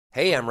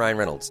Hey, I'm Ryan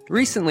Reynolds.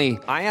 Recently,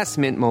 I asked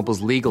Mint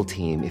Mobile's legal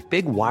team if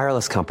big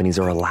wireless companies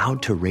are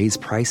allowed to raise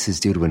prices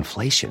due to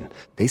inflation.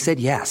 They said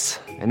yes.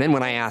 And then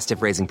when I asked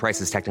if raising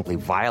prices technically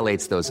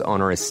violates those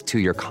onerous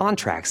two-year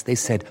contracts, they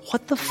said,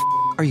 "What the f***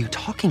 are you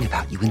talking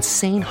about, you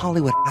insane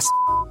Hollywood ass?"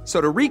 So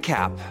to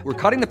recap, we're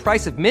cutting the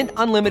price of Mint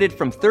Unlimited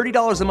from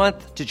 $30 a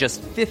month to just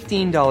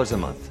 $15 a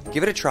month.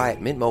 Give it a try at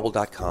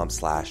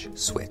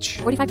mintmobile.com/switch.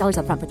 $45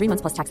 up front for 3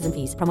 months plus taxes and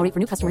fees. Promo rate for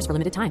new customers for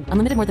limited time.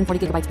 Unlimited more than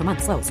 40 gigabytes per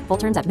month. Slows full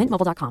terms at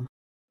mintmobile.com.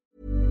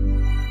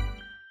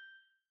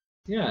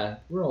 Yeah,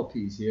 we're all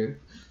peas here.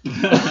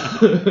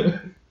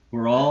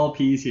 We're all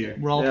peas here.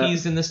 We're all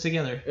peas in this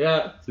together.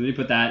 Yeah. So we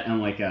put that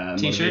on like a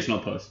T-shirt?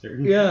 motivational poster.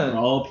 Yeah. We're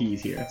all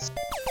peas here.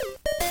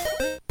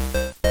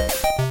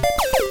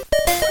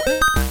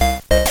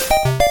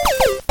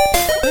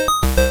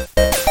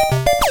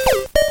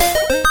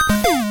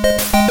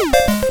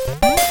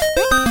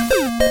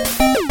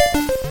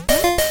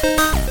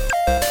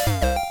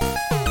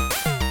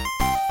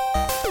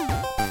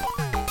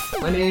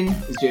 My name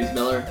is James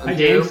Miller. I'm Hi,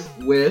 here James.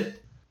 with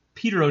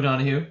Peter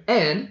O'Donohue.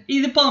 and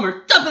Ethan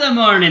Palmer, top of the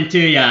morning to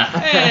ya.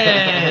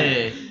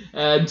 Hey!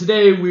 and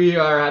today we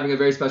are having a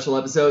very special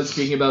episode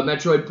speaking about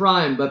Metroid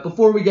Prime. But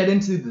before we get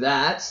into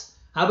that,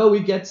 how about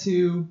we get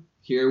to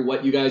hear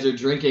what you guys are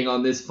drinking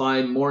on this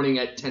fine morning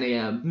at 10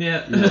 a.m.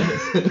 Yeah.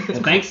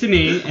 Well, thanks to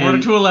me.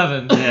 Quarter to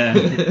 11. Yeah.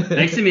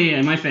 Thanks to me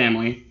and my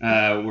family,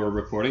 we're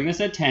recording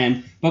this at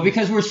 10. But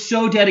because we're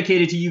so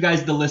dedicated to you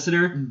guys, the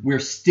listener, we're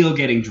still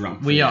getting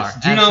drunk. We for are.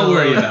 this. Do not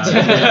worry about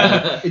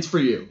it. It's for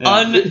you.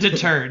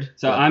 Undeterred.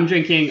 So I'm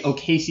drinking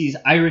O'Casey's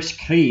Irish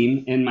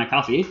Cream in my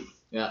coffee.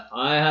 Yeah,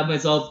 I have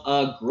myself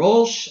a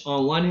Grolsch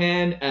on one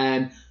hand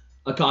and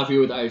a coffee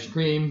with Irish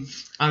cream.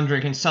 I'm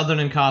drinking Southern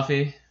and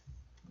Coffee.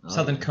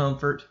 Southern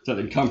Comfort.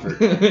 Southern Comfort.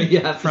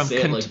 You have to From,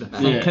 say it like that.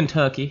 from Yeah.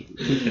 Kentucky.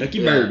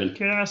 Kentucky bourbon.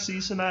 Can I see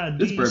some ID,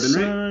 This bourbon,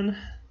 right? son?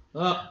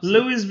 Oh,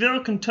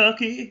 Louisville,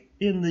 Kentucky,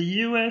 in the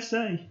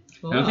USA.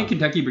 I don't think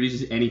Kentucky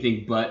produces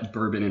anything but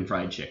bourbon and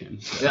fried chicken.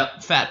 Yeah.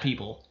 Fat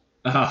people.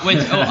 Oh. Wait,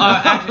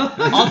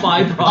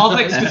 all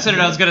things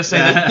considered, I was going to say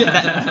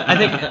that I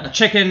think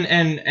chicken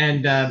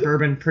and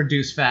bourbon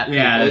produce fat people.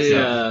 Yeah, that's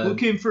Yeah. Who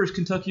came first,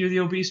 Kentucky or the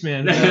obese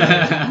man?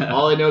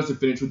 All I know is to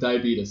finish with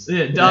diabetes.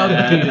 Yeah,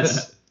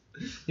 diabetes.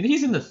 You know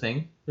he's in The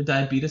Thing, the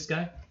diabetes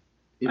guy?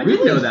 I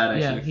didn't know that,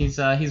 actually.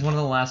 Yeah, he's one of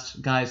the last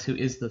guys who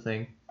is The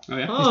Thing. Oh,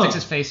 yeah? Huh. He sticks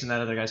his face in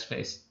that other guy's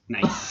face.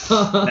 Nice.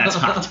 That's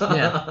hot.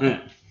 Yeah.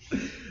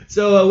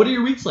 So, what are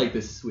your weeks like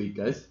this week,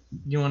 guys?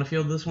 You want to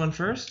field this one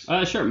first?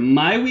 Sure.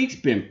 My week's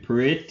been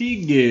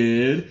pretty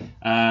good.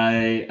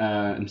 I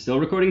am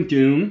still recording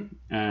Doom.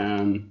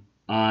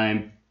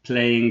 I'm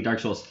playing Dark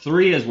Souls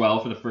 3 as well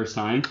for the first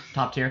time.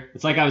 Top tier.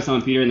 It's like I was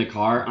telling Peter in the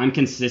car. I'm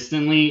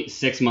consistently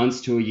 6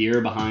 months to a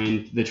year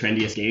behind the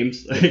trendiest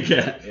games.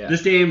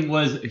 This game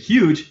was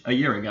huge a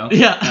year ago.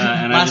 Yeah,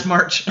 and last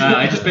March.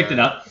 I just picked it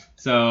up.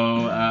 So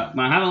I'm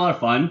having a lot of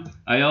fun.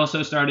 I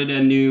also started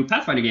a new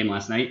Pathfinder game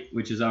last night,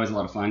 which is always a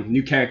lot of fun.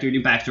 New character,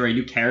 new backstory,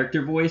 new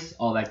character voice,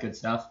 all that good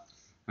stuff.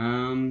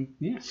 Yeah,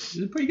 it was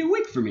a pretty good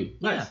week for me.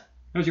 Nice. Yeah.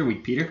 How was your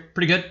week, Peter?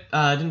 Pretty good.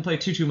 Didn't play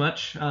too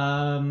much.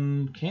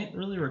 Can't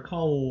really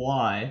recall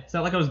why. It's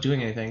not like I was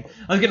doing anything.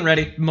 I was getting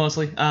ready,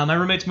 mostly. My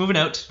roommate's moving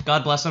out.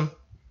 God bless him.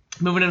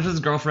 Moving in with his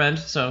girlfriend,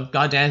 so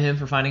goddamn him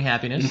for finding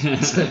happiness.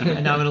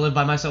 And now I'm going to live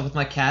by myself with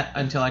my cat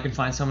until I can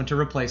find someone to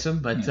replace him,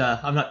 but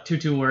I'm not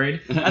too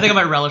worried. I think I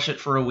might relish it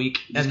for a week.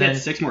 Just get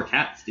 6 more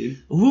cats,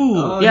 dude.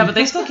 Ooh, yeah, but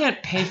they still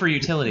can't pay for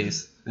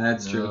utilities.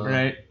 That's true.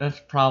 Right? That's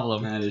a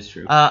problem. That is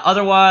true.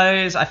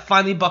 Otherwise, I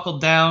finally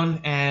buckled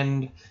down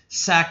and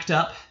sacked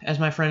up, as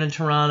my friend in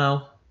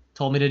Toronto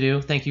told me to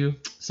do. Thank you,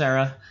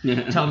 Sarah,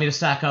 telling me to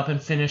sack up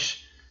and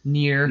finish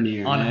Nier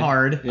on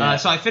hard. Yeah.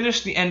 So I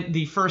finished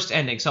the first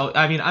ending. So,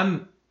 I mean,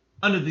 I'm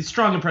under the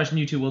strong impression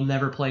you two will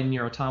never play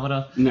Nier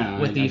Automata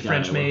with the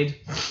French maid.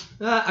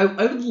 I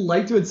would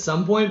like to at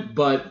some point,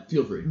 but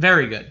feel free.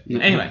 Very good. Yeah.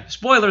 Anyway,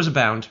 spoilers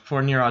abound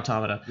for Nier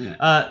Automata.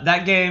 Yeah.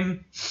 That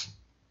game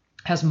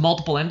has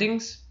multiple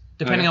endings,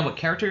 depending on what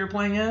character you're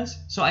playing as.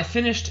 So I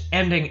finished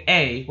ending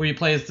A, where you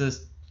play as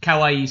this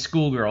kawaii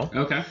schoolgirl.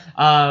 Okay.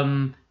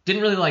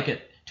 Didn't really like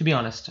it, to be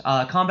honest.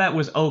 Combat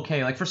was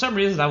okay. Like, for some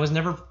reason, I was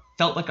never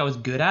felt like I was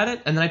good at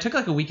it, and then I took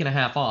like a week and a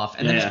half off,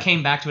 and then just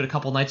came back to it a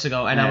couple nights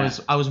ago, and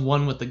I was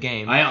one with the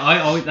game. I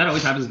always that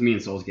always happens to me in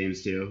Souls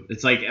games too.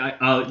 It's like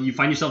you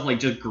find yourself like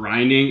just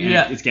grinding,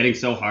 and it's getting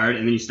so hard,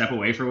 and then you step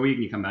away for a week,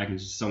 and you come back, and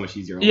it's just so much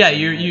easier. Yeah,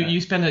 you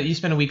spend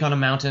a week on a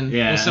mountain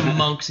with some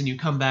monks, and you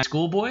come back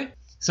schoolboy.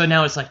 So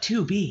now it's like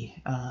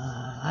 2B.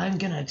 I'm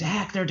gonna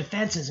attack their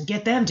defenses and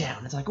get them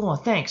down. It's like, oh,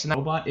 thanks. And that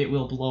robot, it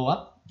will blow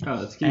up.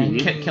 Oh, that's and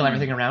convenient. kill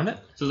everything around it.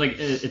 So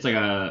it's like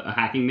a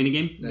hacking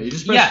minigame? No, you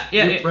just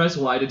press, press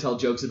Y to tell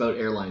jokes about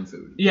airline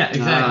food. Yeah,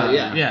 exactly.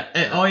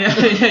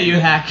 You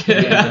hack.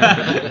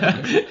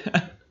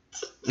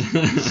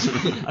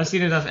 I've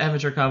seen enough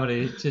amateur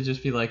comedy to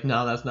just be like,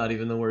 no, that's not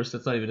even the worst.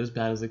 That's not even as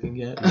bad as it can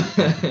get.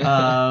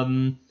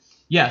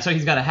 Yeah, so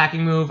he's got a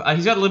hacking move.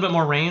 He's got a little bit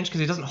more range because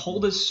he doesn't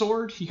hold his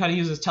sword. He kind of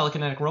uses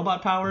telekinetic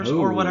robot powers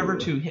or whatever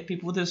to hit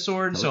people with his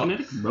sword.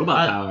 Telekinetic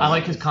robot powers. I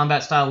like his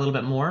combat style a little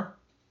bit more.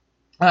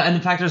 And the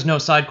fact there's no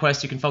side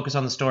quest, you can focus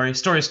on the story.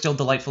 Story is still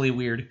delightfully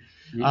weird.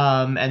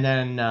 And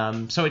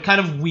then, so it kind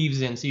of weaves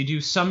in. So you do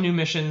some new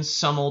missions,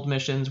 some old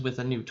missions with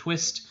a new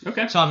twist.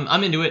 Okay. So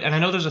I'm into it, and I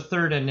know there's a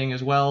third ending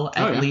as well,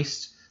 at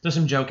least. There's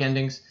some joke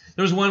endings.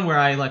 There was one where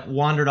I, like,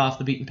 wandered off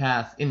the beaten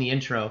path in the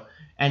intro,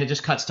 and it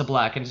just cuts to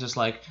black, and it's just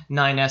like,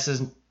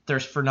 9S's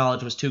thirst for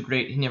knowledge was too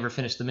great, he never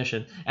finished the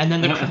mission. And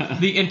then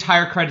the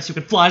entire credits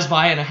sequence flies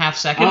by in a half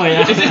second. Oh,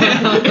 yeah.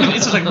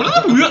 It's just like,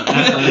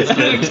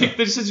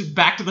 it's just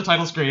back to the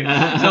title screen. So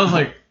I was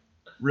like,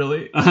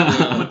 really?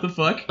 What the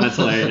fuck? That's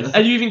hilarious.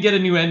 And you even get a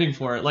new ending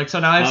for it. Like, so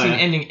now I've seen yeah.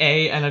 ending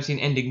A and I've seen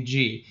ending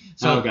G.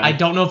 So Okay. I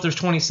don't know if there's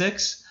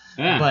 26,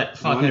 but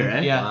fucking,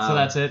 yeah, Wow. so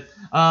that's it.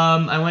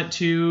 I went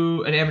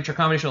to an amateur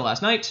comedy show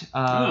last night.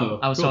 Cool.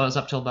 I was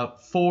up till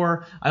about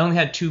 4. I only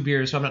had 2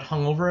 beers, so I'm not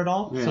hungover at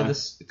all. So Yeah.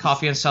 this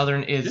Coffee and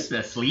Southern is Just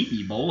a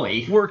sleepy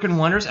boy. working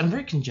wonders. I'm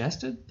very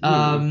congested.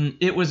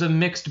 It was a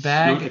mixed Snort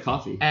bag the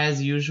coffee.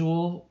 as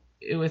usual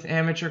with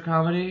amateur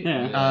comedy.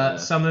 Yeah.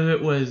 Some of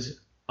it was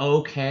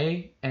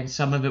okay, and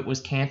some of it was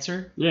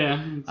cancer. Yeah,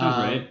 sounds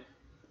right.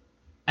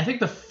 I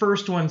think the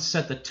first one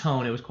set the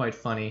tone. It was quite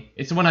funny.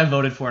 It's the one I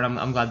voted for, and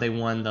I'm glad they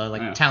won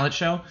the talent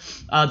show.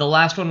 The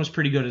last one was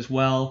pretty good as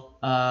well.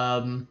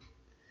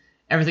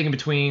 Everything in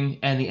between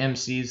and the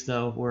MCs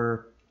though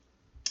were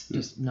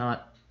just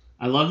not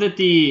I love that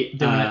the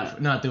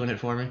not doing it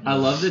for me. I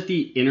love that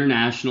the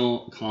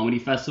International Comedy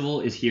Festival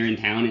is here in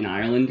town in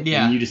Ireland,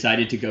 Yeah. and you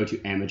decided to go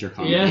to amateur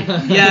comedy.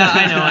 Yeah. Yeah,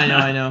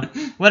 I know.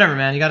 Whatever,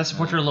 man. You got to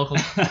support your local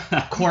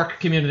Cork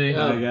community.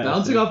 yeah,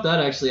 Bouncing that's off that,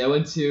 actually, I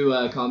went to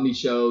a comedy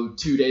show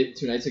 2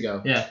 nights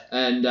ago. Yeah.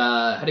 And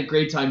had a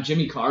great time.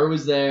 Jimmy Carr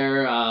was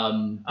there.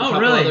 Oh,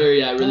 really?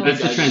 Really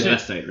That's big the guys.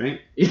 transvestite,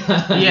 right?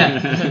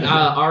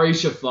 Yeah. Ari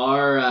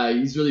Shafar,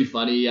 he's really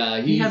funny.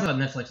 He has it on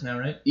Netflix now,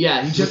 right?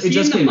 Yeah, it just he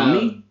in The came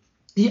Mummy? out.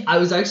 I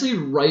was actually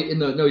right in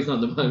the. No, he's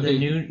not the Mummy.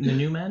 The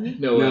new man?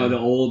 No way. No, the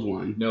old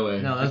one. No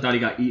way. No, I thought he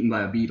got eaten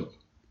by a beetle.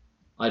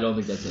 I don't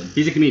think that's him.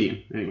 He's a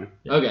comedian, anyway.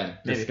 Okay.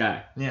 This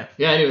guy. Yeah.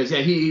 Yeah. Anyways, yeah,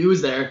 he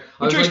was there. I What's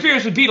was your like,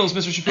 experience with Beatles,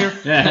 Mr.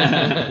 Shafir?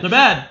 Yeah. They're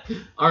bad.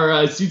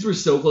 our seats were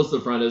so close to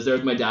the front. I was there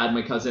with my dad,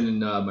 my cousin, and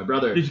my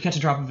brother. Did you catch a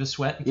drop of his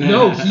sweat?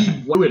 No,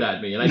 he threw it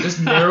at me, and I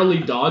just narrowly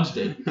dodged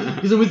it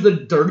because it was the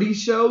dirty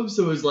show,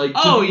 so it was like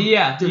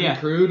Dirty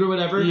Crude or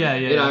whatever. Yeah,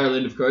 in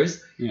Ireland, of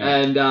course. Yeah.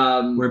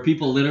 And Where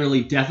people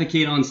literally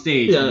defecate on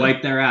stage, Yeah.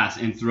 wipe their ass,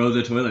 and throw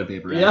the toilet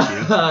paper at you.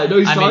 yeah, no,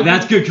 he's I mean, talking.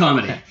 That's good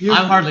comedy. he was,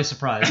 I'm hardly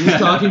surprised. he was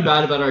talking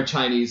bad about our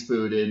Chinese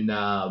food in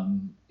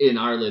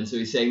Ireland, so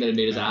he's saying that it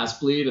made his ass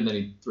bleed, and then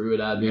he threw it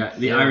at me. Yeah,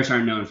 the Irish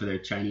aren't known for their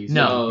Chinese.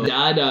 No. So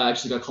Dad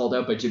actually got called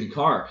out by Jimmy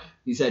Carr.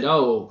 He said,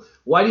 "Oh,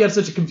 why do you have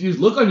such a confused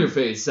look on your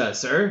face,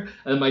 sir?"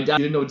 And my dad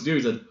didn't know what to do.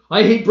 He said,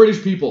 "I hate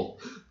British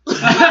people."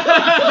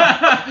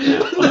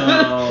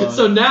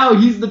 So now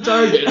he's the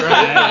target,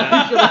 right?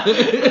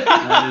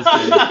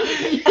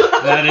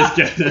 That is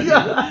good.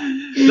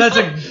 That's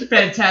a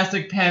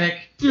fantastic panic.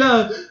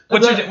 Yeah.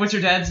 What's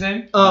your dad's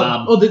name?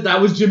 That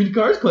was Jimmy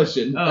Carr's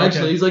question. Oh, okay.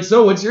 Actually, he's like,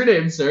 "So, what's your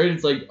name, sir?" And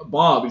it's like,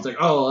 "Bob." He's like,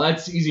 "Oh,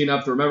 that's easy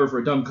enough to remember for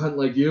a dumb cunt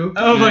like you."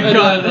 Oh my And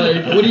god. I'm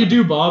like, "What do you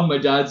do, Bob?" My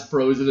dad's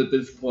frozen at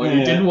this point. He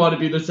Yeah. didn't want to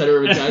be the center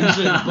of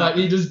attention, but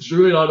he just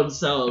drew it on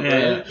himself,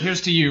 right?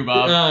 Here's to you,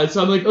 Bob.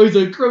 So I'm like, "Oh, he's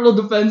a criminal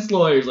defense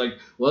lawyer." He's like,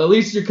 "Well, at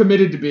least you're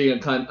committed to being a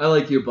cunt. I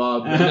like you,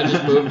 Bob." And then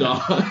just moved on.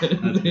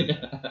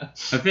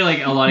 I feel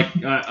like a lot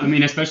of,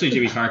 especially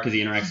Jimmy Carr, because he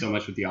interacts so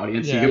much with the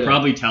audience, you Yeah. can Yeah.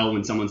 probably tell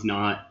when someone's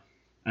not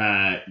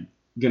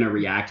gonna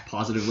react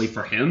positively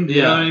for him. You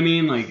Yeah. know what I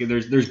mean? Like,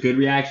 there's good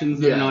reactions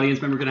that an Yeah.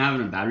 audience member can have,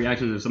 and bad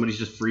reactions. If somebody's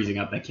just freezing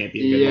up, that can't be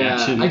a good Yeah,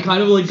 reaction. I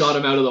kind of like got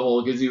him out of the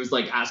hole because he was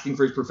like asking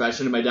for his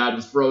profession, and my dad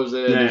was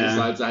frozen. And Yeah.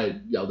 besides, I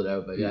yelled it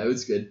out, but yeah, it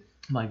was good.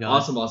 Oh my god.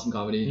 Awesome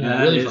comedy.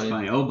 Yeah, really it is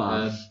funny. Oh,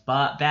 Bob.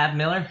 Bab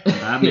Miller?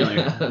 Bob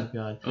Miller. Oh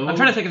god. Oh. I'm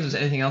trying to think if there's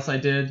anything else I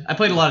did. I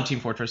played a lot of Team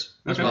Fortress.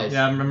 That's as well. nice.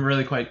 Yeah, I'm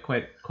really quite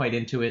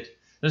into it.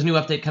 There's a new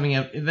update coming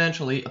out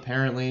eventually,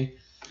 apparently.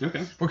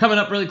 Okay. We're coming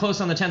up really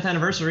close on the 10th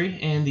anniversary,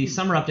 and the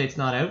summer update's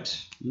not out.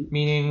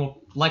 Meaning,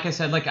 like I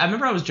said, I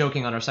remember I was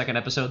joking on our second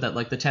episode that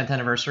the 10th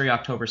anniversary,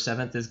 October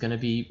 7th, is going to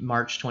be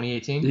March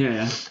 2018.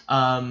 Yeah.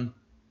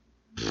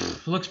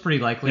 Looks pretty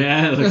likely.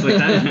 Yeah, it looks like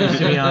that.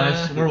 To be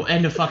honest, we're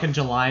end of fucking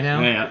July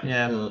now.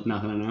 Yeah. Uh,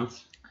 Nothing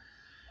announced.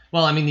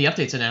 Well, I mean, the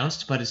update's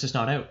announced, but it's just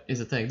not out. Is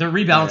the thing. They're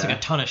rebalancing Yeah. a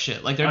ton of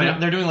shit. They're Oh, yeah.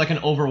 they're doing an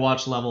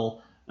Overwatch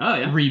level Oh,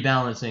 yeah.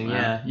 rebalancing.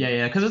 Wow.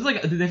 Yeah. Because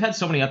it's they've had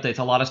so many updates.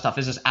 A lot of stuff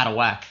is just out of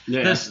whack.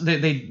 Yeah.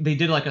 They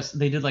did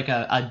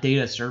a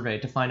data survey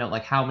to find out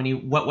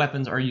what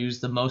weapons are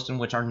used the most and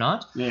which are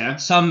not. Yeah.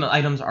 Some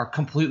items are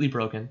completely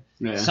broken.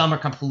 Yeah. Some are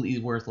completely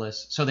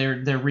worthless. So they're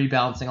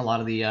rebalancing a lot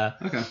of the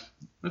Okay.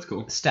 That's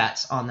cool.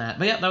 stats on that.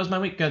 But yeah, that was my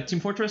week. Team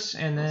Fortress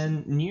and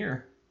then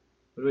Nier.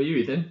 What about you,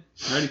 Ethan?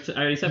 I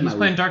already said Who's my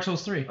playing week. Dark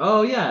Souls 3?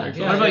 Oh yeah. What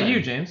yeah What about yeah.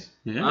 you, James?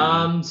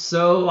 Yeah.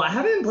 So I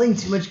haven't been playing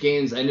too much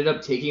games. I ended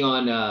up taking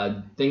on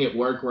a thing at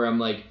work where I'm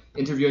like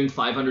interviewing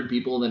 500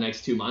 people in the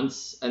next 2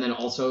 months, and then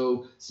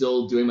also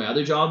still doing my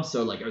other job.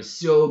 So like I was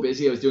so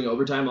busy, I was doing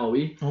overtime all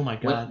week. Oh my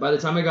god. By the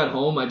time I got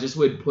home, I just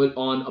would put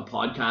on a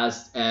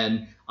podcast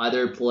and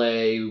either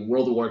play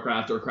World of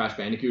Warcraft or Crash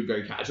Bandicoot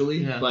very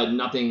casually, but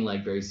nothing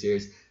like very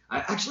serious. I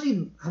actually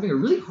am having a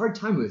really hard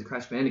time with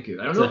Crash Bandicoot.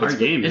 I don't know if hard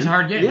game. It's a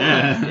hard game.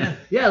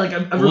 Yeah, like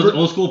I've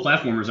Old school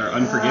platformers are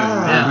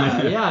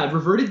unforgiving. I've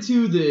reverted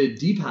to the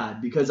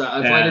D-pad because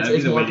I find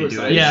it's more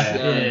precise.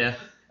 Yeah.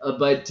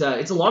 But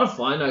it's a lot of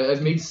fun.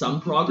 I've made some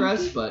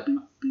progress, but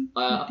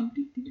I'm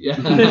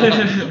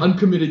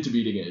committed to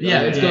beating it.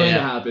 It's going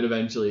to happen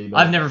eventually.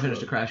 But, I've never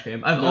finished a Crash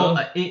game.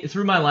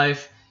 Through my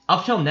life,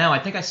 up till now, I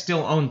think I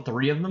still own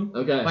 3 of them.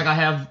 Okay. Like I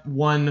have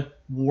one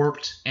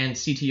Warped and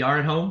CTR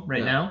at home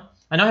right now.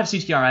 I know I have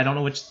CTR. I don't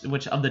know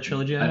which of the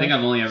trilogy I think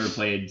I've only ever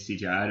played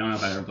CTR. I don't know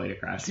if I ever played a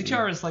Crash game.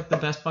 CTR is like the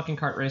best fucking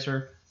kart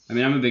racer. I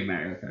mean, I'm a big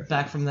Mario Kart fan.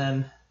 Back from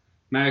then.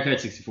 Mario Kart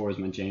 64 is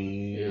my jam.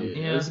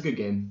 Yeah, it was a good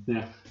game.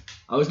 Yeah.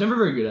 I was never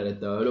very good at it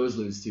though. I'd always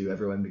lose to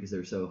everyone because they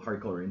were so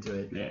hardcore into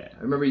it. Yeah.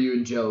 I remember you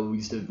and Joe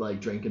used to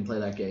like drink and play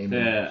that game.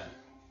 Yeah.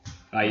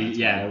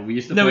 We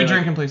used to. No, play, we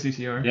drink and play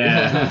CTR.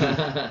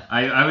 Yeah.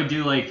 I would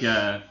do like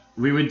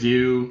we would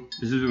do.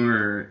 This is when we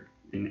were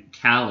in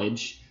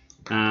college.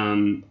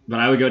 But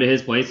I would go to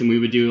his place and we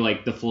would do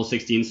like the full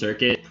 16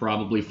 circuit,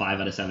 probably 5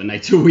 out of 7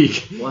 nights a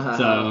week. Wow.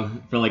 So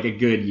for like a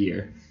good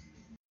year.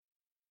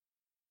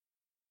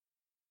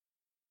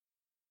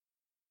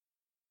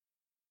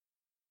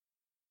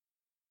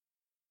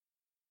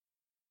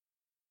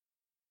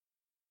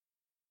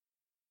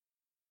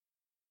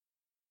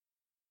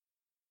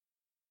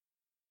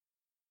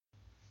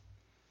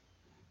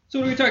 So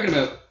what are we talking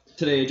about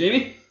today,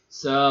 Jamie?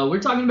 So we're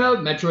talking about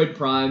Metroid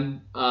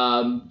Prime,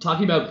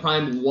 talking about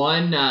Prime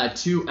 1,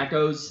 2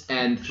 Echoes,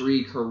 and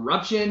 3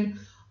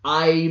 Corruption.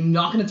 I'm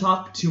not going to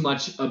talk too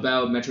much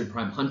about Metroid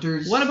Prime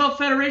Hunters. What about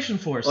Federation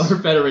Force? Or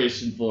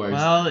Federation Force.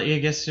 Well, I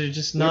guess you're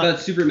just not... What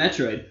about Super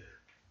Metroid?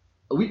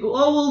 We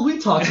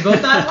talked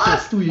about that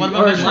last week. What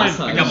about or Metroid? last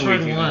time. A couple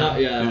weeks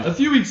ago. A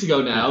few weeks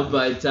ago now,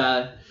 but...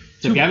 So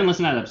if you haven't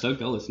listened to that episode,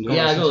 go listen to it.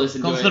 Yeah, go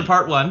listen to it. Go listen to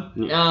part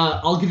 1.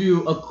 I'll give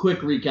you a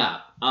quick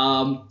recap.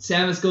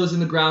 Samus goes in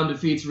the ground,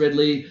 defeats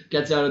Ridley,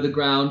 gets out of the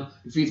ground,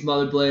 defeats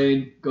Mother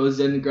Blade, goes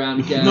in the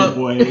ground again. Mother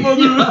Blaine.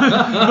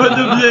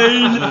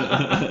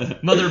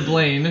 Mother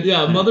Blaine.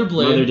 Yeah, Mother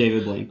Blade. Mother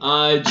David Blaine.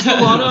 Just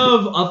a lot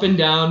of up and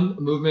down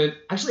movement.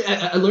 Actually,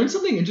 I learned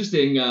something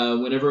interesting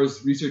whenever I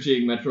was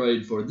researching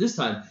Metroid for this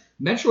time.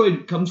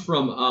 Metroid comes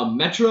from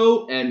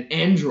Metro and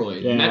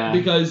Android. Yeah.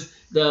 Because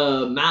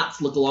the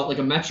maps look a lot like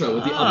a Metro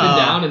with the up and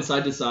down and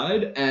side to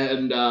side,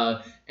 and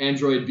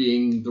Android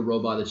being the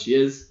robot that she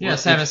is. Yeah,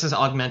 Samus is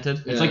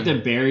augmented. It's like the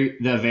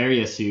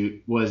Varia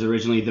suit was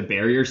originally the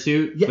barrier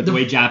suit, Yeah, but the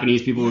way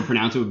Japanese people would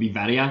pronounce it would be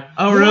Varia.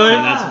 Oh, really?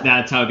 And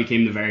that's how it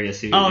became the Varia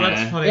suit. Oh,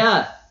 that's funny.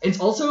 Yeah, it's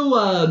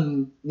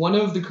also one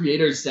of the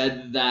creators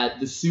said that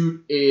the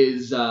suit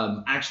is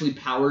actually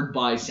powered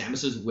by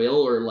Samus's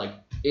will or like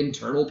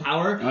internal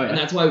power, and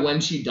that's why when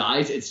she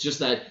dies, it's just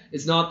that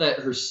it's not that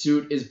her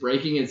suit is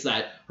breaking, it's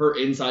that her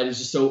inside is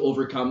just so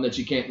overcome that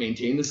she can't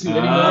maintain the suit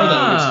anymore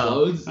that it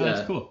explodes. Oh,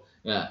 that's cool.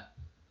 Yeah.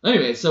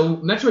 Anyway, so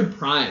Metroid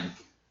Prime.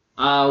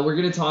 We're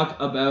gonna talk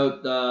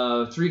about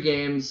the 3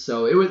 games.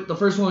 So the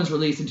first one was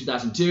released in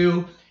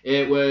 2002.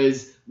 It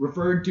was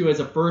referred to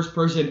as a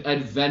first-person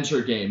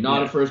adventure game,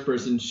 not a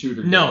first-person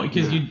shooter game. No,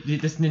 because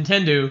this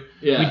Nintendo,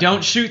 we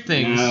don't shoot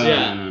things.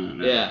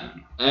 No. Yeah.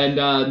 And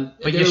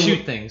but you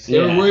shoot things. They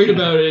were worried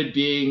about it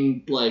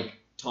being like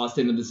tossed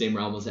into the same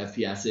realm as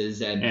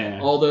FPSs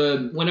and all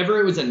the whenever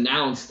it was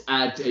announced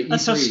at E3.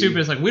 That's so stupid.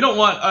 It's like we don't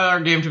want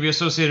our game to be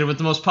associated with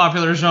the most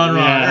popular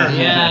genre on Earth.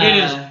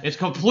 Yeah. It's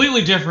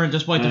completely different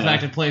despite the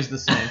fact it plays the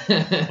same.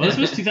 Well, this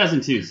was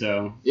 2002,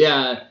 so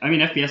yeah. I mean,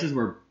 FPSs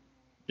were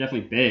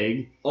definitely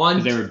big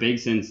because they were big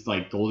since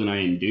like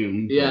GoldenEye and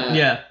Doom.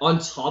 Yeah. On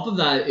top of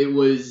that, it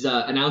was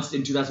announced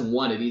in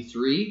 2001 at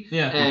E3.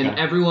 Yeah. And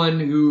everyone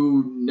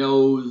who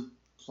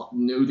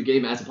knew the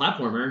game as a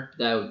platformer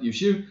that you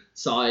shoot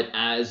saw it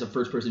as a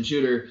first-person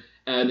shooter,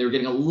 and they were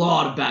getting a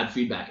lot of bad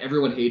feedback.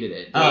 Everyone hated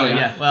it.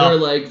 They're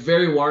like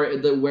very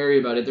wary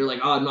about it. They're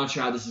like, oh, I'm not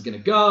sure how this is gonna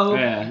go.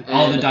 Yeah,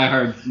 all the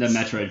diehard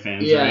Metroid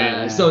fans.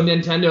 Yeah, right? so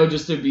Nintendo,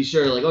 just to be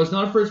sure, like, oh, it's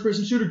not a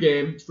first-person shooter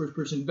game. It's a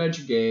first-person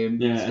adventure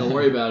game. Yeah. So don't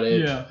worry about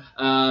it.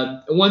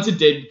 Yeah. Once it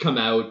did come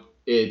out,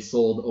 it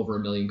sold over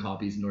 1 million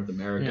copies in North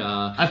America.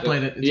 Yeah. I've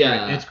played it.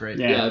 It's great.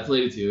 Yeah, I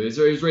played it too. It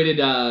was rated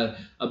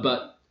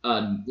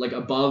like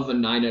above a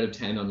 9 out of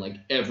 10 on like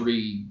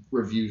every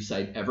review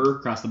site ever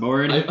Across the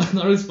board. I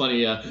thought it was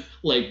funny.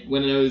 Like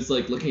when I was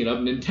like looking it up,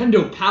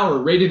 Nintendo Power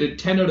rated it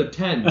 10 out of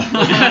 10. You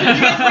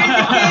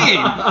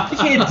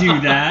can't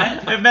do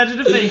that. Imagine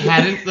if they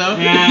hadn't though.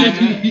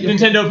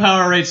 Nintendo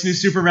Power rates New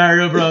Super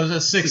Mario Bros. A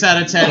 6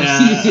 out of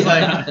 10.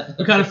 Like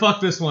we kind of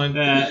fucked this one.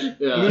 I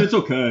mean, it's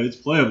okay. It's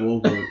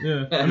playable. But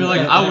Yeah. I mean,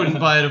 like I wouldn't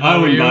buy it if I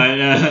were wouldn't you. buy it.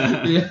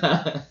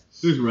 Yeah.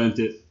 Just rent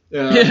it.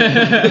 Yeah.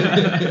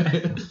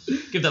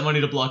 Give that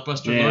money to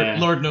Blockbuster. Yeah.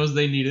 Lord knows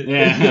they need it.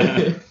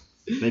 Yeah.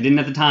 They didn't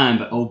at the time,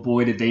 but oh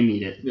boy, did they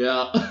need it.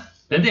 Yeah.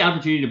 They had the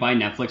opportunity to buy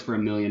Netflix for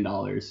 $1 million.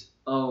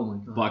 Oh my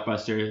god.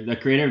 Blockbuster. The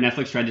creator of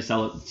Netflix tried to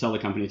sell the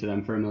company to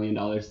them for $1 million.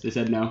 They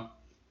said no.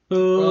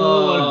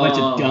 Oh, what a bunch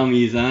of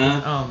dummies,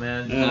 huh? Oh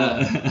man.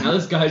 Now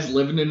this guy's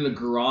living in a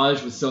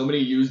garage with so many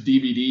used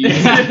DVDs.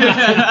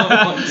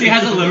 He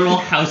has a literal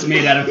house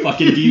made out of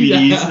fucking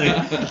DVDs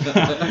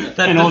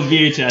and old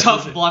VHS.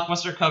 Tough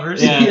Blockbuster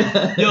covers.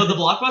 Yeah. Yo, the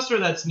Blockbuster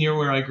that's near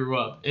where I grew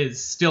up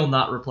is still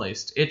not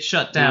replaced. It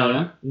shut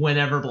down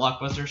whenever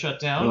Blockbuster shut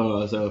down.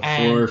 Oh, so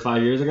 4 or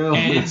 5 years ago?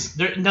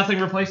 And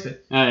nothing replaced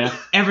it. Oh, yeah.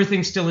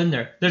 Everything's still in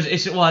there.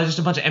 It's just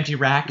a bunch of empty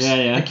racks.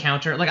 Yeah. The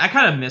counter. Like, I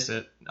kind of miss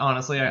it.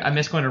 Honestly, I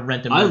miss going to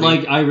rent a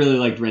movie. I really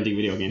liked renting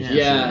video games.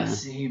 Yeah,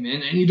 same,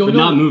 man. And you don't but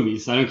know. not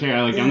movies. I don't care.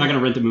 I'm not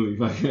gonna rent a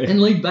movie.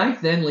 And like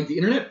back then, like the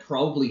internet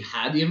probably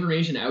had the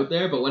information out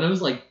there, but when I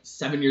was like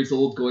 7 years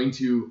old, going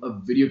to a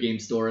video game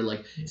store,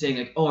 like saying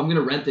like, "Oh, I'm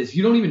gonna rent this,"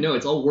 you don't even know.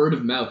 It's all word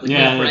of mouth. Like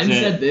my friend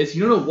said this.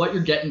 You don't know what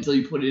you're getting until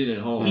you put it in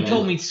at home. He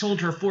told me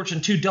Soldier of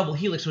Fortune 2 Double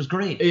Helix was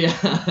great.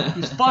 Yeah,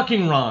 he's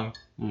fucking wrong.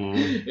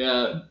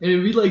 Yeah, and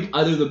it'd be like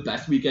either the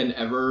best weekend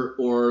ever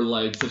or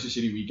like such a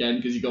shitty weekend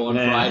because you go on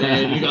Friday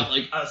and you got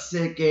like a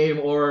sick game,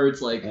 or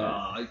it's like, oh,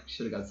 I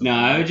should have got something. No,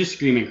 I would just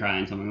scream and cry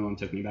until my mom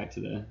took me back to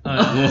the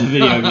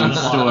video game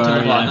store.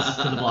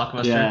 To the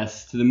Blockbuster.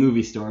 Yes, to the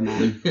movie store,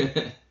 man.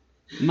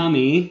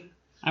 Mommy,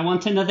 I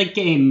want another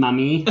game,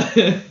 Mommy.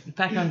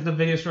 Back on the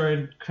video store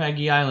in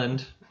Craggy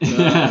Island.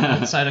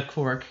 Inside of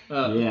Cork.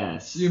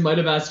 Yes. You might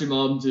have asked your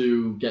mom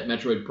to get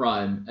Metroid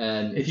Prime,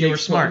 and if you were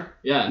smart.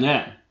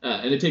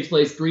 And it takes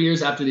place 3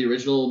 years after the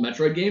original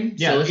Metroid game.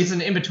 Yeah, so it's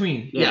an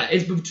in-between. Yeah,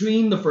 it's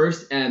between the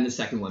first and the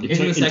second one. It's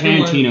the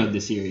second Tarantino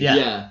the series.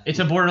 Yeah. It's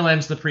a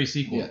Borderlands the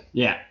pre-sequel.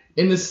 Yeah.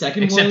 In the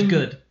second one... Except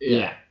good.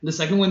 Yeah. The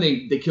second one,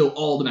 they kill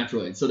all the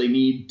Metroids, so they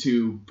need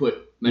to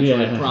put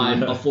Metroid Prime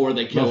before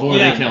they kill all the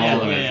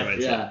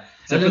Metroids. Yeah.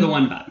 Except for the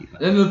one Babby. And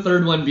then the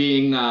third one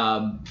being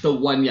the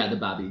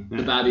Babby.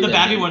 The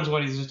Babby one's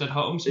when he's just at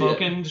home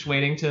smoking, just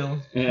waiting till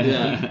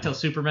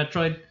Super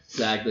Metroid.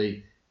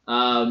 Exactly.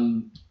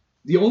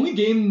 The only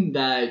game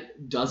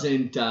that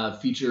doesn't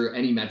feature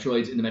any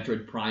Metroids in the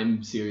Metroid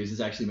Prime series is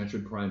actually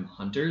Metroid Prime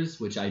Hunters,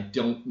 which I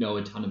don't know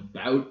a ton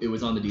about. It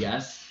was on the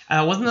DS.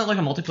 Wasn't that like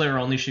a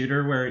multiplayer-only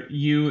shooter where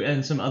you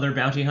and some other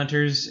bounty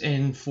hunters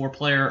in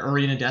 4-player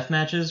arena death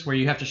matches where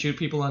you have to shoot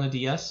people on a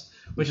DS?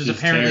 Which is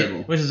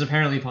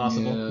apparently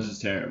possible. Yeah. This is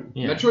terrible.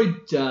 Yeah.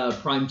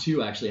 Metroid Prime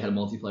 2 actually had a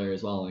multiplayer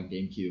as well on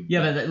GameCube. Yeah,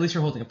 but at least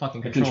you're holding a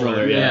fucking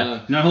controller.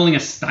 Yeah. Not holding a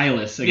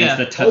stylus against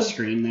the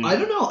touchscreen there. I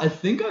don't know. I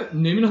think,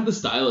 maybe not the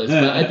stylus,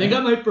 but I think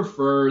I might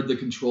prefer the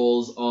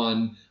controls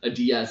on a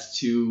DS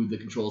to the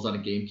controls on a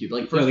GameCube.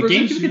 Like the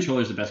GameCube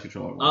controller is the best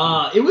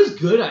controller. It was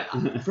good.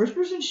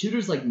 First-person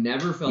shooters like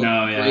never felt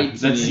great to me.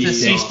 That's the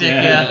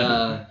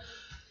C-stick,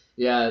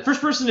 Yeah.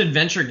 First-person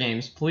adventure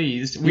games,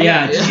 please.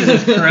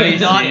 Jesus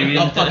Christ, not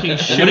a fucking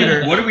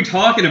shooter. What are we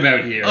talking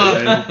about here?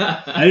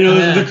 I didn't know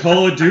this was the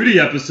Call of Duty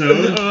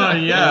episode.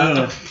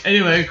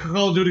 Anyway,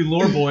 Call of Duty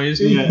lore boys.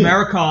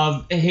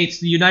 Marikov hates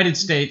the United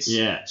States.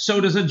 Yeah.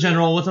 So does a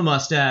general with a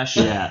mustache.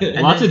 Yeah.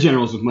 Lots of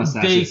generals with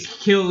mustaches. They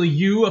kill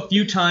you a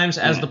few times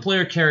as the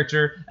player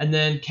character, and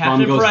then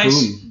Captain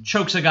Price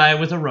chokes a guy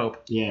with a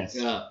rope. Yes.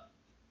 Yeah.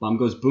 Bomb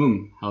goes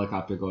boom,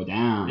 helicopter go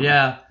down.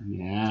 Yeah.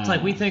 It's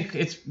like we think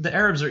the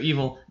Arabs are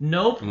evil.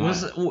 Nope. It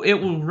was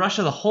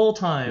Russia the whole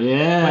time.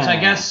 Yeah. Which I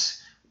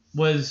guess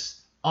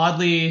was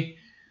oddly.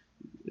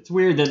 It's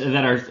weird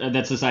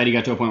that society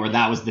got to a point where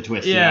that was the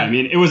twist. Yeah. I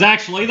mean, it was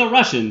actually the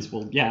Russians.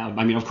 Well, yeah.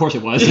 I mean, of course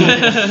it was.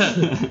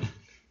 Yeah.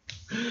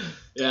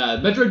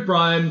 Metroid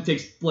Prime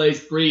takes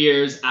place 3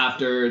 years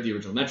after the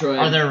original Metroid.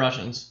 Are there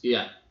Russians?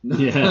 Yeah.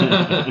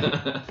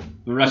 The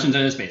Russians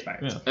are the space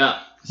pirates. Yeah.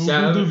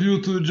 How good of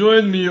you to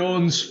join me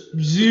on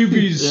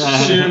Zibis,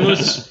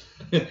 Samus.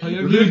 I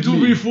am here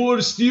to before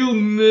steal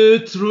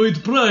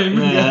Metroid Prime.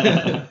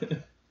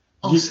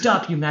 I'll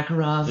stop you,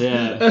 Makarov.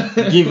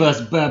 Yeah. Give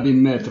us Babby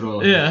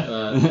Metro.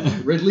 Yeah.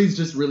 Ridley's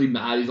just really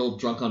mad. He's all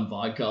drunk on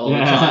vodka all the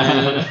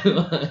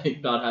time.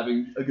 Like, not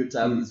having a good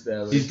time with his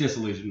family. He's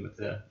disillusioned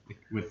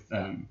with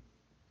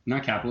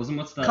not capitalism.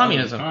 What's the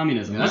communism?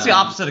 Communism. What's the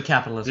opposite of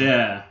capitalism?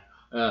 Yeah.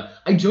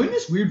 I joined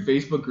this weird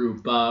Facebook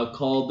group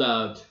called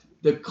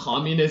the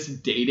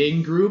Communist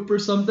Dating Group or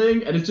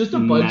something, and it's just a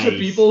bunch of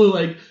people who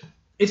like.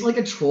 It's like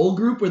a troll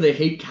group where they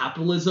hate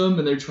capitalism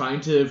and they're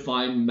trying to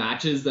find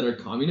matches that are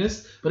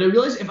communist. But I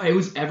realized if I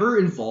was ever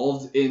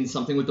involved in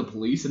something with the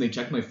police and they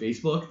checked my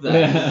Facebook,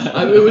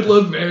 that it would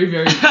look very,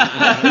 very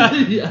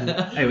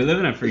bad. Hey, we live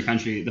in a free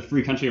country, the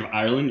free country of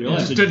Ireland.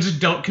 Just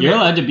don't commit. You're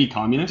allowed to be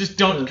communist. Just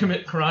don't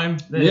commit crime.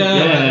 Then Yeah.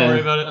 You don't have to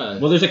worry about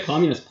it. Well, there's a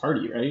communist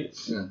party, right?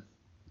 Yeah.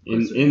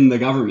 In the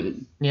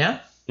government. Yeah?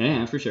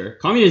 Yeah, for sure.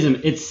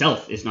 Communism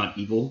itself is not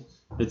evil.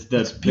 It's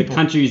the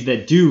countries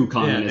that do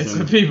communism. Yeah, it's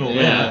the people.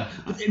 Yeah.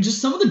 But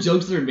just some of the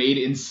jokes that are made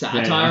in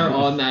satire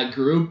on that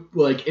group,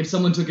 like if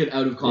someone took it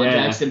out of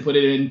context and put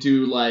it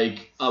into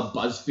like a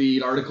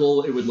BuzzFeed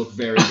article, it would look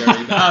very,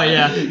 very bad. Oh,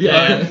 yeah.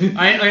 Yeah.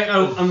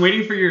 I'm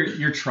waiting for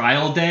your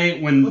trial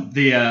day when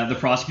the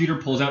prosecutor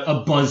pulls out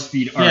a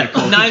BuzzFeed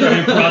article to 9 try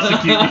and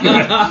prosecute you.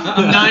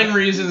 9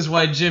 reasons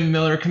why Jim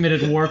Miller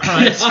committed war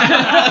crimes. So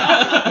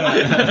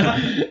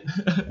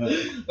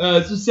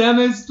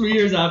Samus, 3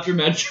 years after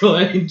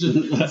Metroid,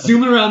 just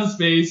zooming around the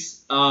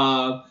space,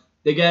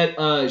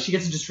 she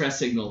gets a distress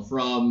signal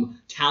from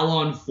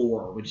Talon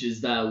 4, which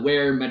is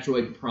where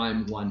Metroid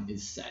Prime 1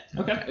 is set.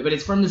 Okay. But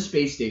it's from the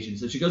space station.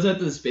 So she goes out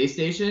to the space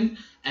station,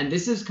 and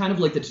this is kind of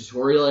like the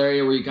tutorial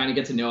area where you kind of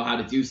get to know how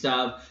to do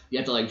stuff. You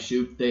have to like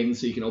shoot things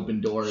so you can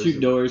open doors.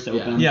 Shoot doors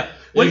open. Yeah.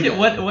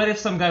 What if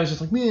some guy was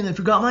just like, man, I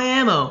forgot my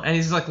ammo, and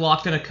he's like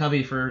locked in a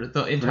cubby for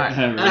the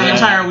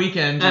entire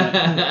weekend.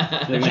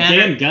 Like my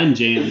damn gun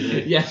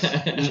jammed.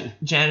 Yeah.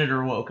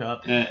 Janitor woke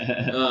up.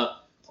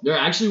 There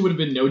actually would have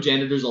been no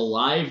janitors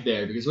alive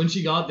there because when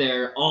she got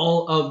there,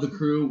 all of the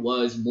crew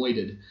was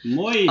moided.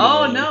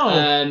 Oh no!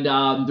 And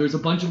there's a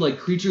bunch of like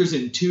creatures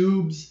in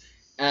tubes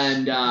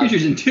and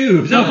creatures in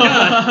tubes. Oh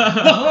god,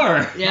 the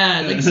horror.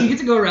 Yeah, like so you get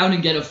to go around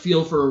and get a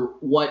feel for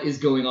what is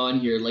going on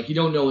here. Like you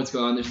don't know what's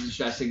going on. There's a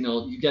distress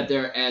signal. You get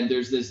there and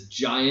there's this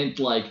giant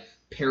like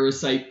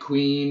parasite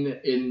queen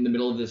in the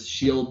middle of this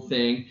shield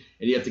thing,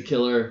 and you have to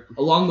kill her.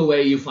 Along the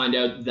way, you find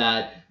out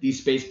that these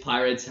space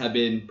pirates have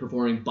been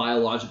performing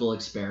biological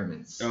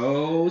experiments.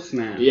 Oh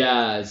snap!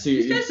 Yeah, so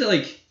these guys are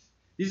like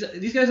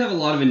these guys have a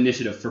lot of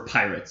initiative for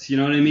pirates. You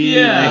know what I mean?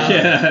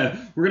 Yeah.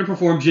 Like, we're gonna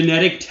perform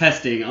genetic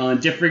testing on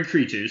different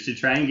creatures to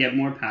try and get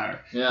more power.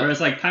 Yeah.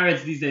 Whereas like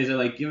pirates these days are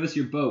like, give us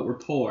your boat, we're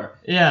poor.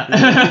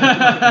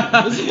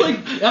 Yeah. This is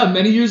like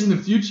many years in the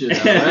future,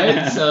 though,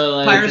 right? So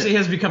like, piracy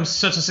has become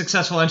such a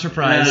successful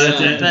enterprise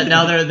Yeah. that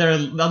now they're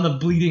on the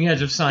bleeding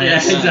edge of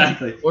science. Yeah,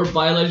 exactly. Or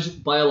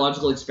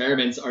biological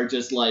experiments are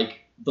just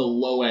like the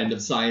low end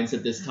of science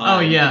at this time. Oh,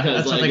 yeah, because,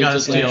 that's what like, they gotta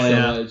it's just, like, steal,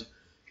 so much.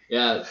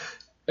 Yeah.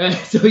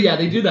 So yeah,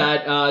 they do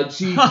that.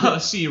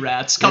 Sea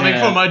rats coming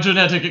for my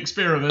genetic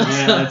experiments.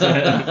 Yeah, that's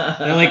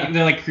right.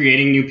 They're like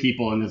creating new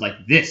people, and it's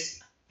like this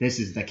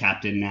is the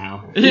captain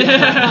now. In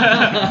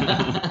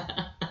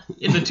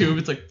the tube,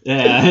 it's like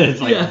it's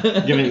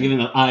like giving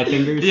the eye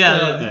fingers.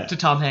 to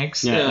Tom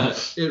Hanks. Yeah.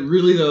 It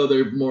really though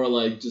they're more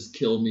like just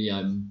kill me.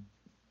 I'm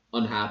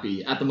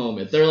unhappy at the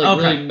moment. They're like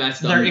really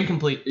messed up. They're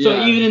incomplete.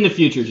 So even in the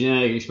future,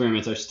 genetic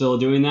experiments are still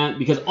doing that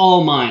because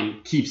all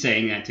mine keep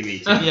saying that to me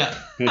too. Yeah.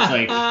 It's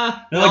like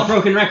they're like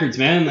broken records,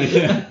 man. Like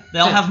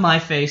they'll have my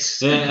face.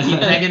 Keep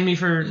begging me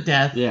for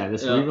death. yeah,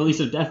 this release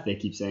of death they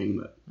keep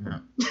saying, but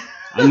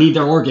I need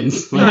their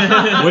organs.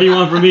 Like, what do you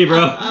want from me, bro?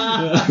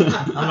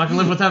 I'm not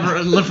gonna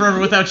live forever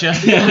without you.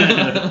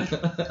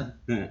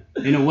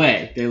 In a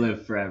way, they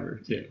live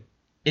forever too.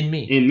 In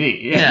me. In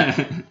me,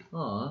 yeah.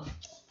 Aw.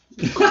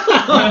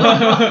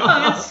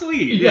 Oh, that's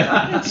sweet.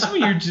 Yeah. It's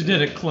your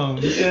genetic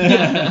clones.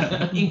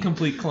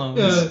 Incomplete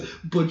clones.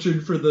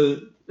 Butchered for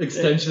the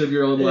extension of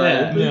your own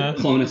life. Yeah.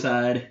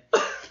 Clonocide.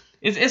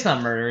 It's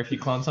not murder if you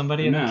clone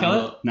somebody and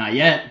kill it. Not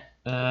yet.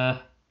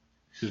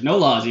 There's no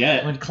laws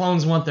yet. When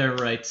clones want their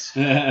rights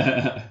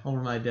over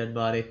my dead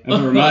body.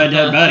 Over my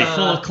dead body.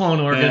 Full of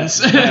clone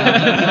organs.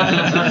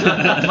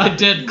 My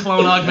dead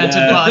clone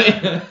augmented body.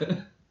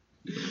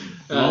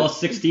 All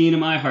 16 of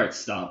my hearts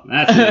stop.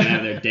 That's when they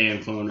have their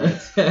damn clone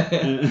rights.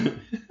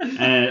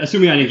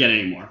 Assuming I didn't get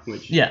any more,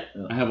 which I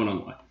have one on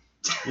the way.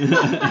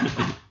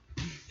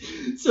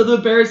 So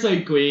the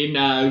parasite queen,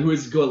 who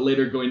is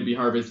later going to be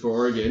harvested for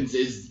organs,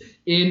 is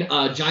in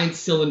a giant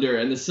cylinder,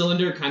 and the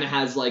cylinder kind of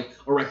has like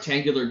a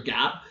rectangular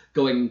gap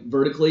going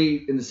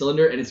vertically in the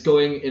cylinder, and it's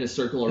going in a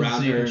circle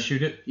around so you her. can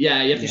shoot it?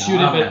 Yeah, you have to shoot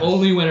it, but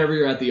only whenever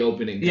you're at the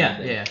opening.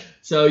 Yeah.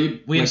 So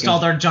we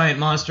installed our giant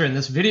monster in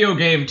this video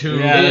game too.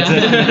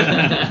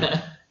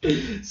 Yeah.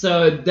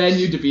 So then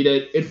you defeat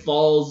it. It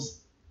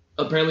falls.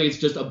 Apparently, it's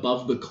just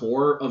above the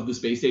core of the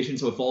space station,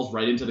 so it falls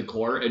right into the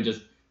core and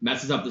just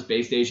messes up the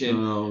space station.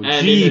 Oh,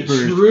 and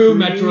jeepers, in a true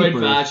Metroid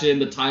fashion,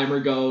 the timer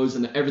goes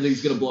and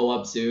everything's gonna blow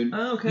up soon.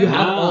 Oh, okay. You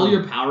have all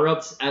your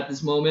power-ups at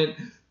this moment,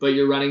 but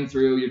you're running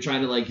through. You're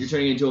trying to you're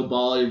turning into a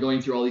ball. You're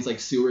going through all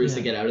these sewers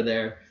to get out of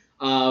there.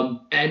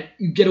 And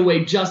you get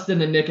away just in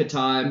the nick of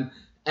time.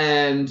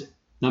 And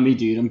not me,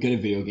 dude. I'm good at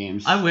video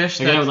games. I wish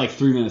that I was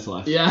 3 minutes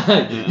left.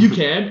 Yeah, you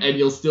can, and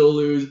you'll still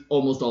lose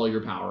almost all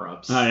your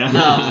power-ups. Oh, yeah.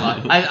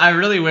 No, I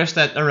really wish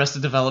that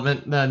Arrested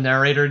Development, the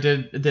narrator,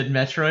 did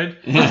Metroid.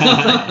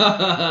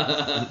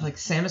 Like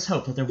Samus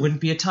hoped that there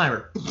wouldn't be a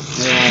timer.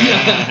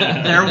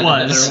 There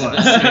was.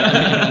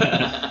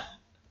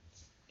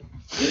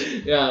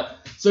 Yeah.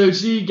 So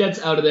she gets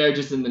out of there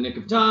just in the nick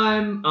of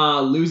time,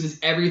 loses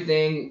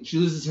everything. She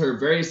loses her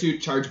various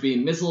suit, charge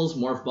beam, missiles,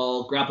 morph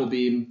ball, grapple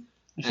beam.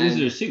 She loses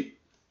her suit.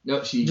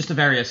 No, just a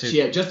various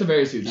suit. Just a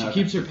various suit. She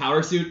keeps her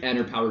power suit and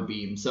her power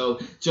beam. So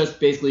just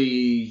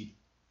basically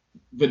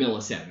vanilla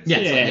Samus.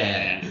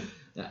 Yeah.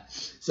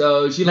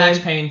 So she Max lands.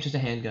 Payne, just a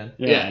handgun.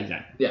 Yeah,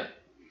 exactly.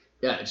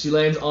 Yeah. She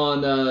lands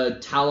on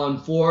Talon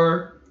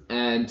 4,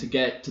 and to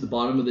get to the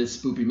bottom of this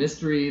spoopy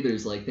mystery,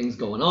 there's things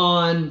going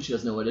on. She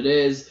doesn't know what it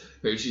is.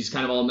 She's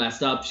kind of all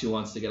messed up. She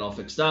wants to get all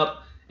fixed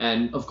up,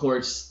 and of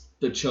course,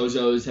 the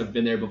Chozos have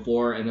been there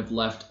before and have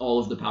left all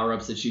of the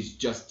power-ups that she's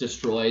just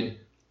destroyed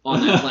on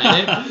that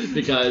planet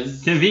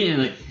because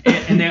conveniently,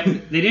 and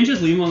they didn't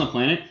just leave them on the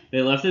planet.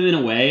 They left them in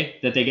a way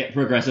that they get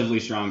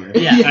progressively stronger.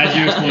 Yeah. As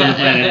you explore the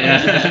planet.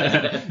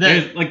 Yeah.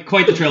 There's like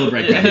quite the trail of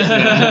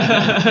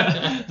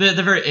breadcrumbs.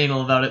 They're very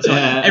anal about it. So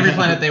Yeah. every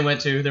planet they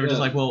went to, they were just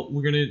like, well,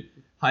 we're gonna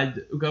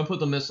put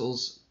the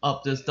missiles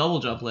up this double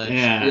jump ledge.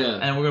 Yeah.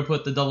 And we're gonna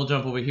put the double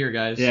jump over here,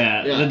 guys.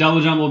 Yeah. Yeah. The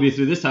double jump will be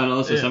through this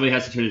tunnel, so Yeah. somebody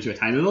has to turn into a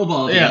tiny little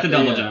ball to Yeah. get the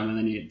double Yeah. jump, and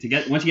then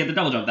once you get the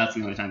double jump, that's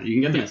the only time that you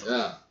can get the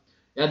missile.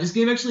 Yeah, this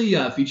game actually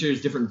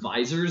features different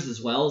visors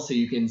as well, so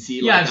you can see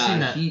Yeah, like I've seen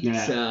that. heat,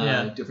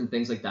 Yeah. different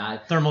things like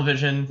that. Thermal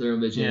vision.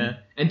 Thermovision, Yeah.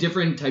 and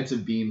different types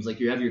of beams. Like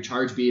you have your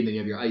charge beam, then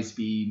you have your ice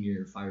beam,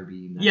 your fire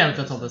beam. Yeah, kind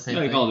but that's all of the stuff.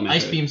 same Like thing. all the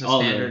Ice Metroid. beam's a All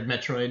the- standard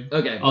Metroid.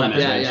 Okay, All the yeah, Metroids,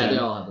 they yeah.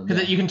 all have them.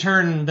 Because you can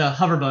turn the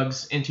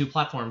hoverbugs into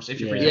platforms if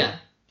you Yeah. forget. Yeah,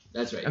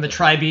 that's right. And the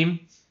tri-beam,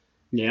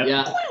 Yep.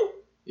 Yeah,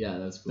 yeah,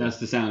 that's cool. That's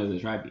the sound of the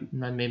tri-beam.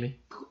 maybe.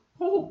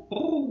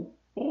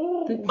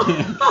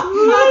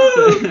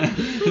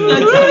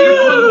 That's how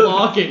you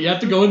unlock it. You have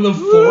to go in the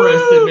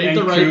forest and make And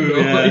the right coo,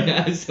 noise. yeah.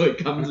 Yeah, so it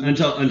comes in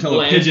until a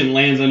land. pigeon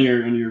lands on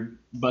your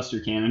buster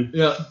cannon.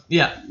 Yeah.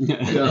 Yeah. Yeah.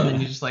 And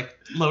then you just like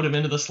load him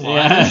into the slot.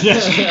 Yeah,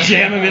 just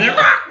jam him in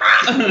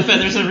there.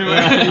 Feathers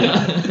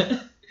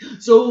everywhere.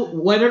 So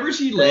whenever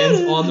she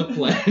lands on the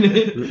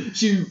planet,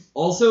 she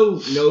also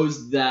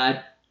knows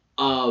that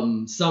a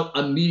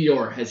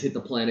meteor has hit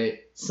the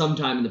planet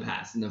sometime in the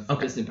past, in the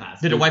distant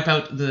past. Did it wipe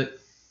out the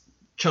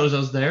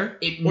Chozos there?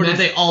 It Or did messed-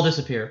 they all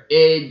disappear?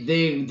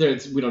 We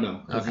don't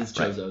know because Okay, it's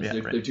right. Chozos. Yeah,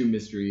 they're, right. they're too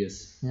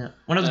mysterious. Yeah.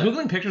 When I was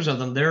Googling pictures of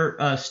them,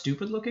 they're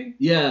stupid looking.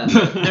 Yeah.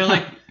 They're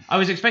like, I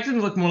was expecting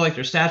them to look more like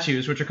their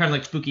statues, which are kind of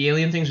like spooky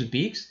alien things with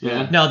beaks.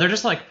 Yeah. No, they're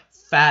just like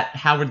fat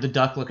Howard the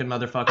Duck looking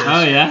motherfuckers.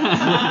 Oh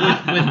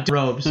yeah. with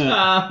robes.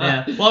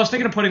 Yeah. Well, I was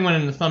thinking of putting one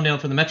in the thumbnail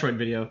for the Metroid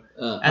video,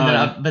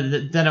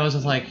 and then I was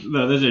just like,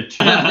 No, those are.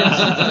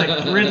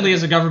 like Ridley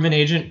is a government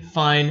agent.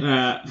 Fine.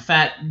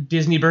 Fat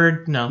Disney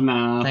bird. No.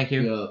 No. Thank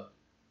you. Yeah.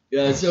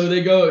 Yeah, so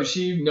they go,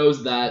 she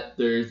knows that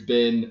there's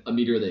been a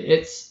meteor that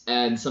hits,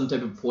 and some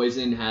type of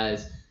poison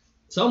has,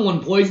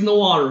 someone poisoned the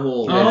water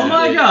hole. Oh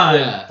my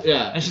God.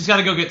 Yeah. And she's got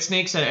to go get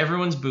snakes out of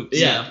everyone's boots.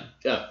 Yeah.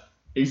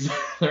 There's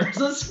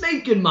a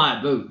snake in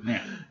my boot.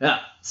 Yeah.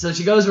 So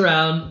she goes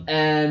around,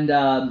 and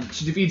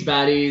she defeats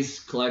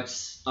baddies,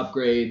 collects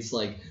upgrades.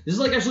 Like, this is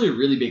like actually a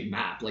really big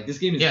map. Like, this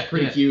game is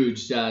pretty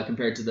huge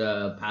compared to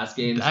the past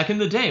games. Back in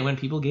the day when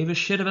people gave a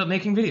shit about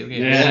making video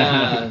games.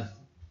 Yeah.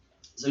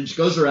 So she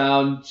goes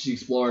around, she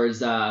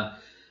explores.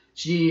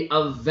 She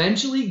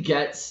eventually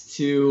gets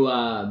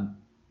to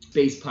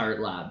Base Pirate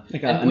Lab.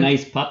 Like And a when-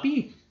 nice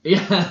puppy. Yeah.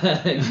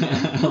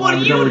 What are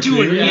you doing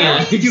here? Yeah,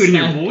 What are you doing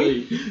here, boy?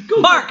 exactly.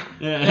 Go Bark!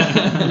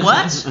 Yeah.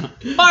 What?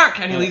 Bark!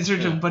 And he leads her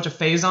to a bunch of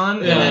Phazon,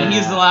 and then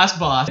he's the last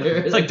boss.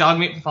 It's like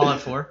Dogmeat from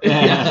Fallout 4.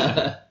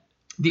 Yeah.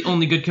 The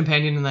only good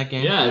companion in that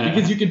game. Yeah,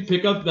 because you can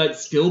pick up that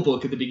skill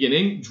book at the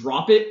beginning,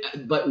 drop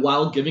it, but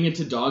while giving it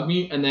to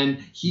Dogmeat, and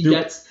then he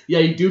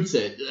dupes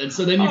it. And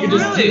so then you Oh, can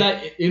just really? do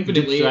that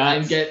infinitely Dupe strats.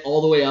 and get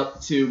all the way up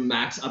to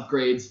max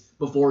upgrades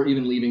before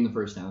even leaving the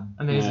first town.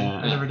 Amazing. Yeah.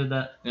 I never did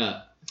that.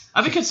 Yeah.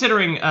 I've been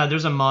considering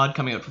there's a mod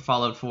coming out for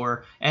Fallout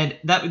 4, and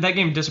that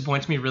game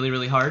disappoints me really,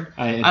 really hard.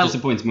 It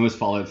disappoints most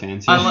Fallout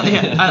fans.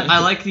 I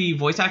like the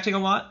voice acting a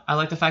lot. I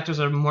like the fact there's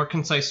a more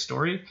concise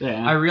story.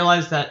 Yeah. I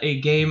realize that a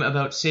game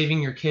about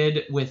saving your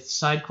kid with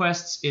side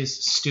quests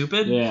is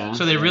stupid. Yeah.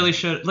 So they really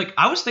should. Like,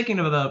 I was thinking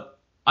about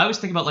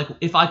like,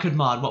 if I could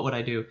mod, what would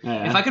I do?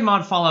 Yeah. If I could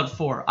mod Fallout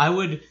 4, I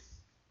would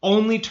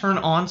only turn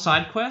on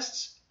side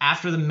quests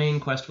after the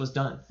main quest was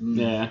done.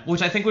 Yeah.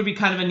 Which I think would be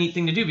kind of a neat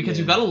thing to do, because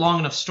you've got a long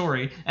enough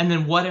story, and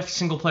then what if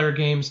single player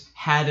games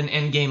had an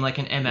end game like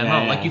an MMO?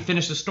 Yeah. Like, you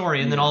finish the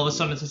story, and then all of a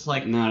sudden it's just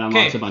like, No, it okay,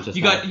 unlocks a bunch of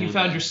you stuff, you yeah.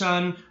 found your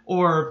son,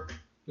 or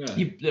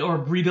or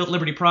rebuilt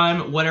Liberty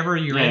Prime, whatever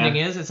your Yeah. ending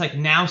is. It's like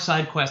now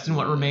side quest and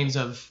what remains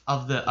of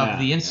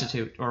the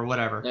Institute or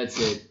whatever. That's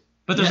it.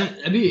 But there's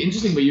That'd be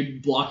interesting, but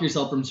you'd block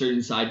yourself from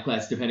certain side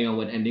quests depending on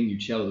what ending you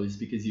chose,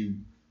 because you...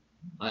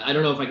 I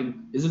don't know if I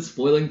can... Is it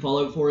spoiling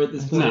Fallout 4 at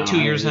this point? No,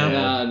 2 years now.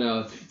 Yeah, no.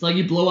 It's like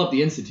you blow up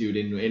the Institute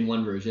in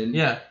one version.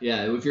 Yeah.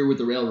 Yeah, if you're with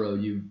the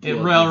Railroad, you... blow up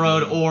the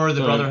Railroad Institute. or the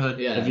So Brotherhood.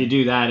 Yeah. If you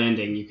do that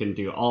ending, you can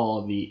do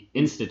all the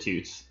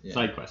Institute's Yeah.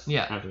 side quests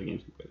Yeah. after the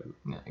game's completed.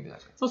 Yeah,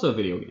 exactly. It's also a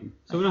video game,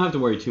 so we don't have to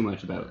worry too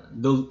much about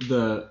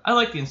the. I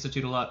like the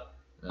Institute a lot.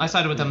 I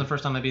sided with them the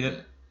first time I beat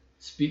it.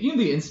 Speaking of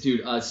the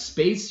Institute,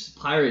 Space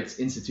Pirates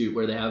Institute,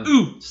 where they have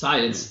Ooh.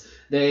 science,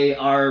 they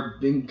are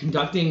been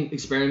conducting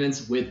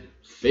experiments with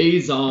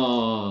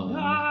Phazon.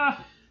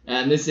 Ah.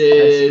 And this That's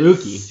is...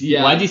 spooky.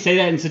 Yeah. Why'd you say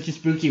that in such a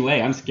spooky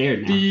way? I'm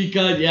scared now.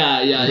 Because,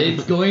 yeah,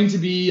 it's going to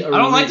be a I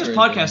don't like this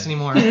podcast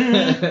anymore.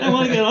 I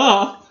want to get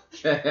off.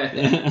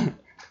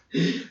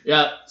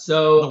 Yeah,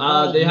 so The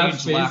world they have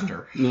needs phase.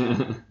 laughter.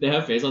 They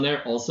have phase on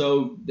there.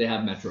 Also, they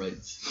have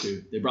Metroids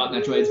too. They brought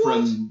Metroids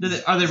from.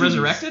 Are they Zebes.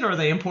 resurrected or are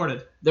they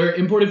imported? They're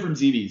imported from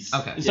Zebes.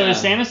 Okay. So Yeah. is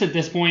Samus at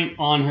this point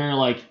on her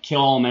like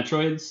kill all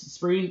Metroids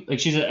spree? Like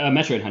she's a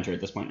Metroid hunter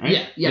at this point,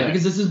 right? Yeah,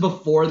 because this is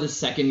before the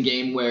second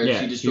game where Yeah,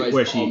 she destroys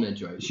where all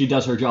Metroids. She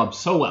does her job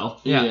so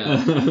well.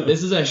 Yeah.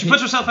 This is a She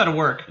puts herself out of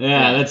work.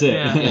 Yeah, that's it.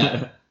 Yeah.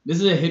 yeah. This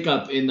is a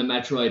hiccup in the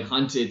Metroid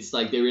hunt. It's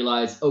like they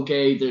realize,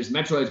 okay, there's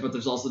Metroids, but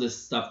there's also this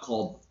stuff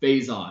called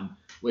Phazon,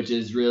 which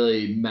is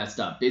really messed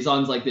up.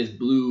 Phazon's like this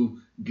blue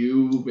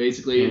goo,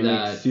 basically, And,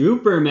 that like,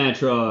 Super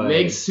Metroid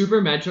makes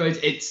Super Metroids.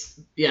 It's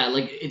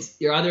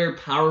you're either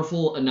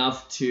powerful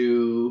enough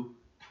to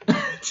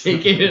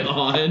take it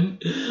on,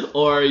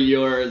 or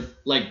you're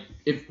like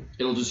if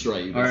it'll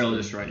destroy you. or it'll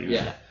basically. destroy you.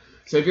 Yeah.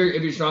 So if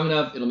you're strong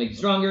enough, it'll make you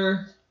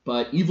stronger,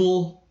 but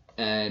evil,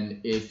 and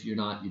if you're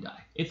not, you die.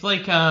 It's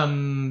like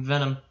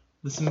Venom,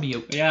 the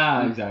symbiote.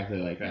 Yeah, exactly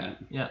like that.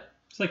 Yeah.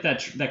 It's like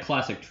that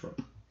classic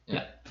trope.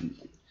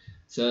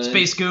 So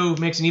Space goo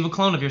makes an evil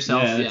clone of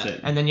yourself, Yeah, that's yeah.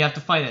 it. and then you have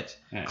to fight it.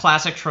 Yeah.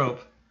 Classic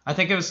trope. I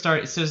think it was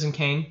Citizen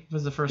Kane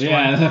was the first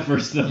Yeah, one. the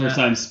first Yeah.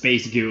 time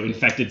Space Goo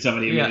infected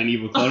somebody and Yeah. made an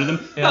evil clone of them.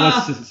 Yeah.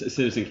 That was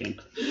Citizen Kane.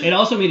 It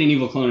also made an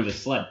evil clone of his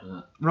sled.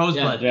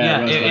 Rosebud. Yeah,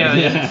 Yeah, Rosebud. yeah,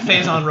 Yeah.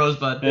 Phazon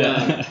Rosebud.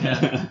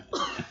 Yeah.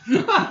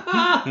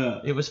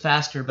 It was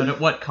faster, but at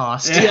what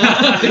cost?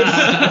 Yeah,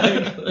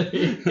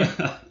 exactly.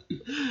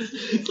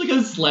 It's like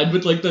a sled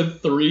with like the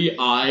 3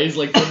 eyes,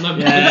 like from the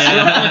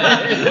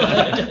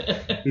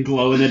Metroid.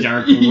 Glow in the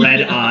dark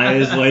red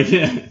eyes, like.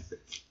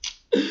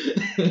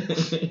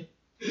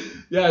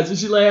 Yeah, so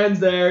she lands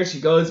there. She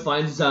goes,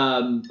 finds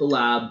the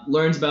lab,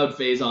 learns about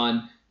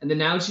Phazon, and then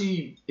now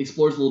she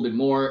explores a little bit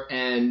more,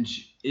 and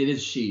it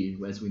is she,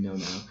 as we know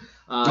now.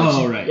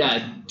 Right.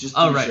 Yeah, just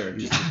to Oh, be right. sure,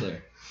 just to be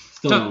clear.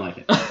 Still don't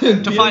like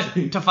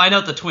it. To find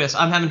out the twist,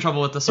 I'm having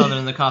trouble with the southern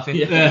and the coffee.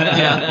 Yeah.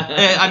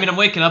 Yeah. I mean, I'm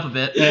waking up a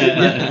bit.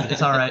 Yeah.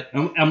 It's all right.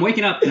 I'm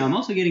waking up and I'm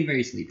also getting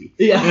very sleepy.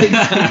 Yeah,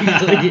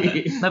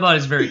 exactly. My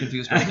body's very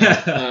confused right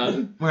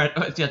now. We're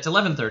at, it's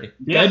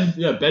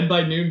 11:30. Bed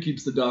by noon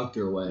keeps the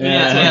doctor away.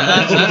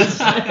 Yeah,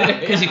 that's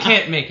because you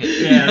can't make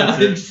it. Yeah, that's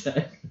it.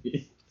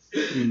 Exactly.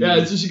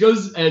 Yeah, so she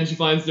goes and she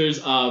finds there's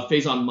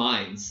Phazon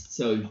mines.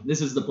 So this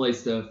is the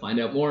place to find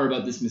out more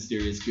about this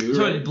mysterious goo.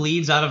 So right? it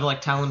bleeds out of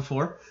like Talon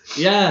 4.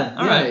 Yeah,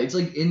 All right. It's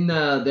like in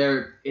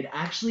there. It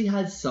actually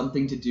has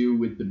something to do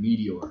with the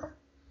meteor.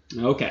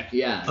 Okay.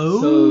 Yeah.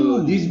 Oh.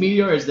 So these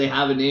meteors, they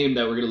have a name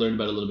that we're gonna learn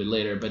about a little bit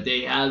later, but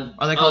they have.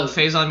 Are they called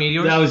Phazon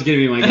meteors? That was gonna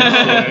be my guess.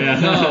 Yeah.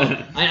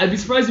 No, I'd be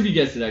surprised if you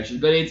guessed it actually,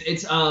 but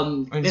it's I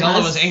mean, it Zelda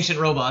has- was ancient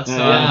robots. So,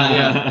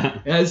 Yeah.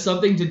 It has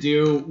something to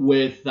do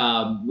with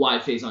why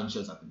Phazon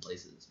shows up in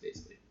places,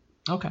 basically.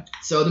 Okay.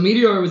 So the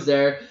meteor was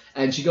there,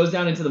 and she goes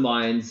down into the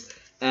mines,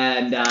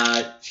 and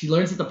she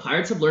learns that the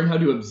pirates have learned how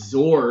to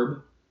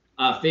absorb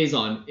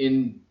Phazon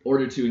in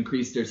order to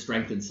increase their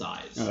strength and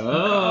size.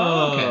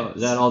 Oh. Okay.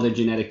 Is that all the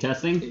genetic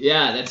testing?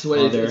 Yeah, that's what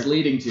Oh, it's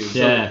leading to. So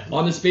Yeah.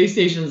 on the space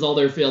station is all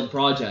their failed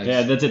projects.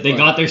 Yeah, that's it. They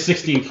got their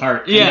 16th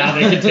heart. And Yeah. now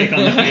they can take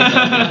on the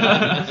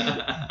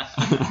Phazon.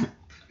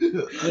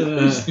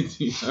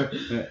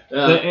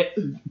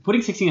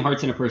 Putting 16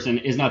 hearts in a person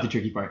is not the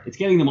tricky part. It's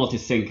getting them all to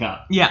sync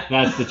up. Yeah.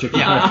 That's the tricky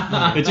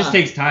part. It just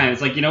takes time.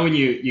 It's like, you know, when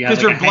you have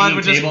 'Cause like your a blood hanging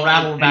would just table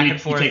rattle back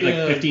and forth. You take like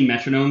Yeah. 15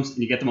 metronomes and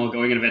you get them all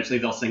going and eventually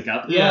they'll sync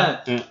up. Yeah.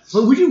 Yeah.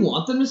 But would you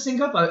want them to sync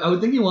up? I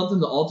would think you want them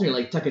to alternate,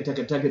 like tucka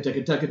tucka tucka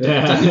tucka tucka tucka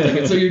Yeah. tucka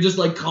tucka. So you're just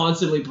like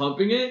constantly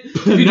pumping it.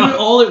 If you do No. it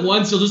all at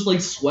once, you'll just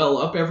like swell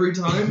up every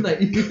time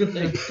that you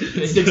like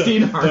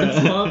 16 hearts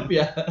pump.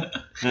 Yeah.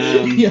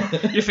 Yeah.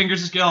 Your fingers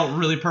just get all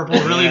really purple,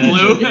 really Yeah.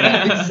 blue.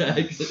 Yeah,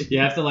 exactly. You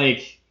have to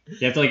like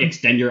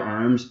extend your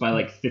arms by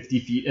like 50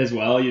 feet as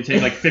well. You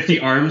take like 50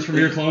 arms from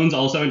your clones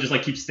also and just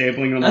like keep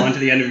stapling them onto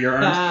the end of your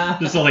arms.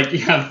 Just so like you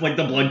have like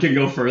the blood can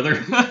go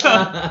further.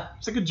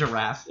 It's like a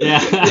giraffe.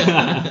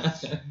 Yeah.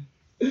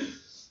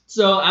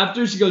 So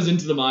after she goes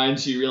into the mine,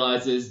 she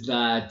realizes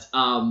that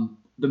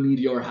the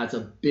meteor has a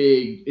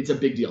big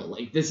deal.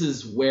 Like this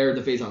is where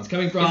the Phazon's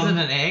coming from. Is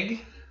it an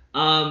egg?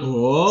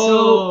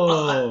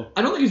 Whoa.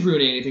 I don't think it's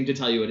ruining anything to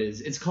tell you what it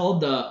is. It's called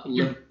the. I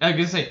was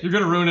gonna say you're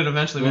gonna ruin it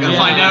eventually. We gotta Yeah.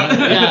 find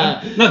out.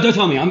 Yeah. No, don't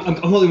tell me. I'm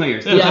holding my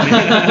ears.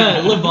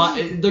 Yeah.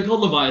 They're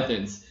called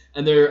Leviathans,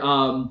 and they're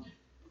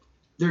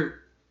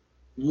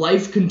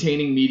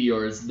life-containing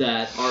meteors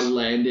that are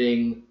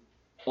landing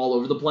all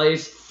over the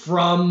place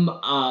from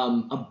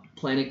a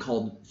planet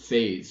called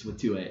Phase with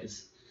 2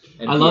 A's.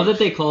 And I love that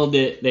they called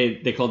it.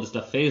 They called the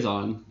stuff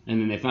Phazon,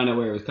 and then they found out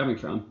where it was coming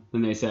from,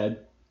 and they said,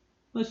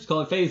 "Let's just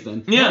call it Phase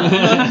then."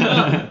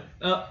 Yeah.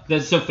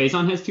 So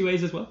Phazon has 2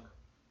 A's as well.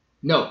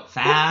 No.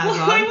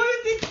 Phazon. Why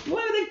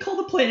would they call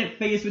the planet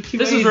Phase with 2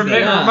 This A's? is then?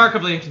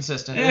 remarkably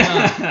inconsistent.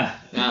 Yeah.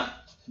 Yeah.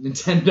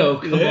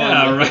 Nintendo. Come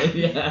Yeah, on. right.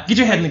 Yeah. Get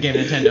your head in the game,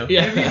 Nintendo.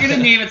 Yeah. If you're gonna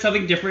name it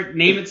something different,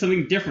 name it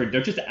something different.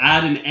 Don't just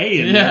add an A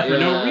in Yeah. there for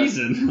no Yeah.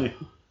 reason.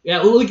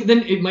 Yeah, well, like,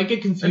 then it might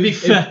get confused. It'd be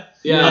if-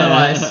 yeah.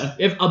 Otherwise.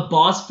 If a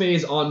boss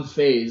phase on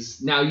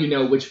phase, now you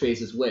know which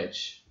phase is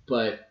which.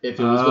 but if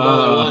it was with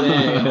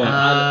only one A,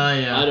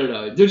 yeah. I don't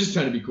know. They're just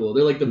trying to be cool.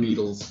 They're like the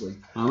Beatles. Like,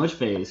 How much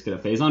phase could a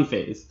Phazon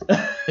phase?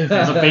 If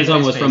Because a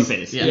Phazon was from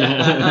phase.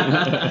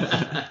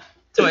 Yeah.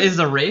 So is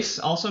the race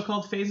also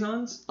called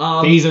Phazons?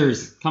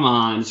 Phasers. Come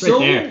on. It's right So-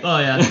 there. Oh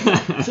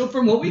yeah. so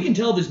from what we can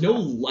tell, there's no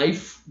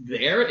life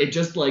there. It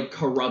just like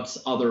corrupts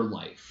other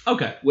life,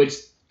 Okay. which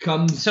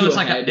comes. So to it's a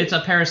like head. it's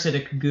a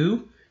parasitic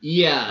goo.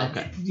 Yeah.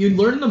 Okay. You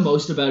learn the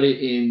most about it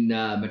in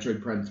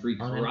Metroid Prime 3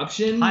 On an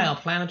Corruption. Tile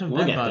planet of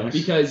We'll get bedbugs.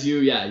 Because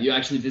you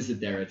actually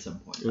visit there at some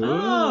point.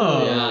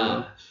 Oh.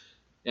 Yeah.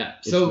 Yeah.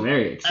 It's So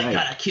very I exciting.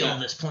 gotta kill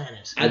this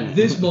planet. at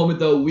this moment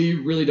though, we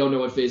really don't know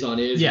what Phazon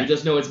is. Yeah. We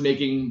just know it's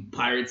making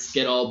pirates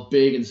get all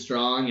big and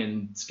strong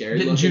and scary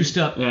Getting looking. juiced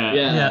up. Yeah.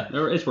 Yeah.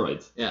 It's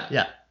roids. Yeah.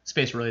 Yeah.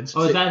 Space roids.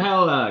 Oh, is that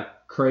how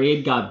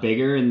Kraid got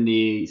bigger in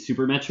the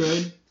Super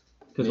Metroid?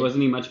 Because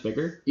wasn't he much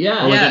bigger?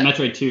 Yeah. Or was Yeah. it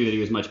Metroid 2 that he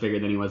was much bigger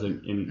than he was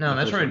in No,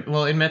 the first Metroid. one?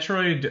 Well, in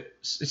Metroid,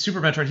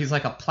 Super Metroid, he's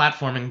like a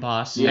platforming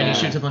boss, and Yeah. he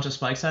shoots a bunch of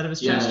spikes out of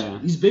his Yeah. chest. Yeah.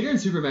 He's bigger in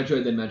Super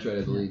Metroid than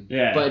Metroid, I believe.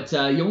 Yeah. But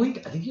I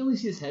think you only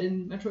see his head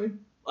in Metroid.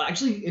 Well,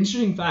 actually,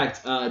 interesting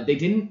fact, they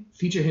didn't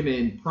feature him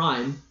in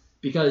Prime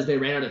because they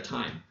ran out of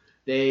time.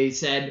 They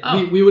said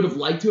Oh. we would have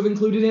liked to have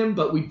included him,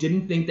 but we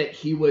didn't think that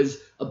he was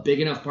a big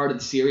enough part of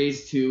the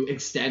series to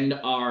extend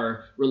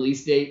our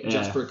release date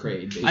just Yeah. for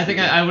Kraid. I think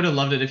I would have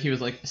loved it if he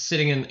was like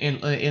sitting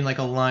in like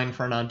a line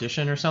for an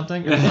audition or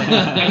something. It was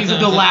like, he's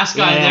the last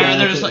guy there, and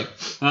they're just like,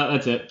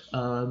 That's it.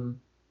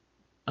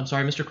 I'm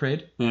sorry, Mr.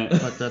 Kraid, Yeah.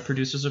 but the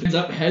producers Ends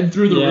are. up head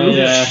through the Yeah, roof.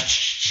 yeah.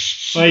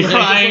 Well, he's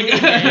Crying.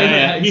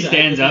 Yeah. He exactly.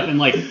 stands up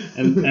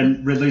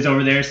and Ridley's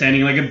over there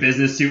standing in like a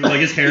business suit with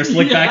like his hair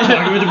slicked back,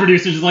 talking with the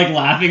producers, just like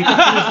laughing. He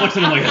just looks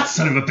at him like, that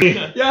son of a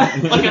bitch. Yeah.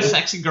 Like a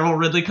sexy girl,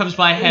 Ridley comes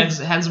by, hands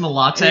him a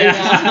latte.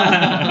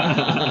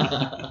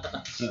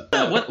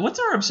 What's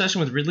our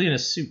obsession with Ridley in a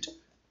suit?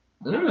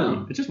 I don't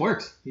know. It just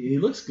works. He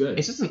looks good.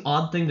 It's just an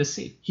odd thing to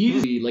see.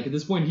 He's like at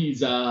this point he's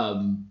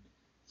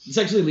this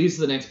actually leads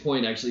to the next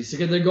point actually. So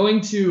they're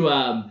going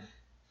to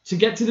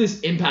get to this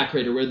impact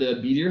crater where the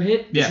meteor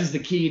hit. This Yeah. is the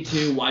key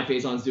to why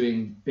Phazon's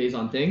doing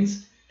Phazon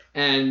things,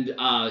 and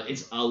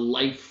it's a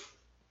life.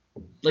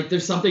 Like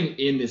there's something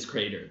in this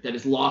crater that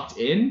is locked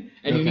in,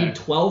 and you Okay. need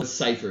 12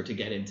 cipher to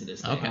get into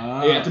this thing. Okay.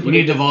 You have to You put need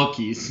in the vault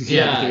keys.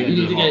 Yeah, you need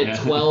to the vault, get yeah.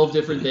 12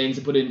 different things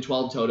and put in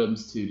 12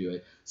 totems to do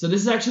it. So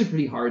this is actually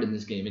pretty hard in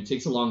this game. It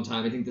takes a long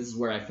time. I think this is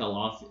where I fell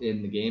off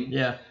in the game.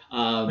 Yeah.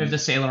 Um, We have to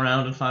sail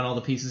around and find all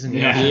the pieces in the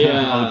Yeah.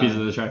 Yeah. All the pieces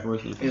of the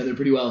Triforce. Yeah, they're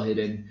pretty well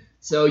hidden.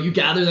 So you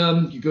gather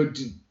them,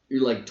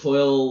 you like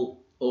toil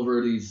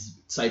over these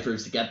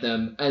ciphers to get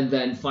them, and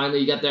then finally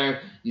you get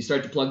there, you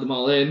start to plug them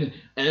all in,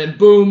 and then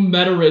boom,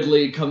 Meta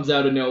Ridley comes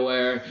out of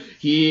nowhere.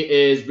 He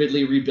is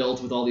Ridley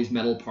rebuilt with all these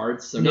metal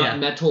parts. So not Yeah.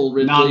 metal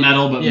Ridley. Not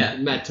metal, but Yeah.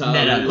 Meta.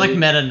 Meta, Ridley. like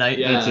Meta Knight.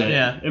 Yeah. that's it.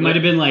 Yeah. It might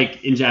have been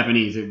like in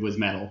Japanese, it was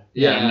metal.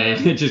 Yeah.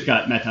 And it just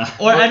got meta.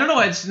 Or I don't know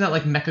why it's not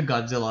like Mecha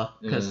Godzilla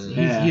because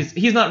Yeah.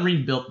 he's not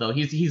rebuilt though.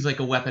 He's like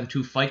a weapon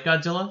to fight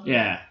Godzilla.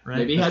 Yeah. Right.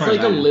 Maybe he As has far like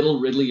as a I know. little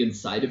Ridley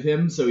inside of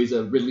him, so he's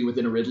a Ridley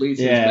within a Ridley,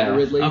 so Yeah. he's Meta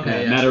Ridley.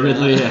 Okay, yeah. Meta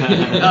Ridley.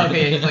 Oh,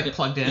 okay, yeah, he's like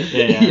plugged in.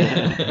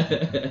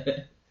 Yeah.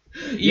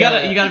 You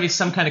gotta be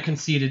some kind of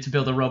conceited to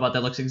build a robot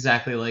that looks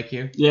exactly like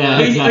you. Yeah,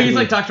 He's exactly.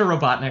 like Dr.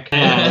 Robotnik.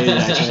 Yeah,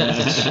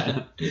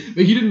 exactly.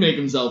 But he didn't make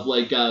himself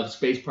like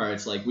space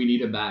parts. Like we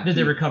need him back. Did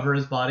they recover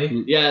his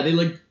body? Yeah, they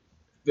like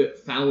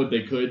found what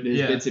they could, his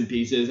Yeah. bits and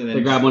pieces, and then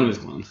They grabbed one of his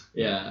clones.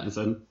 Yeah. And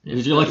said,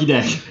 here's your lucky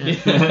day.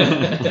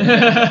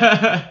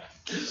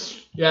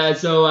 Yeah.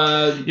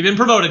 So You've been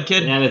promoted,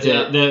 kid. Yeah, that's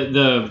Yeah.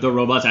 it. The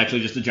robot's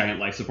actually just a giant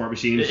life support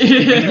machine.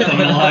 Keeping the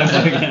clone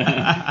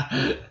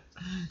alive.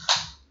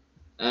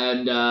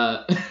 and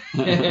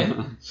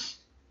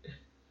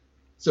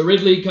so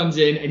Ridley comes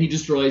in and he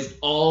destroys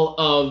all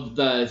of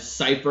the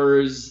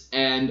ciphers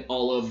and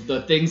all of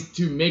the things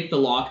to make the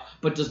lock,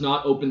 but does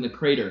not open the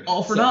crater.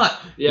 All for So-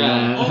 naught.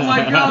 Yeah. Oh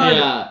my god.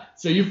 Yeah.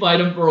 So you fight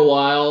him for a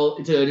while.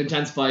 It's an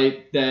intense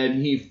fight. Then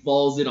he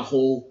falls in a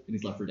hole and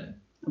he's left for dead.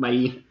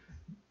 Bye.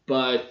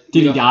 But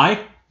Did he die?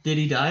 Did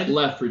he die?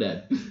 Left for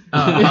dead. Okay.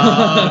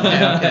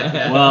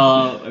 Yeah.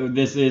 Well,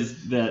 this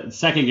is the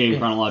second game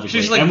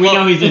chronologically, She's like, and we well-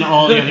 know he's in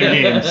all the other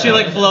games. She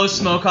like blows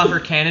smoke off her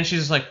cannon. She's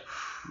just like,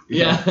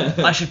 Yeah.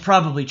 I should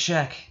probably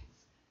check.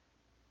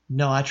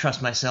 No, I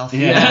trust myself.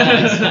 Yeah.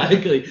 Yeah,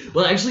 exactly.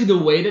 Well, actually, the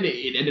way that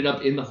it ended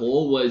up in the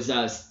hole was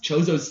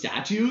Chozo's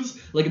statues,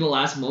 like in the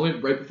last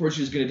moment, right before she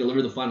was going to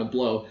deliver the final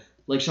blow,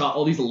 like shot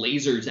all these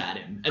lasers at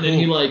him, and then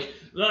he like,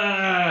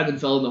 and then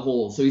fell in the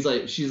hole. So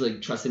she's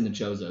like trusting the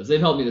Chozos. They've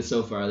helped me this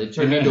so far. They've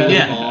turned me into a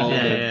Yeah. ball.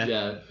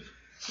 Yeah.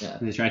 Yeah.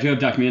 They tried to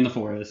abduct me in the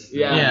forest.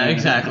 Yeah. Yeah,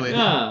 exactly.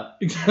 Yeah,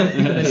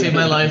 exactly. They saved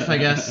my life, I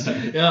guess.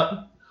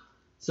 Yep.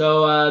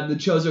 So the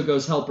Chozo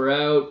ghosts help her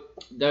out.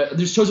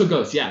 There's Chozo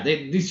ghosts, yeah.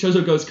 These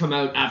Chozo ghosts come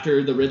out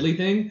after the Ridley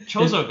thing.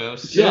 Chozo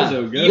ghosts. Yeah.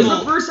 Chozo This is the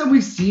ghosts. first time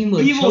we've seen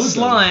like Evil Chozos.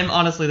 slime.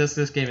 Honestly,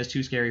 this game is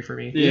too scary for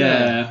me.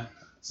 Yeah.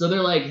 So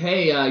they're like,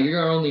 hey, you're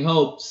our only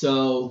hope,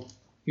 so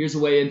here's a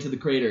way into the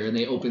crater, and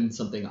they open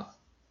something up.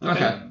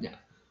 Okay. Yeah.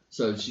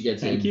 So she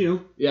gets Thank in.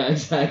 you. Yeah,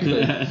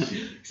 exactly.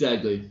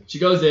 Exactly. She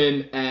goes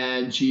in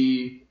and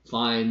she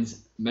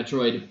finds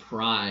Metroid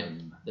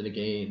Prime,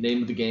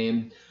 name of the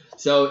game.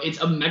 So it's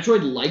a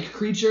Metroid-like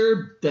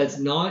creature that's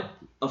not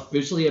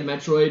officially a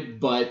Metroid,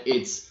 but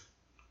it's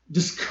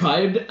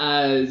described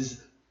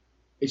as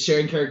it's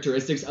sharing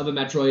characteristics of a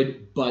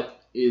Metroid, but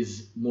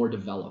is more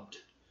developed.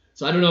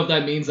 So I don't know if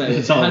that means that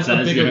it all it has a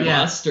says, bigger yeah.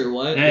 bust or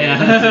what.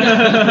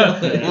 Yeah.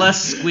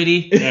 Less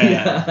squiddy.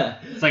 Yeah.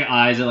 It's like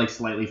eyes are like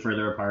slightly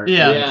further apart.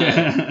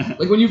 Yeah.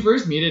 Like when you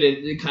first meet it,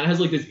 it kind of has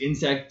like this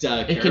insect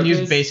It can use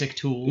carapace. basic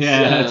tools.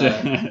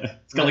 Yeah.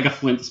 It's got like a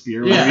flint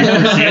spear. Yeah.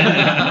 Whenever you see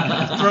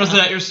it. Throws it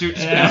at your suit,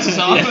 just Yeah. bounces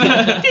off.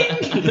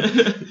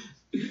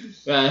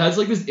 Yeah, it has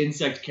like this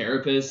insect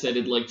carapace, and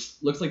it like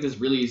looks like this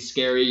really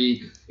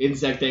scary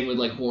insect thing with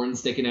like horns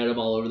sticking out of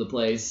all over the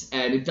place.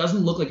 And it doesn't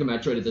look like a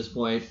Metroid at this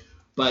point,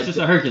 but It's just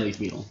a Hercules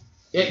beetle.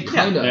 it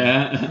kind of,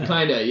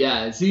 Yeah.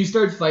 yeah. So you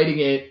start fighting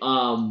it,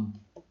 and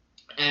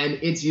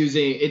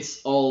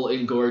it's all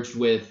engorged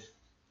with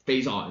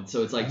Phazon,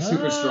 so it's like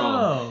super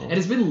strong, and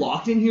it's been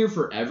locked in here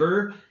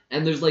forever.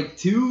 And there's like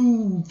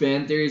two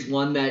fan theories.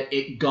 One, that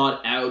it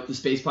got out, the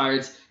Space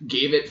Pirates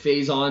gave it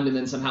Phazon and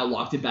then somehow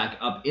locked it back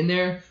up in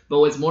there. But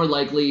what's more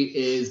likely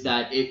is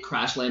that it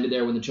crash landed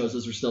there when the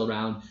Chosas were still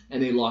around,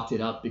 and they locked it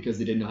up because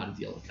they didn't know how to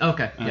deal with it.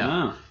 Okay,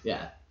 yeah. Oh.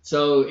 Yeah.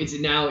 So it's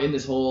now in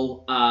this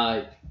hole.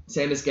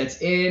 Samus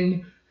gets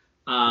in,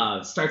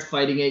 starts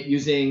fighting it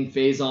using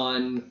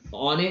Phazon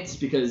on it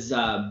because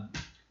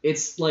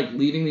it's like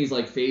leaving these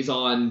like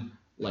Phazon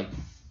like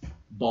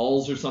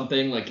balls or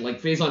something, like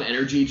Phazon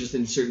energy just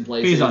in certain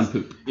places. Phazon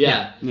poop.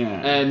 Yeah. Yeah.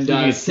 And So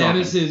he's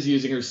Samus talking. is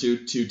using her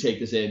suit to take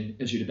this in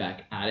and shoot it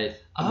back at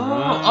it.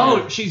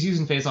 Oh, she's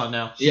using Phazon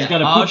now. Yeah.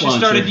 got a Oh, poop she launcher.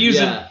 started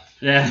using. Yeah.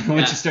 Yeah, once Yeah.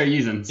 you start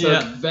using. So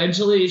Yeah.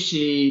 eventually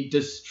she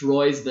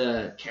destroys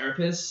the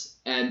carapace,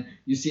 and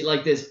you see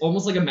like this,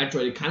 almost like a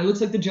Metroid. It kind of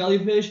looks like the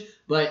jellyfish,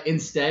 but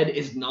instead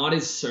it's not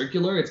as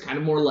circular. It's kind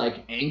of more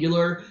like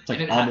angular. It's like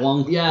and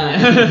oblong.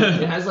 Yeah,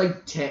 it has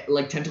like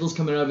tentacles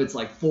coming out of its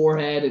like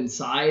forehead and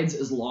sides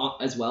as well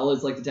as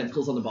like the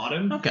tentacles on the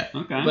bottom. Okay.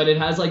 Okay. But it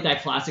has like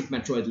that classic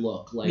Metroid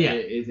look. Like Yeah.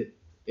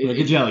 like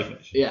a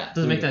jellyfish. Yeah.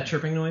 Does it make that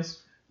chirping noise?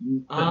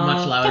 But Uh,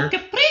 much louder.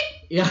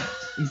 Yeah.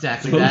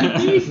 Exactly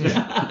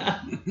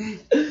that.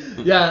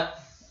 Yeah.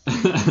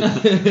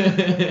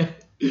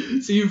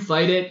 So you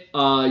fight it,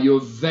 you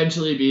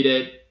eventually beat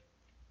it,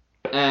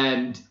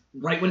 and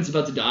right when it's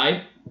about to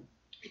die,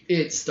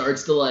 it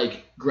starts to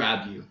like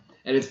grab you,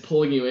 and it's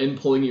pulling you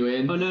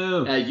in. Oh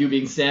no. You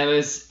being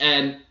Samus,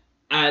 and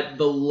at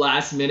the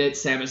last minute,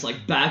 Samus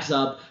like backs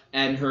up,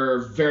 and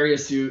her Varia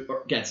suit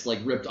gets like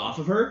ripped off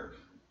of her,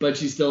 but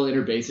she's still in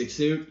her basic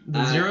suit.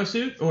 The Zero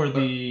suit or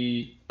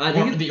the I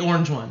think the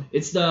orange one?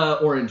 it's the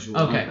orange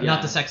one. Okay, Yeah.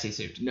 not the sexy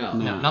suit. No.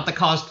 No. Not the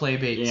cosplay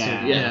bait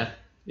Yeah. suit. Yeah.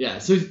 Yeah,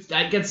 so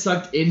that gets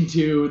sucked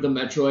into the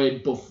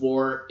Metroid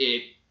before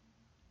it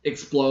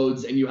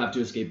explodes, and you have to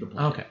escape the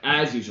planet. Okay.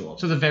 As usual.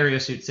 So the Varia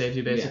suit saved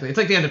you basically. Yeah. It's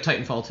like the end of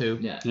Titanfall 2.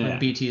 Yeah. When Yeah.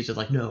 BT is just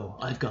like, no,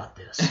 I've got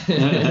this.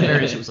 And the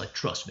Varia suit was like,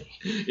 trust me.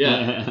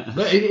 Yeah.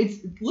 But it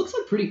looks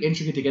like pretty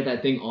intricate to get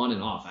that thing on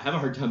and off. I have a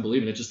hard time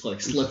believing it just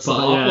like slips Yeah.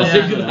 off Yeah.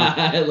 like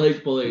that,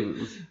 like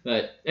pulling.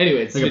 But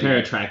anyways, It's like a pair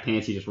of track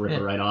pants, you just rip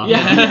it right off.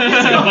 Yeah.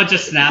 It's like a bunch of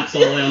snaps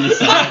all the way on the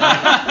side.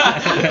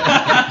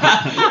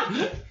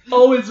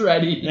 always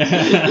ready.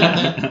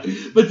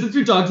 But since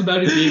we talked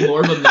about it being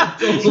more of a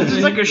mental It's thing,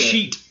 just like a yeah.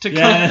 sheet to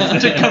Yeah.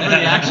 to cover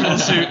the actual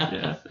suit.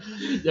 Yeah.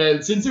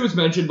 Yeah, since it was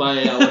mentioned by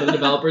one of the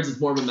developers, it's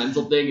more of a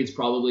mental thing. It's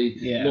probably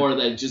Yeah. more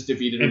that just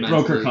defeated her It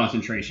broke her mentally.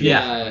 concentration.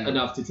 Yeah,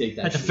 enough to take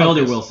that. Had to shit. Felder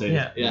focus. will say.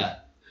 Yeah. Yeah.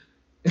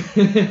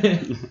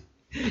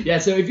 Yeah,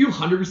 so if you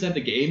 100%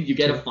 the game, you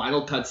get a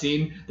final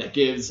cutscene that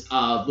gives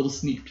a little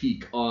sneak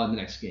peek on the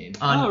next game.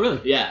 Oh,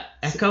 really? Yeah.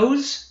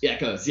 Echoes? Yeah,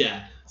 it goes,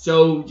 yeah.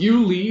 So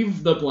you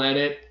leave the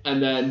planet,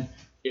 and then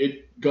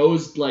it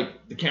goes,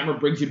 like, the camera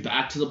brings you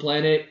back to the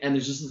planet, and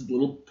there's just this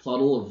little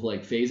puddle of,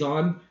 like,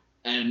 Phazon,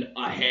 and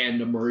a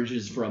hand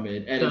emerges from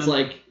it, and it's,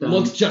 like,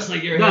 looks just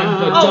like your hand,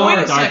 but Oh, wait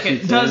a dark.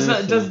 second.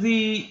 Does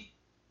the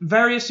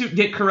Varia suit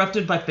get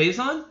corrupted by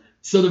Phazon?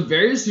 So the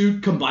Varia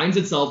suit combines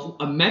itself.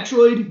 A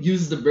Metroid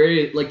uses the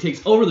Varia, like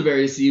takes over the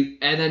Varia suit,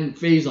 and then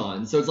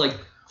Phazon. So it's like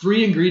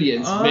 3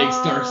 ingredients makes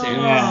Dark Samus.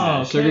 Yeah.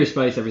 okay. Sugar,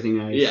 spice, everything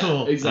nice. Yeah,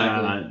 Cool.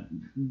 exactly.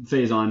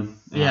 Phazon.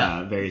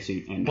 Yeah.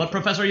 Varisuit. And What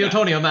Professor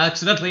Utonium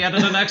accidentally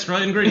added an extra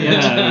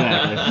ingredient?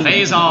 Yeah,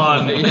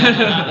 exactly.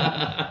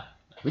 Phazon.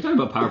 We talk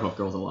about Powerpuff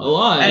Girls a lot. A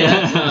lot. Hey,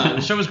 Yeah.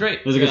 the show was great.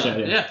 It was a good Yeah. show,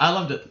 yeah. Yeah, I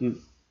loved it.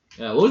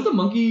 Yeah, what was the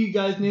monkey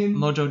guy's name?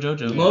 Mojo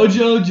Jojo.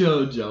 Mojo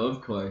Jojo,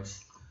 of course.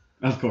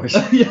 Of course.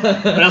 Yeah.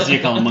 What else do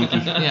you call a monkey?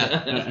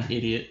 Yeah.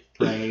 Idiot.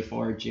 Pray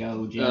for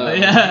Jojo.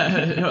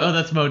 Yeah. Oh,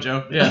 that's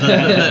Mojo. Yeah,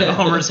 the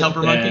Homer's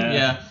helper monkey. Yeah.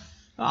 Yeah.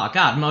 Oh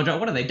God, Mojo,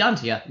 what have they done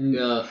to you?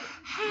 Yeah.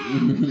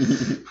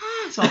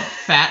 It's all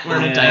fat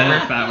wearing a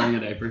diaper. Fat wearing a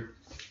diaper.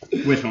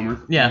 With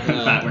Homer. Yeah.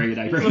 Fat wearing a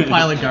diaper. A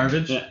pile of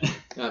garbage. Yeah.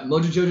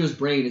 Mojo Jojo's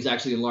brain is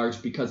actually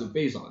enlarged because of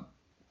Phazon.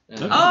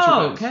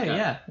 Oh, okay,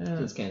 yeah.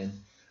 That's canon.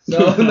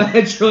 So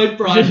Metroid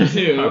Prime 2.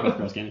 Powerpuff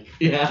Girls candy.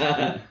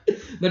 Yeah.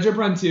 Metroid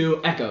Prime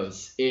 2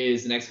 Echoes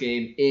is the next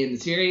game in the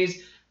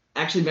series.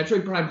 Actually,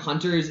 Metroid Prime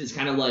Hunters is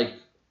kind of like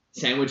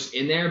sandwiched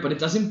in there, but it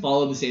doesn't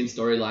follow the same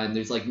storyline.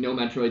 There's like no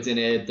Metroids in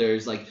it.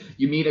 There's like,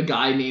 you meet a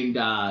guy named,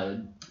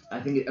 I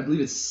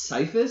believe it's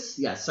Cyphus.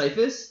 Yeah,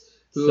 Cyphus.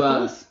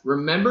 Who,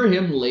 remember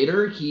him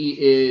later.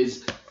 He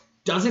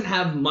doesn't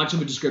have much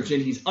of a description.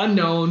 He's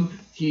unknown.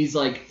 He's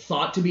like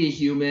thought to be a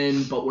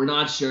human, but we're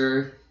not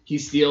sure. He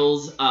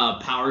steals a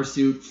power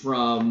suit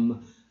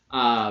from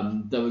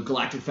the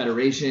Galactic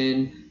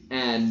Federation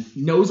and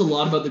knows a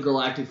lot about the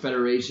Galactic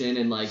Federation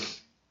and like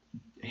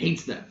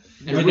hates them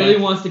and really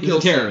wants to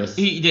kill terrorists.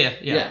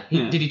 Yeah.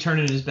 Did he turn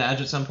in his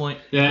badge at some point?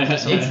 Yeah,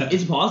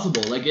 it's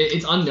possible. Like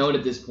it's unknown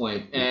at this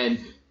point, and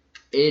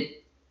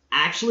it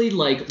actually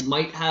like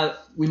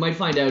we might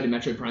find out in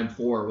Metroid Prime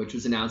 4, which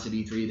was announced at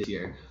E3 this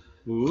year.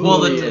 Ooh, well,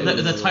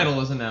 the title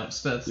was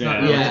announced. That's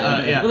not really.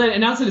 Well, they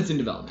announced that it's in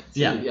development. So,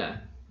 yeah.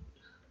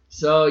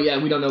 So,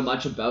 we don't know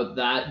much about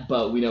that,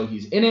 but we know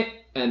he's in it,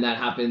 and that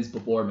happens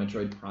before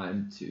Metroid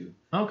Prime 2.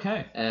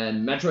 Okay.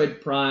 And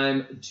Metroid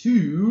Prime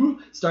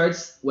 2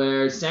 starts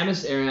where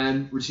Samus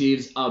Aran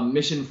receives a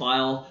mission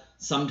file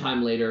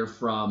sometime later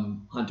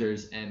from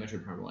Hunters and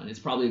Metroid Prime 1. It's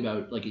probably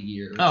about like a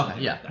year or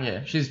something like that.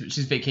 Yeah. She's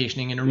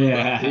vacationing in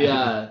Aruba.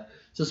 Yeah.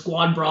 So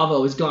Squad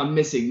Bravo has gone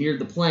missing near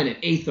the planet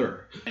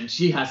Aether, and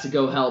she has to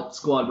go help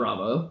Squad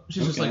Bravo.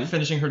 She's just like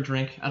finishing her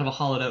drink out of a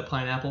hollowed out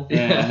pineapple.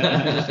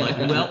 Yeah. Just like,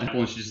 well.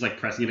 And she's just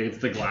like pressing it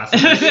against the glass.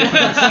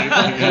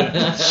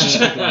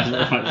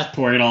 Just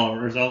pouring it all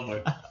over herself.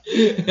 Like.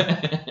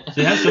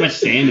 She has so much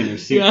sand in her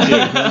suit too.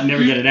 She'll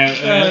never get it out.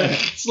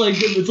 It's like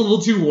it's a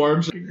little too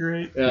warm.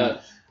 Great.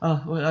 Yeah.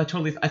 Oh, well,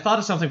 I thought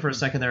of something for a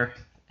second there.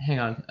 Hang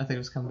on, I think it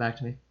was coming back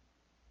to me.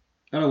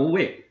 Oh, well,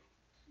 wait.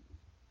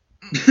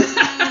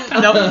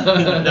 No.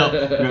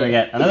 We're gonna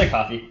get another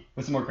coffee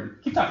with some more cream.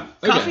 Keep talking.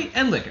 Coffee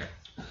and liquor.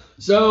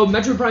 So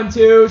Metroid Prime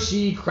 2,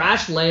 she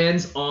crash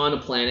lands on a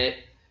planet,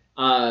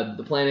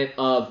 the planet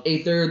of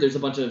Aether. There's a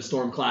bunch of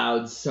storm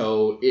clouds,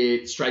 so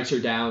it strikes her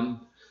down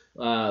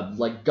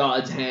like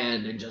God's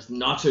hand and just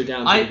knocks her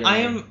down. I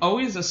am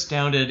always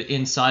astounded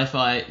in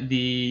sci-fi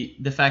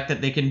the fact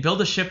that they can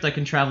build a ship that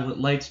can travel at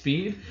light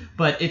speed,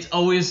 but it's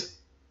always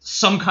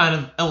some kind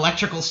of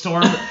electrical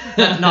storm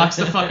that knocks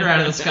the fucker out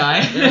of the sky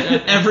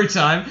every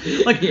time.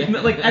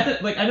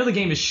 I know the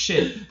game is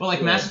shit, but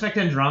like Mass Effect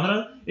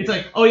Andromeda, it's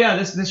like, oh yeah,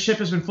 this ship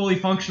has been fully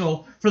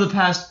functional for the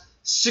past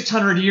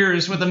 600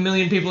 years with 1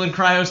 million people in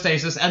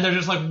cryostasis, and they're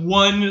just like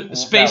one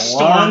space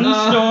storm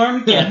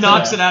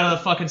knocks it out of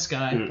the fucking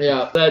sky.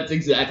 Yeah, that's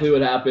exactly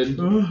what happened.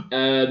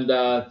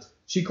 And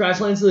she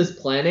crash lands to this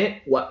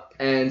planet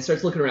and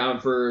starts looking around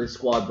for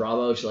Squad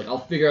Bravo. She's like, I'll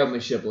figure out my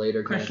ship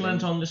later. Crash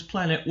lands on this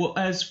planet. What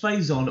has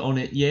Phazon on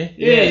it, yeah?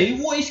 Yeah,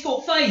 what, it's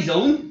got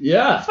Phazon?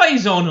 Yeah.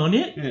 Phazon on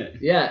it?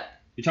 Yeah.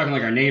 You're talking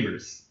like our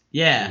neighbors.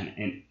 Yeah.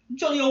 And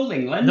jolly old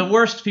England. The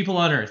worst people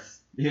on Earth.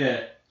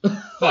 Yeah.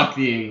 Fuck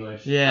the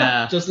English.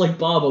 Yeah. Just like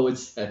Bob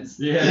always says.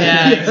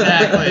 Yeah,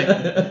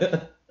 exactly.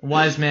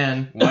 Wise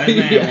man. Wise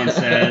man once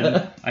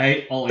said, I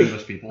hate all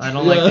English people. I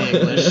don't like the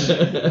English.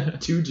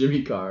 To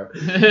Jimmy Carr.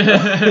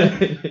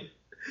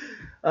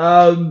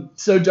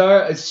 So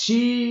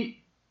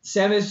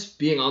Samus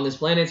being on this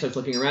planet starts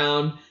looking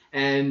around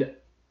and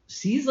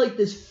sees like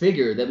this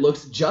figure that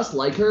looks just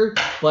like her,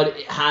 but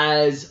it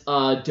has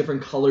a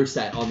different color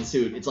set on the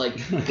suit. It's like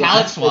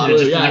palette swap.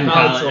 Yeah,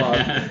 palette swap.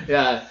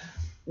 Yeah.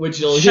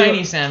 Which you'll Shiny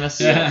hear, Samus.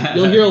 Yeah,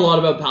 you'll hear a lot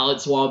about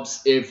palette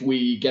swaps if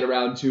we get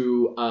around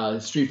to a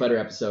Street Fighter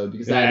episode,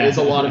 because that is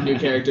a lot of new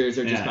characters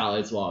are just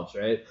palette swaps,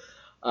 right?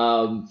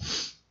 So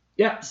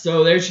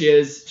there she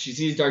is. She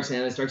sees Dark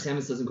Samus. Dark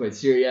Samus doesn't quite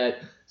see her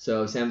yet,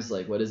 so Samus is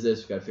like, what is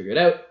this? We gotta figure it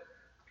out.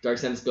 Dark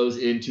Samus goes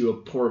into a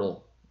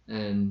portal,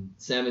 and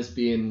Samus,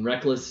 being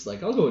reckless, is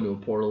like, I'll go into a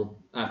portal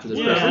after this.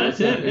 That's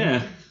it,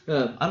 yeah.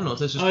 I don't know if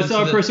this just I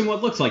saw a person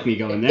what looks like me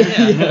going there.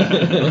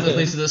 If it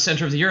leads to the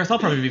center of the earth, I'll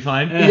probably be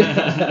fine.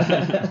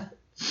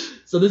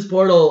 So this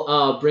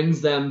portal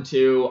brings them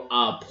to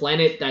a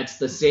planet that's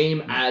the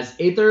same as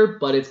Aether,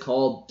 but it's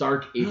called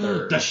Dark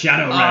Aether. The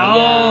Shadow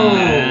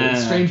Realm.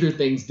 Stranger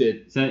Things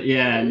did. So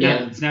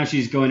now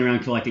she's going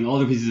around collecting all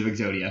the pieces of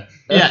Exodia.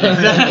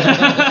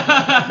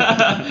 Yeah,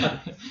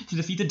 exactly. To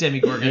defeat the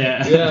Demigorgon.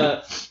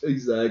 Yeah,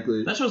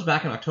 exactly. That show's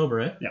back in October,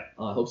 right? Yeah.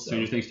 I hope so.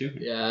 Stranger Things too?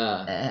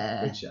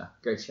 Yeah.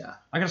 Great show.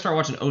 I gotta start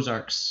watching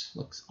Ozarks.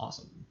 Looks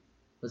awesome.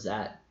 What's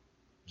that?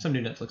 Some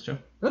new Netflix show.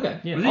 Okay.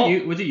 Yeah.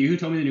 Was it you who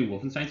told me the new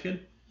Wolfenstein's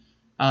good?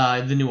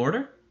 The New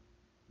Order?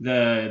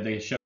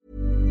 The show.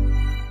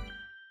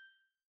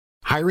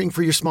 Hiring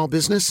for your small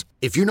business?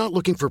 If you're not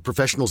looking for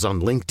professionals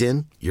on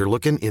LinkedIn, you're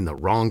looking in the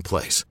wrong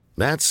place.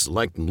 That's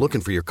like looking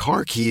for your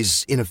car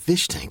keys in a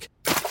fish tank.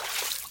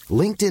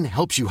 LinkedIn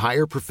helps you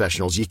hire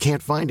professionals you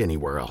can't find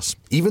anywhere else,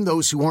 even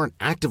those who aren't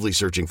actively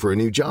searching for a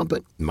new job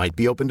but might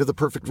be open to the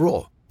perfect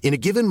role. In a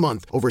given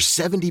month, over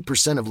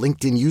 70% of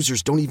LinkedIn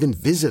users don't even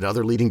visit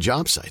other leading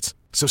job sites.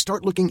 So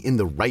start looking in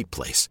the right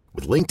place.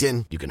 With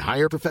LinkedIn, you can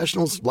hire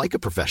professionals like a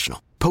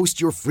professional.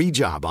 Post your free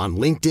job on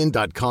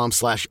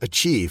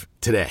linkedin.com/achieve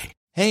today.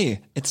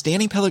 Hey, it's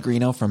Danny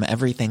Pellegrino from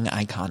Everything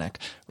Iconic.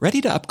 Ready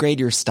to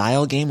upgrade your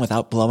style game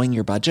without blowing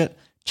your budget?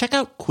 Check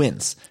out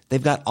Quince. They've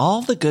got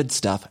all the good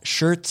stuff,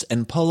 shirts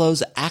and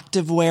polos,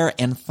 activewear,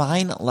 and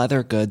fine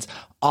leather goods,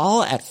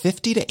 all at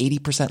 50 to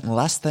 80%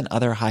 less than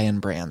other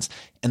high-end brands.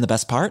 And the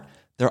best part?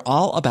 They're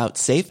all about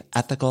safe,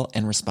 ethical,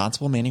 and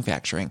responsible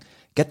manufacturing.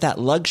 Get that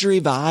luxury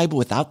vibe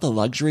without the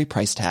luxury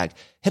price tag.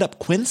 Hit up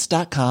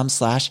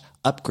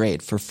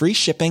quince.com/upgrade for free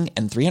shipping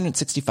and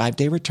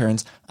 365-day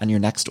returns on your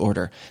next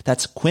order.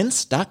 That's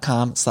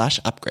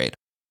quince.com/upgrade.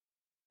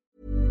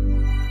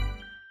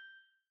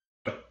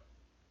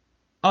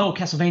 Oh,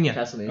 Castlevania.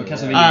 Castlevania.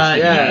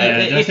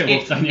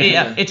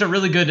 It's a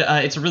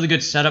really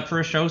good setup for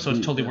a show, so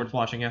it's totally worth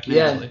watching. Yeah,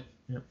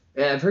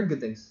 I've heard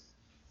good things.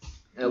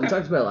 We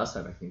talked about it last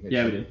time, I think.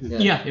 Yeah, we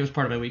did. Yeah, it was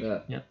part of my week.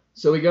 Yeah.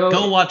 So we go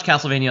watch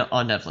Castlevania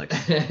on Netflix.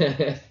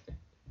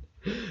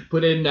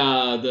 Put in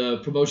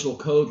the promotional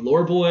code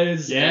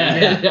LoreBoys.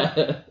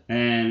 Yeah.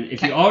 And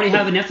if you already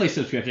have a Netflix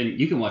subscription,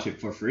 you can watch it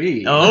for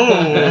free.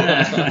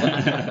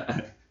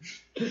 Oh.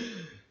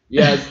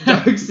 Yeah,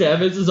 Dark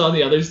Samus is on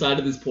the other side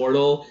of this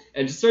portal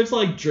and just starts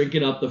like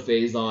drinking up the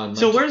Phazon.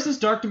 So where does this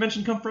dark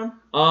dimension come from?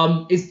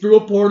 It's through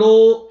a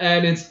portal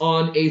and it's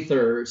on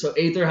Aether. So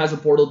Aether has a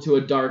portal to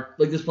a dark.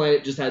 Like this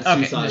planet just has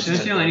two sides.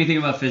 If you know anything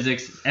about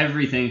physics,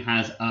 everything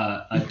has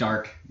a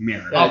dark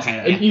mirror.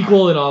 An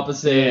equal and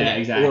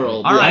opposite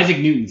world. All right. Isaac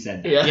Newton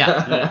said that.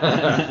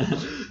 Yeah.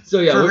 So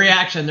yeah, for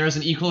reaction, there's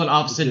an equal and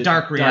opposite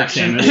dark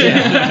reaction. Dark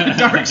Samus.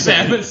 Dark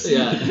Samus.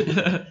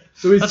 Yeah.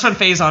 So that's when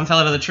Phazon fell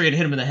out of the tree and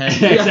hit him in the head.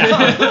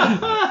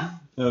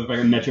 Like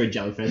a Metroid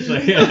jellyfish.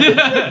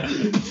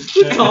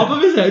 The top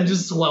of his head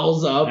just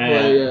swells up.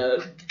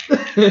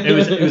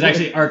 It was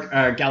actually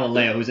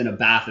Galileo who was in a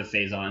bath of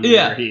Phazon.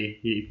 Yeah. Where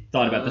he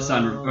thought about the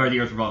sun or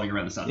the Earth revolving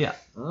around the sun. Yeah.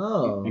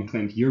 Oh. And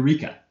claimed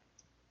Eureka.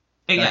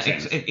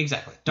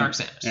 Exactly. Dark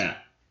Samus. Yeah.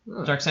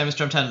 Dark Samus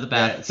jumped out of the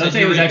bath. Yeah. Some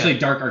say it was actually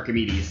Dark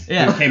Archimedes.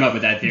 Yeah. Who came up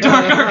with that theory.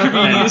 Dark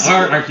Archimedes.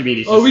 Our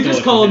Archimedes. Oh, we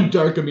just call him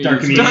Dark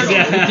Archimedes. Dark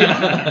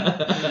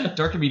Archimedes. Dark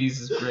Archimedes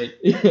is great.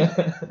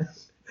 Yeah.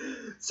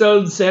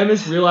 So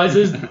Samus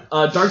realizes,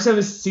 Dark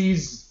Samus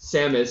sees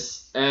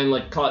Samus and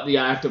like caught the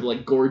act of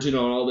like gorging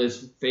on all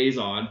this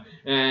Phazon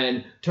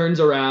and turns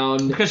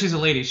around. Because she's a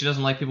lady, she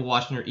doesn't like people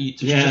watching her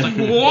eat. So she's just like,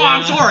 whoa,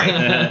 I'm sorry.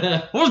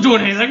 I wasn't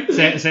doing anything.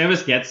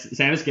 Samus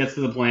gets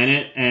to the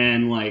planet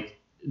and like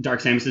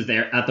Dark Samus is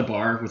there at the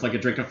bar with like a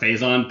drink of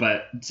Phazon,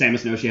 but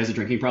Samus knows she has a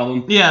drinking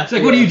problem. Yeah. She's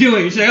like, what are you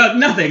doing? She's like, oh,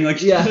 nothing. Like,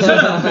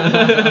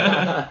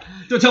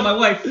 don't tell my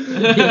wife.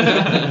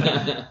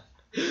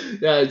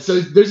 Yeah, so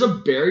there's a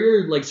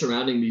barrier like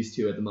surrounding these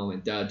two at the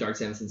moment, Dark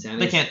Samus and Samus.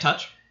 They can't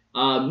touch?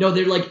 No,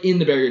 they're like in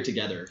the barrier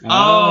together.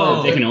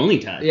 Oh. They can only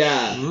touch.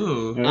 Yeah.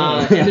 Ooh.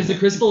 And there's a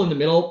crystal in the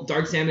middle.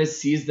 Dark Samus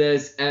sees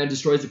this and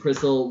destroys the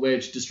crystal,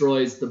 which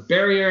destroys the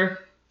barrier.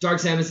 Dark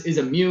Samus is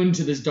immune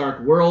to this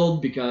dark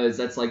world because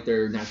that's like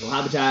their natural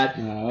habitat.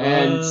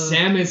 And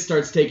Samus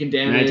starts taking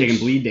damage. Taking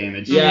bleed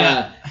damage.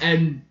 Yeah.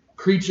 And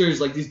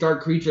creatures, like these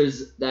dark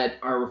creatures that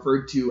are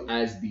referred to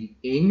as the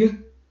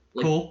Ing.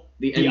 Like cool.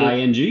 The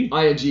ING? ING,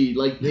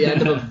 like the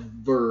end of a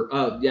verb.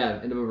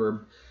 End of a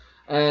verb.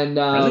 And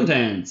present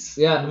tense.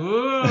 Yeah.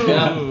 Ooh.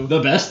 Yeah.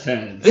 The best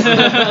tense.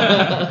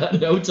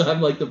 No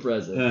time like the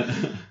present.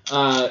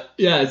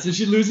 So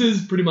she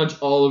loses pretty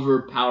much all of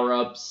her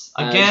power-ups.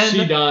 Again?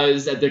 She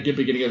does at the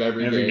beginning of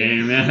every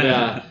game.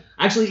 Yeah.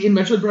 Actually, in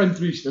Metroid Prime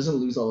 3, she doesn't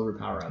lose all of her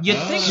power-ups. You'd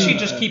think she'd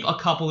just keep a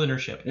couple in her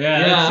ship.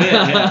 Yeah, that's it.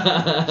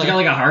 Yeah. She got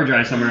like a hard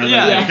drive somewhere.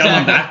 Yeah, got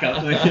one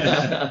backup.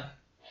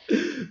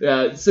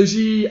 Yeah, so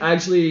she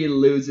actually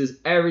loses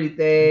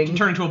everything. It can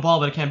turn into a ball,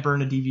 but it can't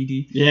burn a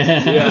DVD.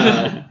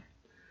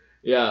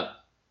 Yeah.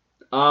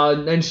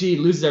 And she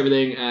loses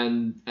everything,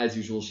 and as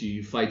usual,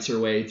 she fights her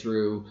way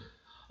through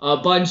a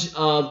bunch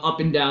of up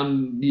and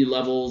down the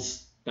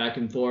levels, back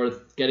and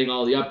forth, getting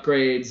all the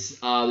upgrades.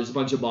 There's a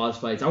bunch of boss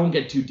fights. I won't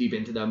get too deep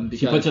into them.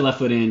 Because... She puts her left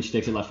foot in, she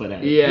takes her left foot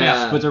out.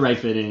 Yeah. She puts her right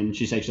foot in,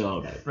 she takes it all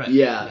about it. Right.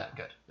 Yeah.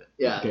 Good.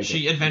 Yeah.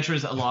 She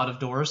adventures a lot of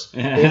doors.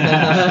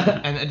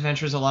 Yeah. And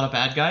adventures a lot of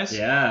bad guys.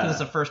 Yeah. Because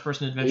it's a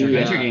first-person adventure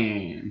Adventure game.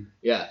 game.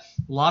 Yeah.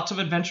 Lots of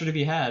adventure to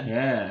be had.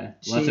 Yeah.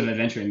 Lots of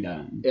adventuring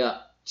done. Yeah.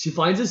 She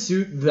finds a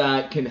suit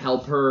that can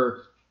help her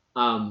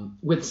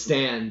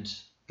withstand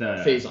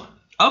Phazon.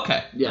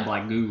 Okay. Yeah. The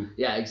black goo.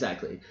 Yeah,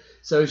 exactly.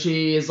 So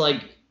she is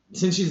like,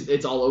 since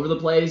it's all over the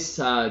place,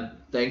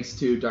 thanks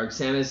to Dark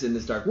Samus in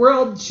this dark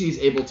world, she's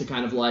able to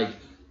kind of like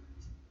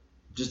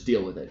just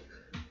deal with it.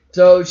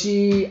 So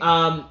she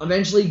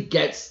eventually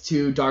gets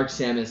to Dark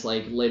Samus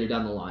like later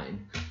down the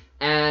line.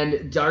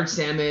 And Dark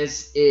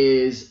Samus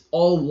is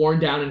all worn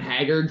down and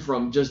haggard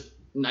from just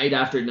night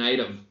after night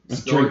of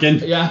drinking.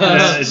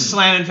 Yeah.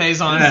 Slamming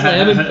Phazon.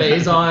 Slamming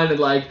Phazon, and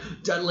like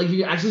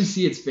you actually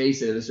see its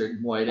face at a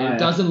certain point, and it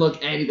doesn't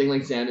look anything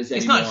like Samus anymore.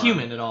 It's not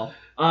human at all.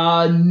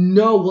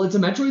 No. Well, it's a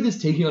Metroid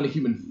that's taking on a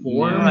human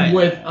form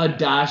with a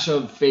dash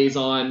of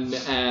Phazon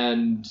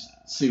and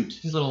suit.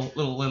 These little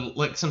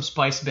like some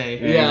Spice Bay.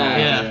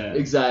 Yeah.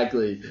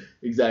 Exactly.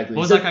 What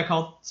was that guy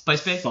called?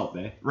 Spice Bay? Salt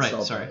Bay. Right.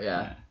 Salt sorry. Bay,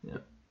 yeah.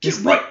 Get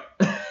right.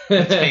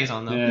 It's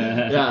Phazon though.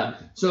 Yeah.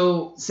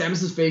 So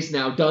Samus's face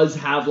now does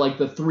have like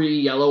the 3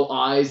 yellow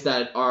eyes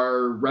that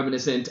are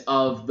reminiscent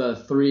of the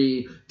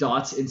 3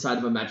 dots inside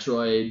of a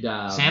Metroid.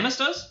 Samus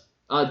does?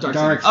 Dark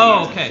Dark Samus.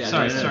 Oh, okay.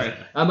 Yeah, sorry.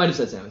 I might have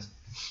said Samus.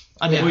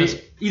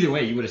 Either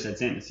way, you would have said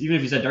Samus. Even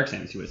if you said Dark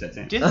Samus, you would have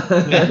said Samus.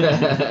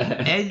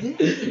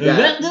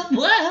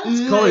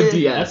 It's called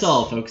DS. That's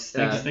all, folks.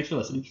 Thanks for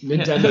listening.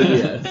 Nintendo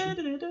DS.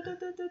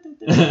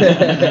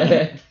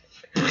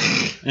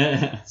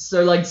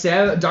 So like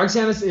Dark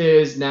Samus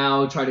is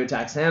now trying to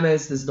attack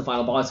Samus. This is the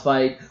final boss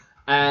fight,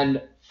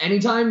 and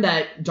anytime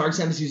that Dark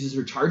Samus uses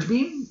her charge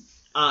beam,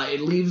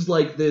 it leaves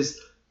like this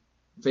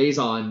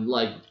Phazon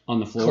like on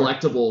the floor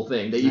collectible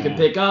thing that you can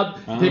pick up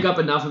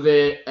enough of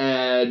it,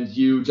 and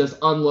you just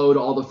unload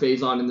all the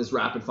Phazon in this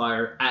rapid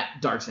fire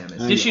at Dark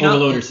Samus. Did she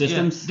overload her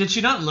systems? Did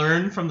she not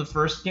learn from the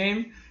first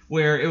game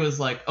where it was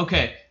like,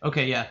 okay,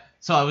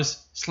 so I was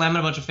slamming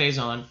a bunch of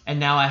Phazon, and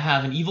now I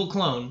have an evil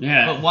clone.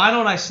 Yeah. But why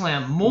don't I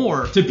slam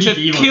more to beat the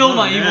evil kill clone.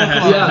 my evil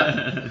clone?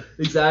 Yeah,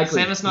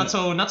 exactly. Samus not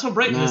so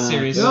bright in this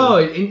series. No,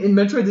 in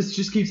Metroid this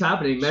just keeps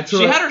happening. Metroid.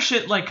 She had her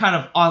shit like kind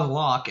of on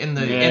lock in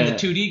the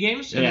 2D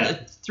games. Yeah. And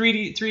the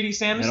 3D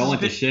Samus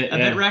is a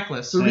bit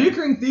reckless. It's a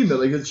recurring theme though,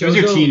 like she was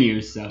your teen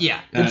years, so. Yeah,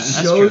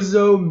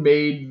 Chozo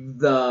made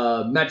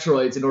the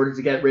Metroids in order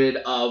to get rid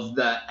of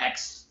the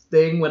X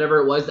thing, whatever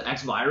it was, the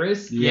X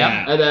virus.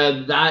 Yeah. And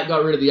then that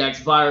got rid of the X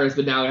virus,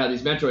 but now we have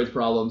these Metroids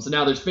problems. So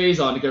now there's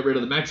Phazon to get rid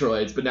of the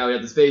Metroids, but now we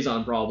have this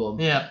Phazon problem.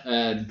 Yeah.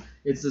 And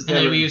it's just. And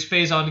then we use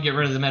Phazon to get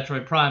rid of the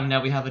Metroid Prime, and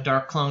now we have a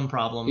dark clone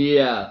problem.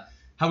 Yeah.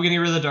 How are we gonna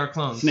get rid of the dark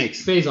clones?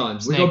 Snakes.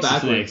 Phazon. We go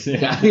backwards.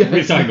 Snakes.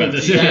 We've talked about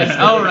this. Yes.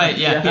 Oh right,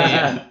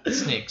 yeah.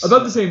 Snakes.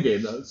 About the same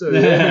game though, so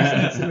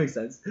it makes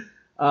sense.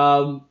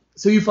 So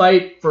you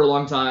fight for a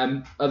long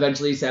time.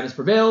 Eventually, Samus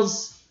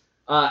prevails.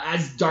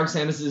 As Dark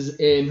Samus is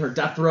in her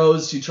death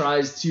throes, she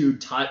tries to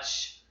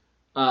touch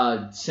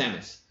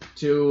Samus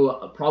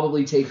to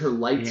probably take her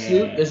light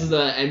suit. This is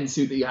the end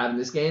suit that you have in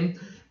this game.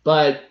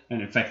 But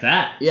and affect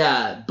that.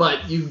 Yeah,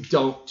 but you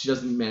don't. She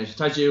doesn't manage to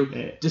touch you.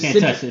 Can't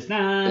touch this.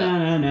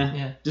 Nah.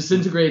 Yeah.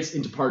 Disintegrates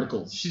into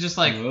particles. She's just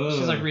like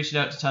she's like reaching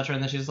out to touch her,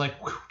 and then she's like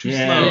too slow.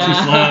 Yeah. Too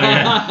slow.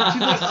 Yeah.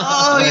 She's like,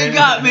 oh, you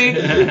got me.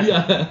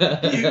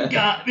 You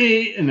got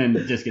me, and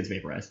then just gets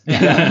vaporized.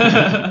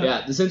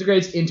 Yeah.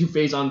 Disintegrates into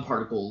Phazon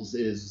particles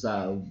is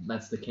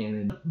that's the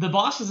canon. The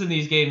bosses in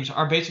these games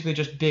are basically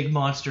just big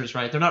monsters,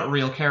 right? They're not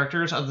real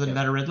characters other than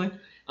Meta Ridley.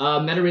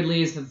 Meta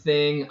Ridley is the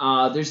thing.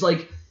 There's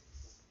like.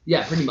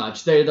 Yeah, pretty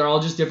much. They're all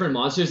just different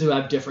monsters who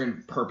have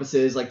different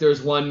purposes. Like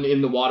there's one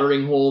in the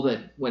watering hole that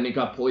when it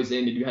got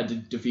poisoned and you had to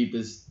defeat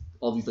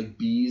all these like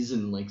bees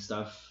and like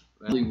stuff.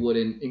 I really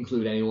wouldn't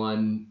include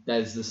anyone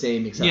that's the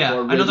same except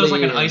for Ridley. I know there's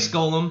like an ice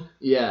golem.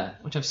 Yeah.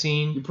 Which I've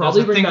seen. You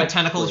probably bring thing back with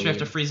tentacles. Flame. You have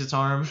to freeze its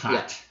arm.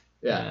 Hot.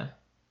 Yeah.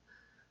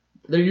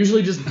 They're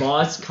usually just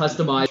boss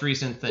customized.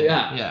 Recent thing.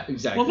 Yeah,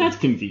 exactly. Well, that's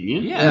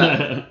convenient.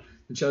 Yeah.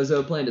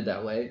 Chozo planned it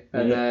that way,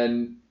 and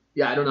then.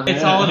 Yeah, I don't know.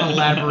 It's all an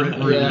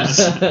elaborate ruse.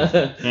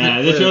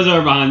 Yeah, the Chozo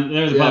are behind.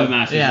 They're the puppet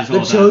masters. Yeah. The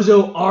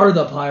Chozo are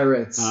the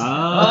pirates.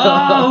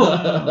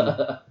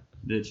 Oh.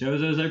 The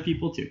Chozos are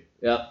people too.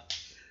 Yep.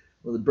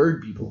 Well, the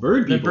bird people.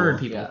 The bird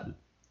people. Yeah.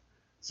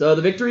 So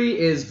the victory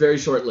is very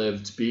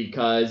short-lived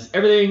because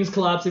everything's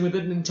collapsing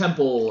within the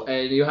temple,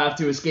 and you have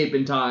to escape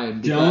in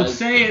time. Don't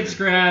say it,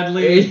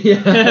 Scradley.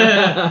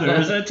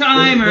 There's a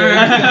timer.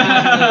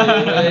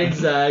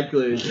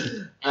 Exactly.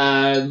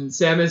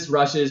 Samus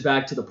rushes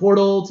back to the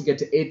portal to get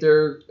to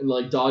Aether and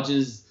like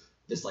dodges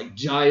this like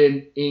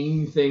giant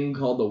ing thing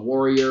called the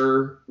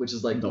Warrior, which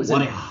is like was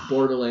in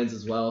Borderlands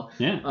as well.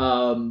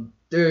 Yeah.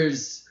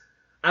 There's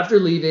after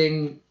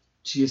leaving,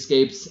 she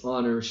escapes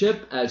on her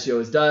ship as she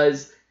always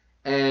does,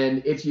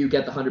 and if you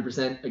get the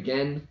 100%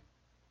 again,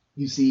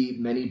 you see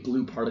many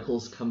blue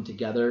particles come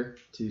together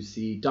to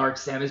see Dark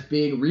Samus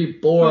being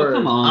reborn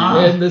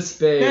in the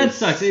space. That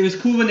sucks. It was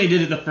cool when they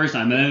did it the first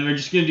time, and then they're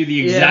just going to do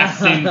the exact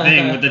same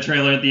thing with the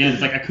trailer at the end.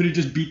 It's like, I could have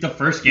just beat the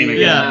first game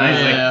again.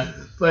 Yeah.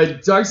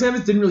 But Dark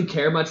Samus didn't really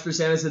care much for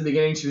Samus in the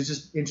beginning. She was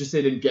just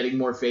interested in getting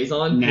more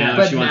Phazon.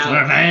 Now she wants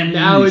revenge.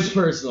 Now it's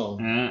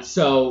personal.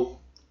 So...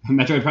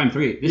 Metroid Prime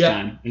 3. This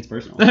time, it's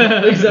personal.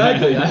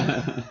 Exactly. I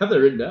have that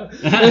written down.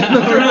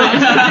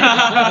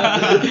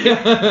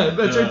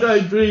 Metroid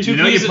Prime 3. You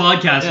know you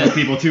podcast with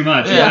people too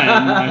much.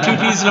 Yeah. 2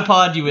 peas in a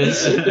pod, you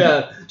is.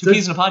 Yeah. 2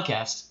 peas in a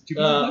podcast. 2 peas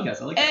in a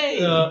podcast. I like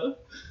that.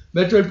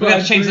 Metroid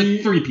Prime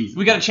 3. 3 peas.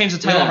 We got to change the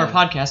title of our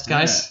podcast,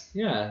 guys.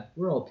 Yeah,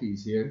 we're all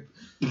peas here.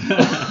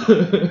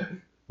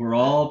 We're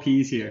all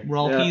peas here. We're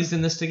all Yeah. peas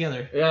in this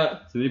together. Yeah.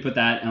 So we put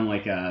that on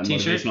like a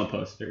T-shirt? motivational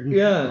poster.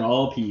 Yeah. We're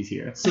all peas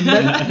here. So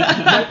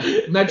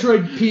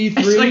Metroid P3.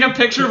 It's like a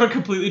picture of a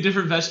completely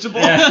different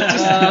vegetable.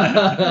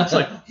 It's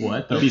like,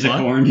 what the A piece fuck?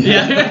 of corn.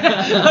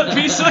 Yeah. A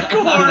piece of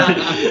corn.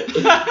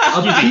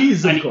 a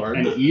piece of corn.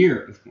 An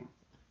ear of corn.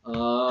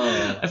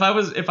 Oh. If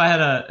I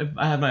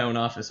had my own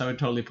office, I would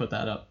totally put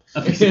that up.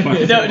 A piece of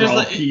corn. No, We're just all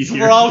like peas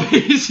here. we're all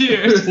peas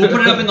here. We'll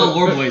put it up in the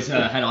Lore Boys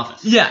head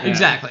office. Yeah,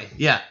 exactly.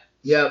 Yeah.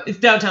 Yeah. It's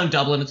downtown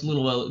Dublin. It's a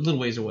little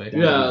ways away.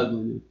 Yeah.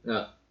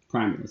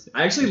 Prime real estate.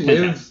 I actually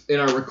live in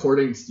our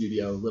recording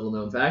studio. Little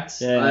known fact.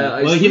 Yeah.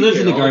 I Well, he sleep lives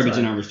here in the all garbage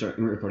time.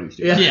 in our recording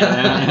studio.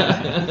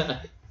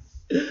 Yeah.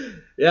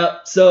 Yeah.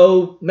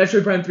 So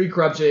Metroid Prime 3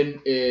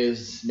 Corruption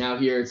is now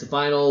here. It's the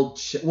final.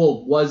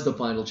 Was the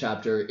final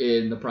chapter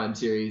in the Prime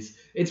series.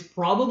 It's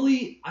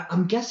probably.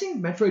 I'm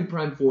guessing Metroid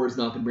Prime 4 is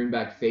not going to bring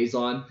back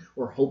Phazon,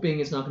 or hoping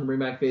it's not going to bring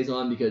back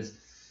Phazon because.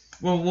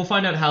 Well, we'll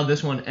find out how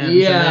this one ends,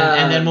 Yeah.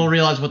 and then we'll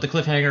realize what the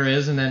cliffhanger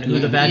is, and then who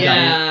the bad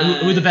guy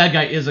is, who the bad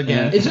guy is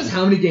again. It's just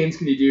how many games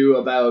can you do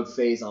about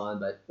Phazon,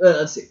 but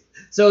let's see.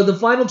 So the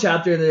final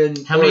chapter,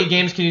 then How many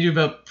games can you do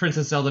about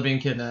Princess Zelda being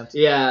kidnapped?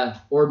 Yeah,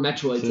 or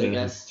Metroids, I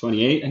guess.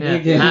 28. I Yeah.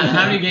 think.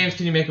 How many games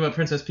can you make about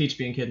Princess Peach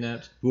being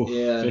kidnapped? Oof,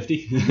 Yeah.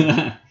 50.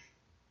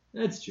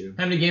 That's true.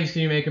 How many games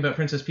can you make about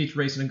Princess Peach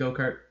racing a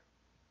go-kart?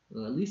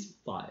 At least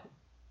 5.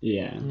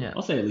 Yeah. Yeah.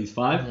 I'll say at least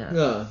 5.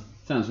 Yeah.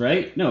 Sounds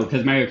right. No,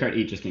 because Mario Kart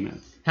 8 just came out.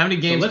 How many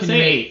games let's can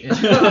you say make?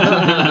 8.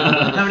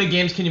 How many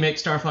games can you make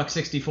Star Fox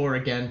 64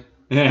 again?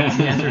 The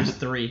answer is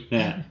 3.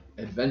 Yeah.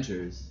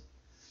 Adventures.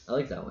 I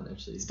like that one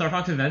actually. Star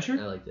Fox Adventure?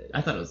 I liked it.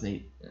 I thought it was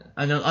neat. Yeah.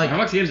 I know. Like, Star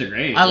Fox games are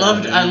great. I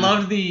loved I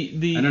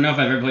the don't know if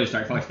I've ever played a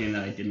Star Fox game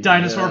that I didn't.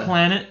 Dinosaur Yeah.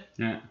 Planet,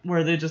 Yeah.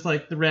 where they just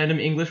like the random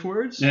English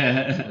words.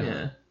 Yeah.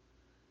 Yeah.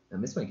 I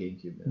miss my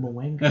GameCube now.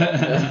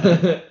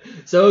 Moenga.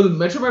 So the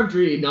Metroid Prime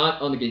 3,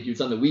 not on the GameCube,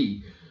 it's on the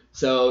Wii.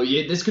 So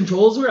this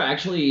controls were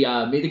actually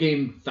made the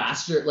game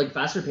faster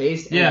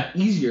paced and Yeah.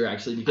 easier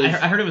actually because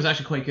I heard it was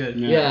actually quite good.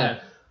 yeah.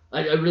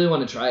 I really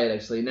want to try it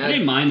actually. Now I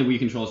didn't mind the Wii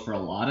controls for a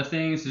lot of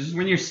things. It's just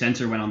when your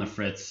sensor went on the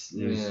fritz,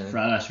 it was Yeah.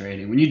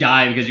 frustrating. When you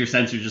die because your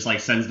sensor just like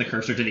sends the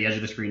cursor to the edge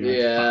of the screen.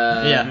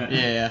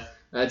 Yeah.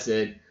 That's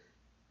it.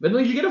 But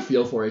like you get a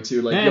feel for it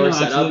too, like Yeah, your no,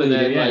 setup, and absolutely,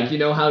 then yeah. like you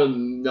know how to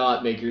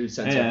not make your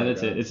sensor. Yeah,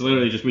 that's it. It's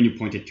literally just when you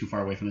point it too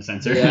far away from the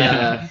sensor.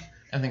 Yeah.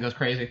 Everything goes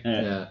crazy.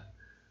 Yeah.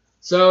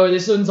 So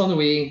this one's on the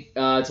Wii.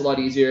 It's a lot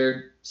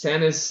easier.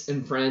 Samus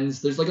and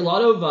friends. There's like a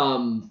lot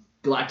of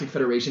Galactic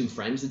Federation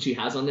friends that she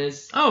has on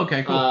this. Oh,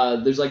 okay,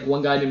 cool. There's like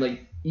one guy named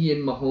like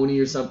Ian Mahoney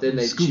or something.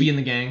 That Scooby and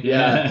the gang.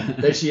 Yeah.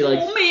 That she like.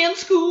 Oh man,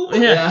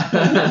 Scoob.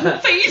 Yeah.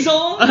 Phase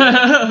on.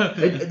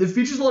 It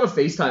features a lot of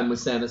FaceTime with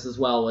Samus as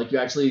well. Like you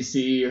actually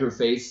see her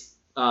face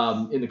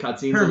in the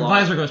cutscenes. Her a lot.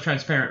 visor goes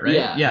transparent, right?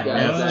 Yeah,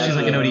 exactly. She's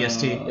like an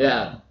ODST.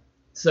 Yeah.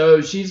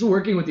 So she's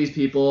working with these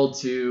people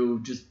to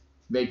just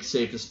make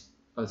safe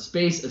a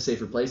space a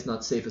safer place,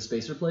 not safe a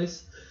spacer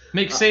place.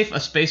 Make safe a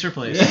spacer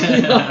place. Put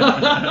that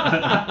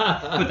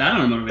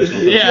on a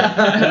motivational.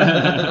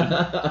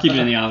 Yeah. Keep it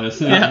in the office.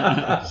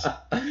 Yeah.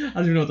 I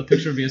don't even know what the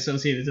picture would be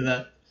associated to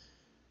that.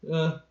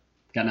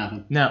 Got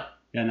nothing. No.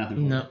 Got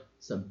nothing. No.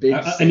 It's a big.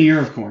 An ear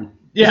of corn.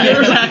 Yeah,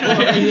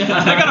 exactly. Yeah.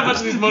 I got a bunch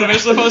of these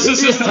motivational posts.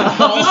 It's just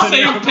the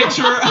same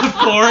picture of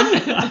corn.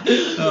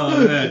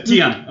 Oh, man.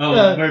 Tion. Oh,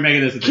 Yeah. we're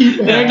making this.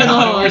 Keep hanging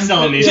on. We're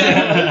selling these.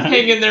 Yeah.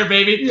 Hang in there,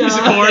 baby. Piece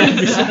of corn.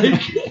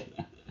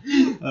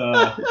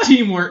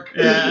 Teamwork.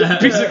 Yeah.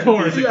 Piece of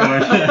corn. Piece of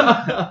corn.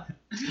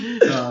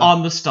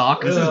 On the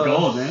stock. This is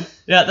gold, man.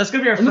 Yeah, that's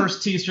gonna be our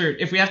first T-shirt.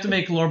 If we have to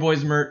make Lore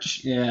Boys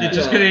merch, Yeah. it's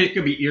just It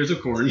could be ears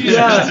of corn.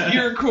 Yeah.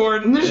 ear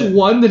corn. And there's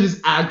one that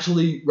is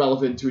actually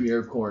relevant to an ear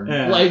of corn.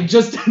 Yeah. Like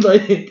just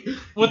like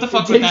What the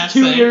fuck it would takes that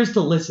 2 say? years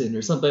to listen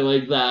or something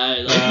like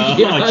that. Like, Oh,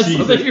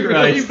 Jesus something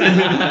really Christ.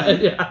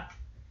 bad. Yeah.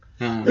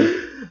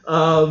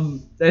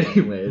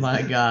 Anyways.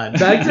 My God.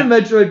 Back to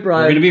Metroid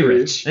Prime. We're gonna be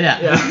rich. Yeah.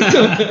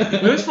 Yeah.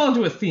 We always fall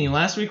into a theme.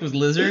 Last week was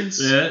lizards.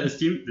 Yeah,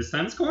 this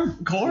time it's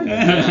corn. Corn.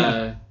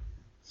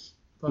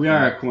 We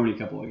are a corny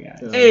couple of guys.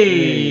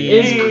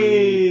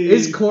 Hey.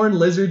 Is corn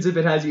lizards if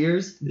it has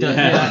ears? Yeah,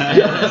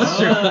 that's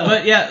true.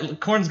 But yeah,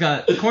 corn's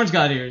got ears. Corn's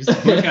got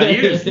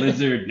ears.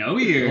 Lizard, no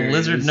ears.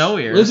 Lizard, no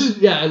ears. Lizards,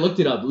 yeah, I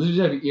looked it up. Lizards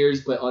have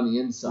ears, but on the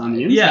inside. On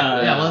the inside.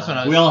 Yeah, well, that's what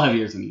I was. We all have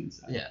ears on the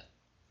inside. Yeah.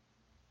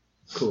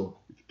 Cool.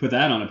 Put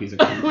that on a piece of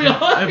corn. We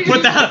all have ears.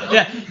 Put that.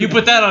 Yeah, you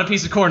put that on a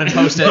piece of corn and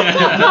post it.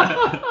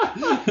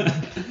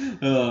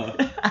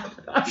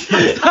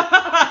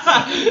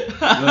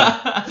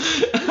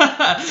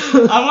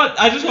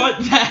 I just want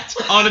that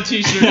on a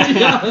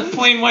T-shirt.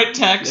 Plain white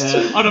text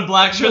on a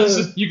black shirt.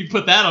 You can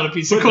put that on a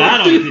piece of Put corn.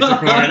 that on a piece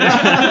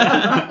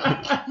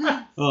of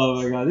corn.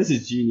 Oh my god, this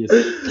is genius.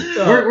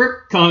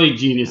 We're comedy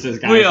geniuses,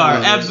 guys. We are,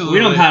 absolutely.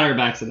 We don't pat our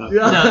backs enough.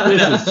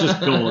 This is just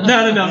gold.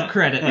 Not enough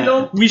credit.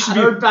 We should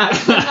be.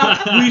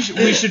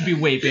 We should be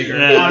way bigger.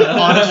 Yeah.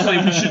 Honestly,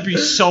 we should be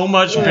so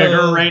much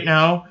bigger right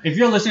now. If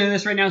you're listening to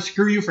this right now,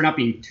 screw you for not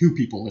being 2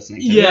 people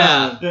listening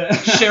to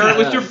this. Share it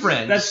with your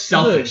friends. That's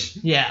selfish.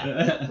 Yeah.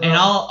 And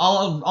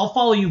I'll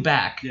follow you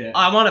back. Yeah.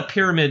 I want a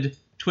pyramid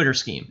Twitter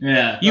scheme.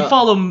 Yeah. You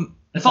follow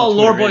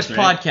Lore Boys Twitter is,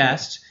 right?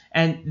 podcast.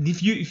 And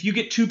if you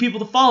get 2 people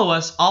to follow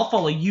us, I'll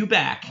follow you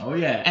back. Oh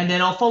yeah. And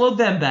then I'll follow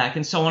them back,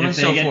 and so on and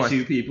so If forth. they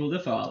get 2 people to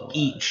follow us.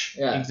 Each.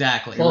 Yeah.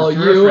 Exactly. Follow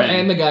Refer a you friend.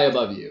 and the guy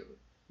above you.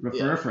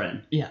 Refer a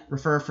friend. Yeah.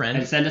 Refer a friend.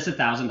 And send us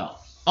 $1,000.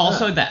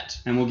 Also that.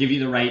 And we'll give you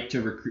the right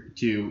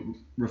to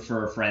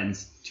refer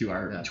friends to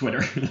our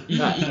Twitter.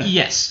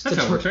 Yes. That's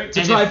how it works, right? It's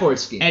a Triforce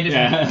scheme. And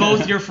if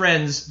both your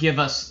friends give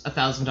us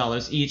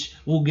 $1,000 each,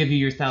 we'll give you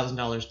your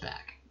 $1,000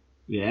 back.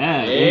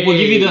 Yeah. Hey.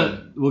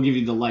 We'll give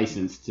you the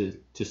license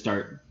to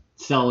start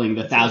selling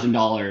the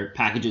 $1,000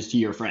 packages to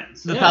your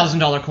friends. The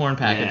 $1,000 corn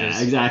packages.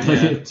 Yeah, exactly.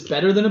 Yeah. It's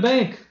better than a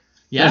bank.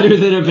 Yeah. Better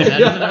than a bank.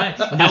 Better than a bank.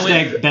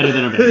 Hashtag better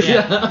than a bank.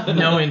 Yeah.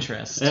 No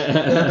interest.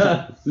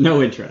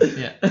 No interest.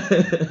 Yeah.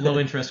 Low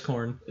interest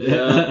corn.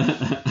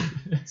 Yeah.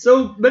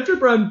 So Metroid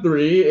Prime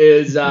 3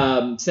 is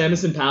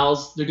Samus and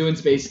pals. They're doing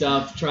space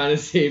stuff, trying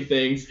to save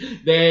things.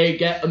 They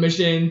get a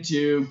mission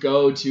to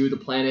go to the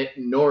planet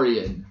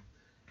Norian.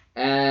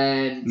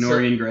 And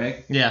Norian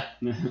Gray. Yeah.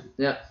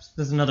 Yeah.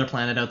 There's another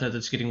planet out there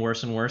that's getting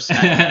worse and worse.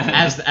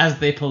 As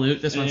they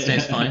pollute, this one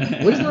stays fine.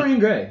 What is Norian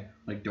Gray?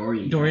 Like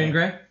Dorian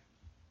Gray?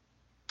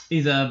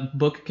 He's a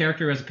book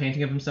character who has a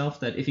painting of himself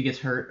that if he gets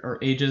hurt or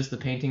ages, the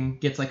painting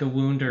gets like a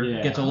wound or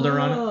gets older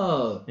on it.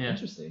 Oh, Yeah.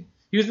 interesting.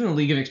 He was in the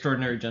League of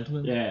Extraordinary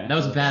Gentlemen. Yeah. That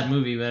was a bad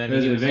movie, but I mean, It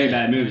was he a was very in it.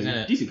 bad He movie. was in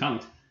it. Decent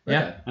comics.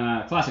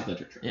 Yeah. Classic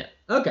literature. Yeah.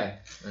 Okay.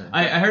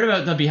 I heard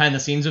about the behind the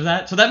scenes of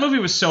that. So that movie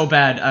was so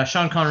bad.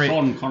 Sean Connery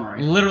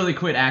literally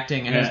quit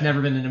acting and has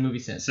never been in a movie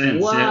since.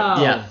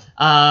 Wow. Yeah.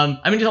 I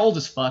mean, he's old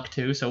as fuck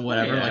too, so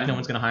whatever. Yeah. Like no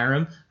one's gonna hire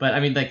him. But I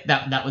mean, like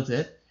that was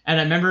it. And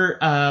I remember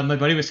my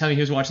buddy was telling me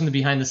he was watching the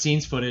behind the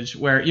scenes footage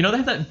where they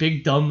have that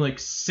big dumb like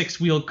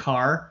 6-wheel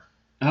car.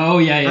 Oh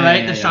yeah.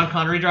 Right. That Sean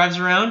Connery drives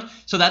around.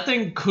 So that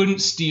thing couldn't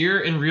steer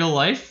in real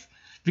life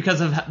because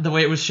of the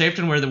way it was shaped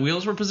and where the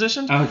wheels were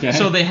positioned. Okay.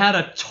 So they had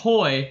a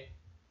toy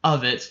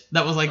of it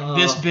that was like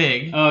this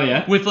big. Oh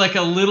yeah. With like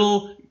a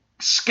little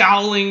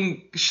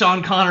scowling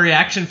Sean Connery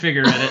action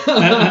figure in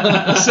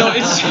it. So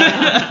it's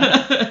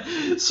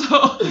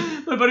so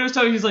my buddy was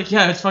telling me, he's like,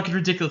 yeah, it's fucking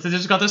ridiculous. They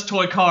just got this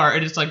toy car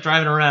and it's like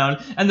driving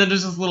around, and then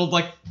there's this little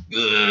like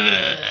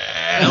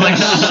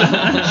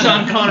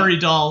Sean Connery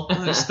doll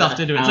stuffed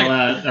into it. It's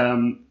like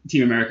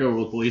Team America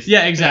World Police.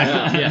 yeah,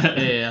 exactly.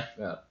 Yeah.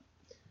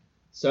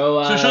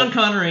 So Sean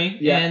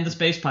Connery and the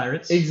Space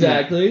Pirates.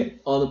 Exactly.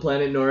 On the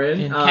planet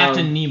Norian. And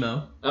Captain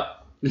Nemo.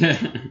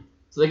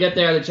 So they get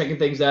there, they're checking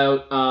things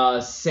out.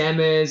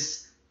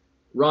 Samus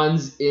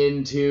runs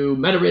into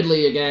Meta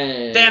Ridley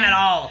again. Damn it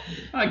all!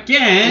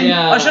 Again?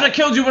 Yeah. I should have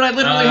killed you when I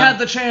literally had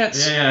the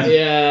chance.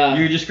 Yeah.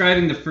 You're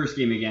describing the first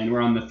game again. We're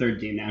on the 3rd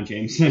game now,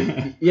 James.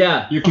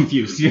 Yeah. You're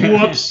confused.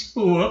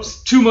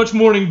 Whoops. Too much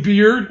morning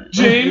beer,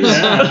 James.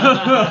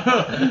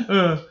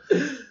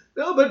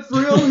 No, but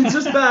for real, he's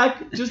just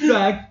back.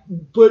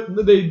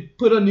 They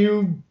put a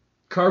new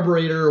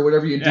carburetor or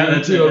whatever you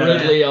do to a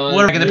Ridley on.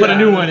 What, they put a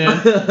new one in.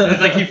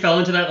 It's like he fell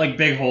into that like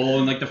big hole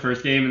in like the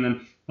first game, and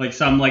then like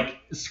some like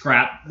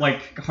scrap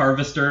like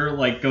harvester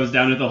like goes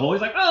down into the hole.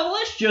 He's like, oh,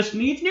 this just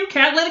needs new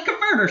catalytic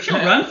converter. She'll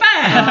run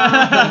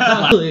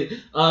fast.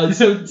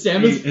 So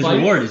Samus his fights.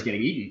 reward is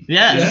getting eaten.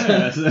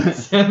 Yes.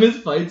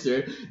 Samus fights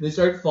her. They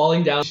start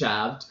falling down the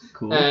shaft.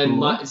 Cool. And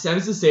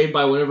Samus is saved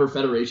by one of her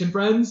Federation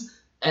friends,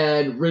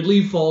 and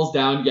Ridley falls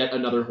down yet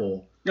another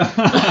hole. For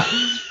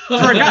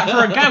a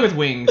guy with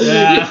wings.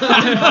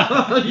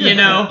 Yeah.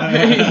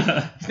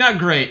 He's not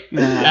great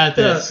at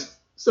this.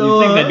 So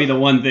You'd think that'd be the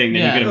one thing that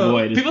you could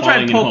avoid. People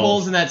try to poke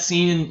holes in that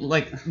scene in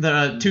like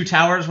the 2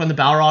 towers when the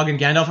Balrog and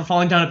Gandalf are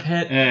falling down a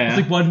pit. Yeah. It's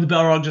like, why didn't the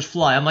Balrog just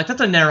fly? I'm like,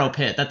 that's a narrow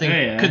pit. That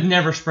thing could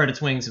never spread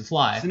its wings and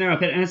fly. It's a narrow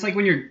pit, and it's like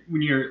when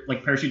your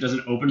like parachute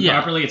doesn't open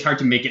properly, it's hard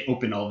to make it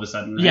open all of a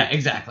sudden. Right? Yeah,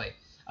 exactly.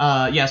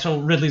 So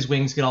Ridley's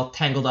wings get all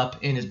tangled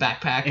up in his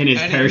backpack. In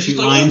his and parachute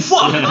he's lines.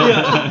 Like,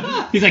 oh,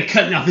 fuck! He's like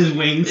cutting off his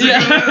wings.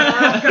 Yeah.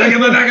 Gotta get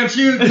my backup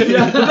chute.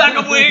 The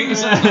backup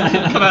wings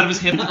come out of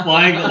his hip.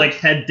 Flying like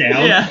head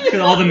down. Yeah.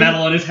 Because all the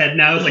metal on his head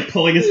now is like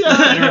pulling his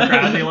center of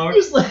gravity lower.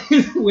 Just like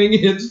his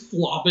wingtips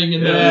flopping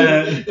in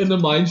the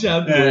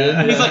mineshaft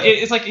wind.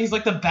 He's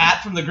like the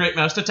bat from the Great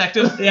Mouse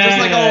Detective. Yeah, Just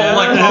like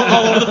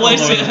all over the place.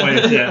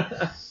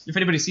 If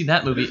anybody's seen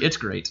that movie, it's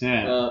great.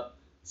 Yeah.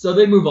 So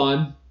they move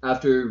on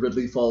after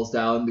Ridley falls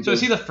down. Because, So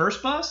is he the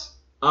first boss?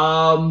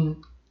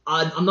 I'm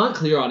not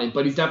clear on it,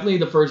 but he's definitely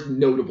the first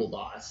notable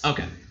boss.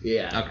 Okay.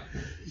 Yeah. Okay.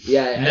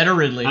 Yeah. Meta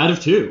Ridley. Out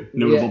of 2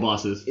 notable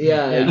bosses.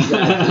 Yeah,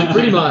 exactly.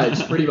 Pretty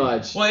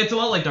much. Well, it's a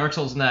lot like Dark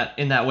Souls in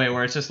that way,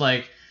 where it's just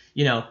like,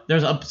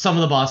 there's some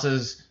of the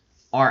bosses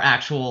are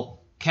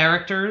actual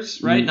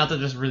characters, right? Not that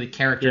there's really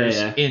characters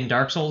in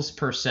Dark Souls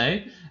per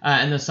se.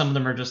 And then some of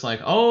them are just like,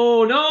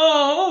 oh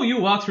no,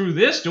 you walk through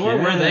this door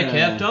where they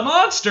kept a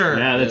monster.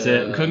 Yeah, that's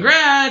it.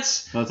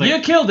 Congrats! Well, like, you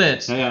killed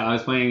it! Yeah, I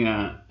was playing...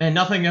 and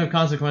nothing of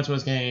consequence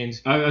was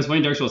gained. I was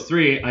playing Dark Souls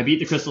 3. I beat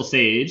the Crystal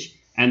Sage,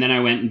 and then I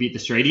went and beat the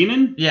Stray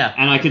Demon. Yeah.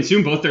 And I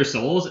consumed both their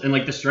souls, and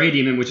like the Stray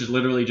Demon, which is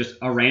literally just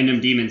a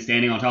random demon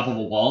standing on top of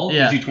a wall,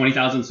 gives you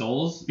 20,000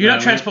 souls. You're not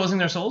transposing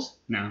their souls?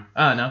 No.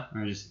 Oh, no.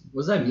 I'm just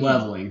What's that mean?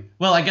 leveling.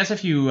 Well, I guess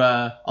if you...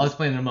 I'll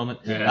explain in a moment.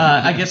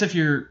 I guess if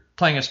you're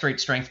playing a straight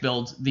strength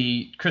build,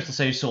 the Crystal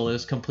Sage soul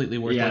is completely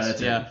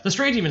worthless. Yeah, that's it. The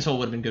Stray Demon soul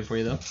would have been good for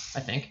you, though,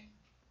 I think.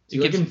 Do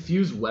you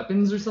infuse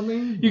weapons or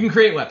something? You can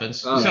create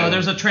weapons. Oh, so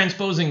there's a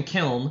transposing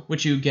kiln,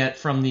 which you get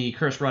from the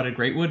Cursed Rotted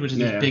Greatwood, which is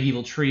this big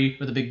evil tree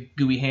with a big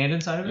gooey hand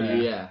inside of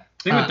it. Yeah.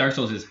 The thing with Dark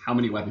Souls is how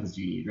many weapons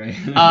do you need, right?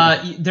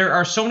 There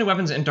are so many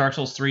weapons in Dark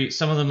Souls 3.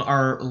 Some of them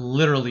are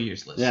literally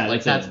useless. Yeah,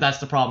 like that's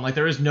the problem. Like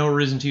there is no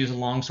reason to use a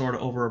longsword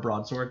over a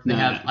broadsword. They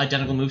have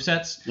identical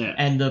movesets,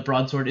 and the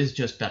broadsword is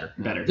just better.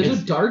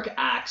 There's a dark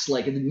axe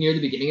like near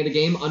the beginning of the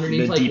game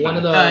underneath The like deep one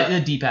of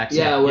the deep axe.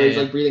 where it's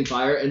like breathing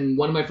fire. And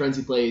one of my friends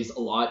who plays a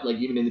lot, like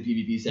even in the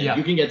PvP set,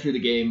 you can get through the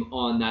game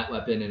on that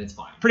weapon and it's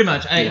fine. Pretty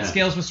much. It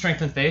scales with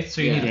strength and faith,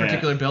 so you need a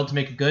particular build to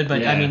make it good.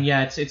 But I mean,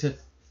 it's a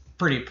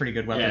pretty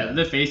good weapon. Yeah,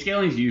 the faith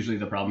scaling is usually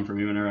the problem for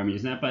me whenever I'm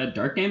using that, but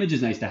dark damage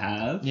is nice to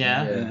have.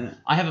 Yeah.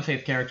 I have a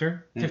faith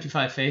character,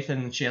 55 faith,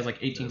 and she has like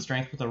 18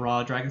 strength with a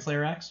raw Dragon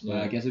Slayer axe.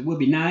 Well, I guess it would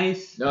be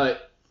nice.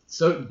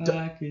 So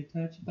dark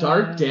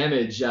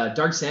damage.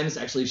 Dark Samus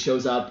actually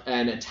shows up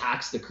and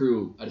attacks the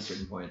crew at a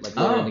certain point, like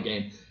later in the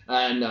game,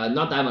 and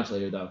not that much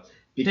later though.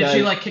 Did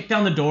she like kick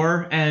down the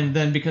door, and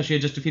then because she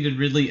had just defeated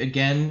Ridley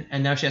again,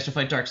 and now she has to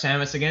fight Dark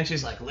Samus again,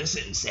 she's like,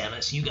 "Listen,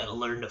 Samus, you gotta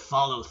learn to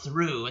follow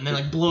through," and then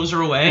like blows her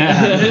away.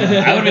 That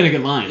would have been a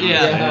good line.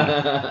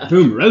 Yeah.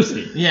 Boom,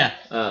 roasted. Yeah.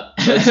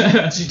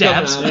 She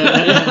Dabs.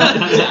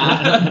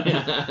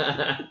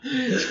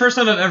 It's the first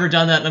time I've ever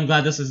done that, and I'm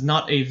glad this is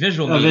not a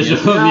visual medium.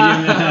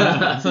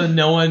 So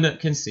no one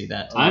can see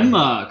that. I'm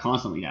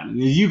constantly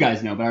dabbing. As you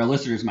guys know, but our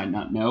listeners might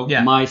not know.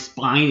 Yeah. My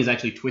spine is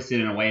actually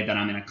twisted in a way that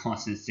I'm in a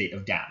constant state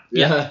of dab.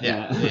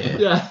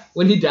 Yeah.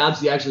 When he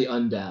dabs, he actually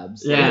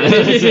undabs.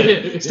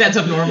 Yeah. Stands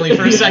up normally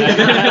for a second.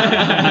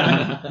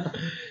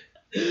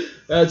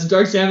 So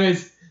Dark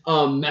Samus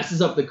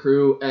messes up the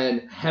crew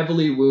and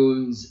heavily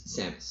wounds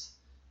Samus.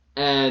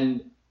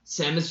 And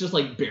Samus just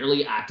like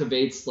barely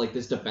activates like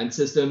this defense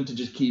system to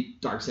just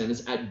keep Dark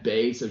Samus at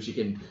bay so she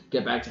can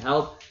get back to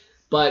health.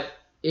 But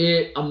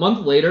a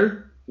month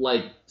later,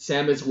 like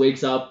Samus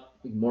wakes up,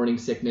 morning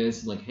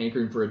sickness, and like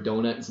hankering for a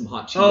donut and some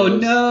hot Cheetos. Oh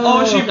no!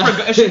 Oh, is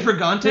she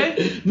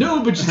Pregante?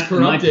 No, but she's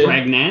corrupted.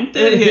 Pregnant?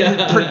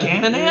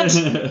 Preganant?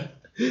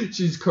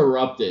 She's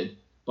corrupted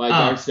by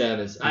Dark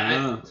Samus.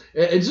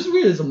 It's just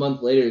weird. It's a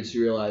month later she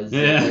realized.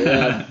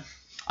 I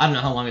don't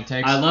know how long it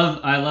takes. I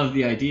love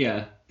the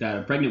idea that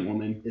a pregnant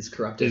woman is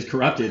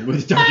corrupted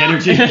with dark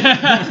energy.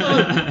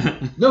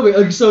 No,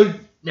 but so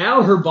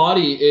now her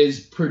body is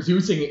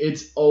producing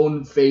its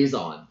own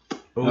Phazon. I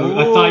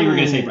thought you were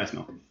gonna say breast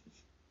milk.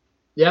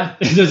 Yeah.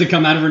 Does it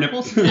come out of her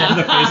nipples?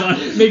 Yeah.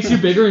 Makes you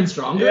bigger and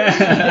stronger.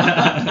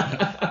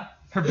 Yeah.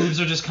 Her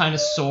boobs are just kind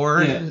of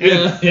sore.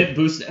 Yeah. It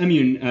boosts your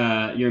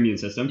immune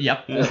system.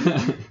 Yep.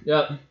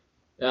 Yep.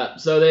 Yeah.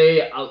 So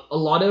a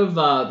lot of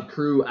the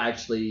crew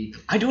actually.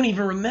 I don't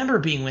even remember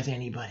being with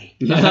anybody.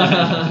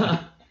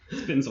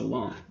 It's been so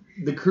long.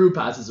 The crew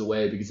passes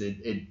away because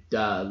it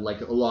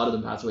like a lot of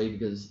them pass away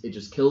because it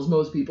just kills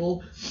most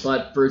people.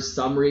 But for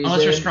some reason,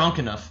 unless you're strong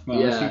enough. Well,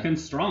 unless you can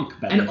strong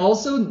better. And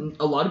also,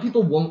 a lot of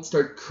people won't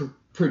start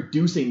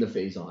producing the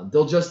Phazon.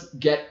 They'll just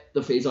get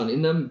the Phazon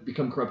in them,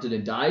 become corrupted,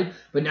 and die.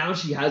 But now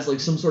she has like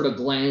some sort of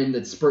gland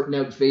that's spurting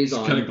out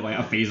Phazon. Kind of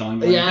Phazon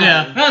gland.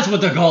 Yeah. That's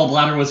what the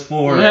gallbladder was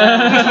for.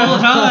 Yeah. All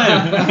the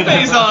time.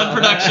 Phazon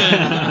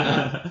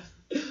production.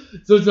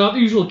 So it's not the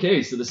usual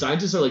case. So the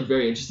scientists are like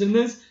very interested in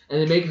this, and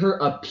they make her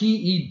a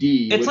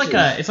PED. It's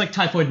like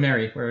Typhoid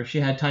Mary, where she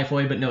had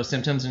typhoid but no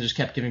symptoms and just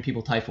kept giving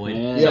people typhoid.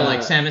 Yeah. So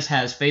like Samus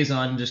has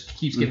Phazon and just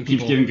keeps giving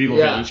people.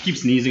 She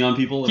keeps sneezing on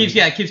people. Keeps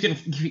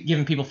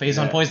giving people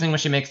Phazon poisoning when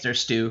she makes their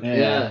stew.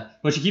 Yeah.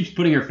 But she keeps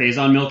putting her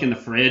Phazon milk in the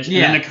fridge, and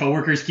then the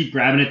coworkers keep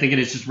grabbing it, thinking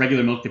it's just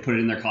regular milk. They put it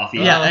in their coffee.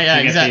 Yeah,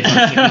 exactly.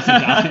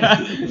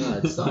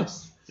 It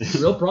sucks. It's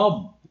a real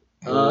problem.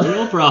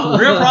 Real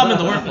problem. Real problem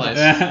in the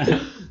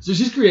workplace. So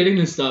she's creating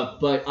this stuff,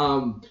 but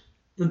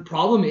the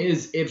problem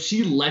is if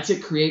she lets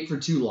it create for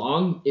too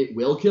long, it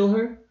will kill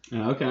her.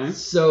 Okay.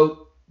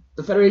 So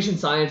the Federation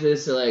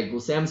scientists are like, well,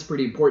 Sam's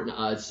pretty important to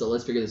us, so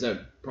let's figure this out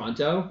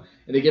pronto.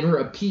 And they give her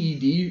a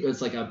PED.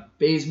 It's like a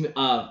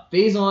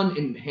Phazon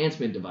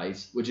enhancement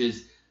device, which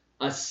is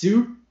a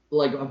suit,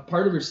 like a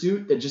part of her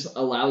suit that just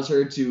allows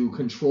her to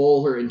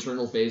control her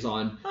internal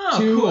Phazon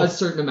to a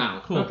certain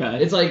amount. Cool.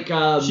 Okay. It's like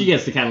she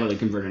gets the catalytic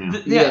converter now.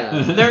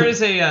 There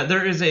is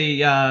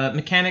a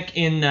mechanic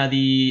in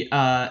the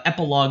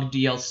epilogue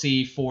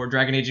DLC for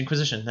Dragon Age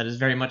Inquisition that is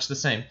very much the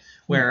same,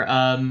 where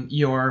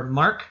your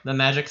mark, the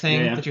magic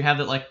thing that you have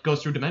that like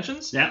goes through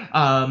dimensions,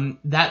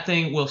 that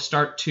thing will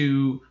start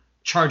to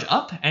charge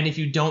up, and if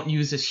you don't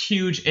use this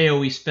huge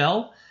AoE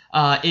spell,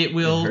 it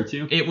will hurt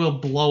you? it will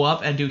blow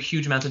up and do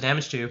huge amounts of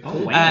damage to you.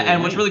 Oh, wow.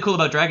 And what's really cool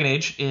about Dragon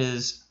Age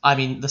is, I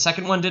mean, the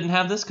second one didn't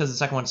have this because the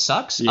second one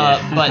sucks.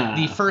 Yeah. But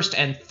the first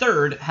and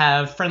third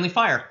have friendly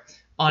fire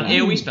on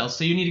AoE spells,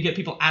 so you need to get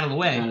people out of the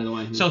way. Out of the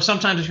way, yeah. So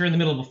sometimes if you're in the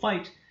middle of a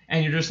fight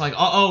and you're just like,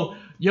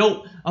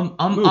 yo,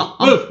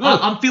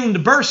 I'm feeling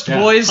the burst,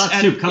 boys. Hot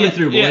and, soup coming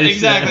through, boys. Yeah,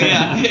 exactly.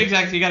 Yeah,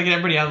 exactly. You got to get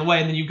everybody out of the way,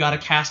 and then you got to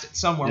cast it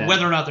somewhere, Yeah.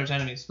 whether or not there's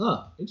enemies.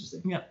 Huh,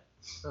 interesting. Yeah.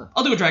 Huh.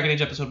 I'll do a Dragon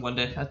Age episode one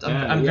day.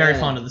 I'm Yeah. very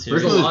fond of the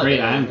series. First one was lot great.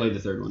 there. I haven't played the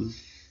third one.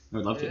 I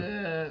would love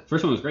to.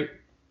 First one was great.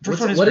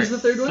 What is the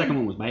third one? Second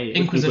one was bad.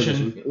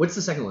 Inquisition. What's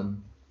the second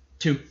one?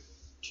 2.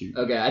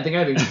 Okay, I think I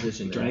have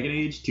Inquisition. then. Dragon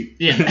Age 2.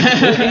 Yeah.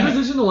 Is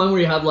Inquisition the one where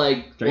you have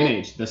like... Dragon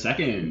Age, the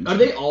second. Are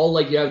they all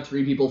like you have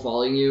 3 people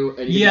following you?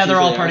 And you Yeah, can they're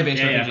choose all who party they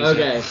based Yeah, yeah. RPGs.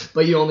 Okay,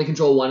 but you only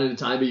control one at a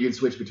time, but you can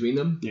switch between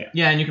them?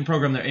 Yeah, and you can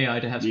program their AI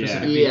to have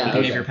specific Yeah,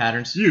 behavior okay.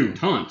 patterns. You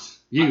taunt.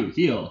 You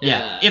heal.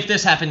 Yeah. If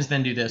this happens,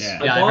 then do this.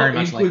 Yeah. Yeah, I bought very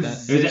much like that.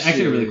 Inquisition. It was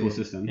actually a really cool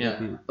system. Yeah.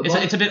 I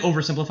bought- It's a bit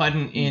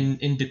oversimplified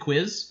in the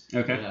quiz,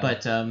 Okay. Yeah.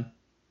 but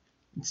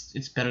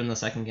it's better than the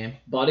second game.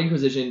 Bought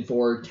Inquisition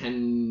for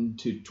 $10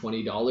 to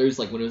 $20,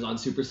 like when it was on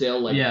super sale,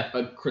 like Yeah.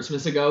 a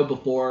Christmas ago,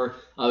 before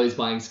I was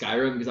buying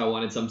Skyrim, because I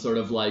wanted some sort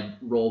of like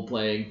role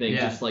playing thing Yeah.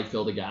 to just like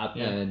fill the gap.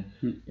 Yeah. And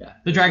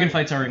The dragon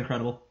fights are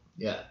incredible.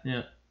 yeah.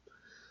 Yeah.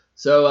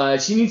 So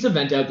she needs to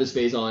vent out this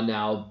phase on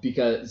now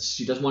because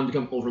she doesn't want to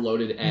become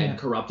overloaded and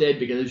corrupted,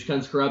 because if she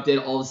becomes corrupted,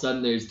 all of a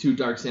sudden there's 2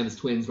 Dark Samus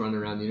twins running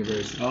around the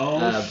universe,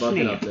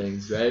 bumping snap. up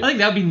things, right? I think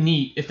that would be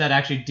neat if that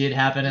actually did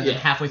happen, and then Yeah.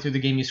 halfway through the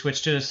game you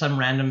switch to some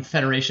random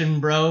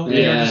Federation bro, and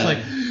you're Yeah. just like,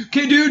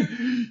 "Okay, dude,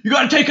 you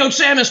gotta take out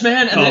Samus,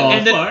 man!"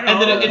 And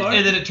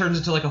then it turns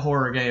into like a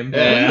horror game.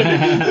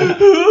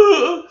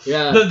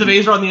 Yeah. The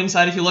vase are on the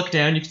inside. If you look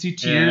down, you can see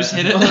tears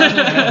hit it.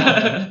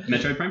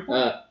 Metroid Prime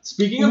 4?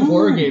 Speaking of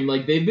horror game,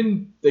 like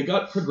they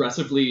got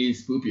progressively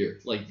spookier,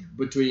 like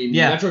between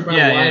Yeah. Metroid Prime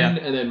Yeah, 1 yeah, yeah.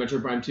 and then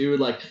Metroid Prime 2,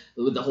 like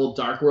with the whole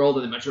Dark World,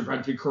 and then Metroid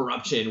Prime 3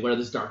 Corruption, where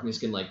this darkness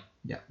can like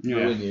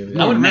ruin you.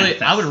 I would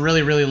manifest.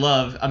 really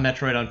love a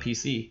Metroid on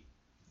PC.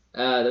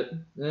 Yeah, Good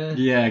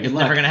It's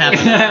luck. never gonna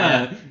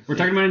happen. We're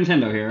talking about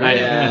Nintendo here, right?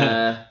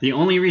 Yeah. The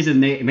only reason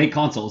they make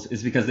consoles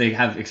is because they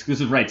have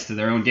exclusive rights to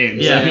their own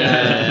games.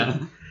 Yeah.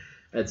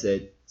 That's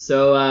it.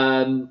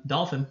 So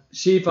Dolphin.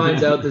 she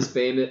finds out this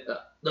famous.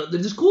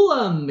 There's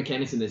cool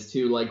mechanics in this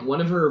too. Like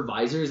one of her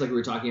visors, like we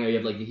were talking how you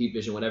have like the heat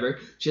vision, whatever.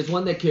 She has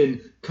one that can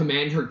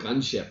command her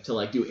gunship to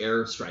like do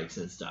air strikes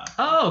and stuff.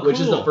 Oh, cool. Which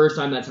is the first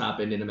time that's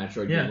happened in a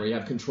Metroid Yeah. game, where you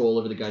have control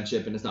over the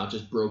gunship and it's not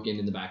just broken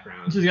in the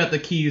background. She's got the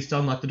keys to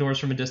unlock the doors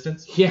from a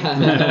distance.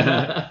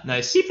 Yeah.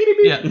 Nice.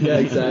 Yeah, Yeah.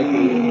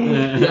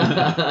 exactly.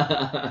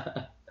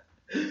 Yeah.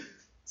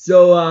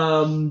 So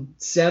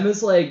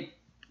Samus, like,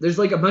 there's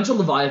like a bunch of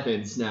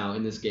Leviathans now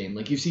in this game.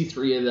 Like you see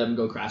 3 of them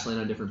go crash land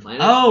on different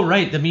planets. Oh,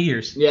 right, the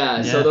meteors.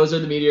 Yeah, so Yeah. those are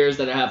the meteors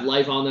that have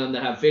life on them,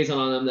 that have Phazon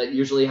on them, that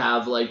usually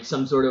have like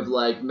some sort of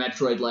like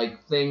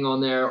Metroid-like thing on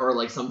there, or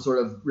like some sort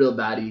of real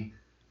baddie.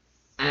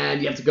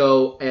 And you have to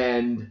go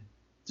and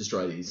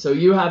destroy these. So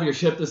you have your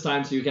ship this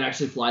time, so you can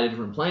actually fly to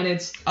different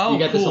planets. Oh, you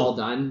get this cool. all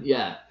done.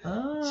 Yeah.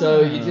 Oh.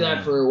 So you do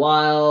that for a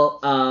while.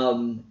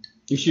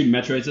 You shoot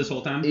Metroids this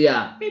whole time?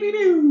 Yeah.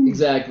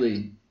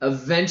 Exactly.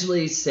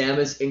 Eventually,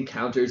 Samus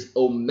encounters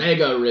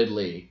Omega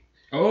Ridley.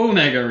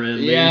 Omega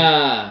Ridley.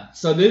 Yeah.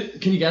 So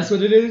can you guess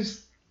what it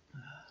is?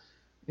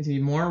 Is he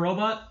more a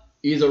robot?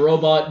 He's a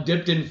robot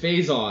dipped in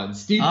Phazon,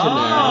 steeped in there.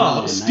 Oh,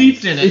 nice.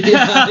 steeped in it.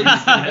 Yeah,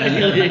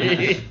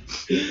 exactly.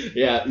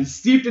 Yeah, he's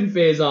steeped in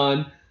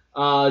Phazon.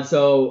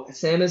 So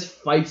Samus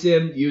fights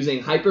him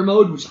using Hyper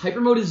Mode, which Hyper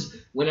Mode is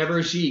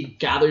whenever she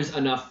gathers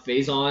enough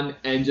Phazon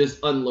and just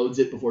unloads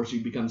it before she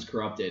becomes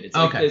corrupted. It's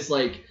like Okay. this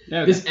Okay.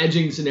 this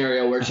edging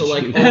scenario where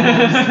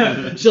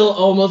she'll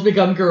almost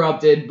become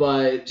corrupted,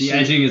 but The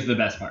edging is the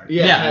best part.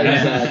 Yeah, Yeah.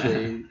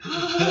 exactly.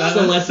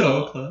 So let's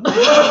so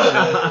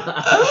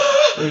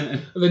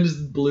and then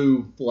just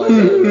blue flies out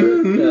of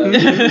her.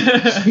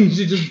 Yeah.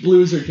 She just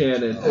blues her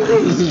cannon.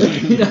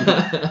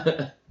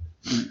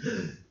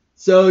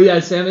 So yeah,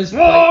 Samus.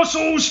 Oh,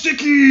 so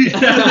sticky!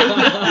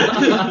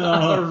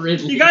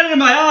 Ridley. You got it in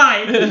my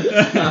eye!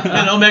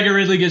 And Omega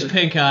Ridley gets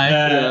pink eye.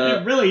 Yeah.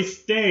 It really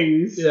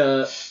stings.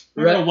 Yeah.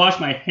 I'm gonna wash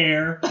my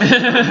hair.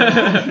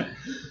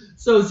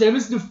 So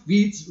Samus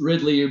defeats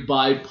Ridley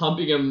by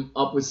pumping him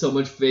up with so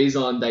much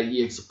Phazon that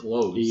he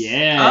explodes.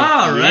 Yeah.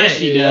 All right. Yes,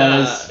 he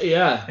does.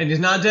 Yeah. And he's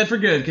not dead for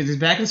good because he's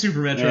back in Super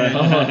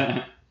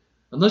Metroid.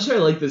 I'm not sure I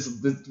like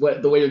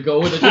the way you're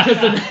going with it,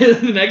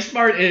 because the next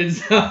part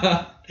is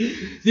the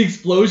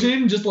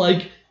explosion, just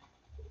like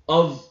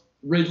of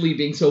Ridley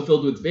being so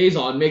filled with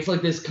Phazon, makes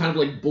like this kind of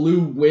like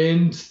blue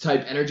wind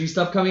type energy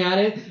stuff coming at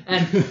it,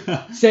 and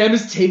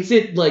Samus takes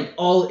it like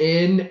all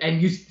in,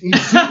 and it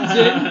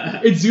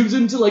zooms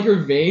into like her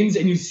veins,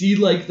 and you see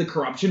like the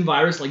corruption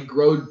virus like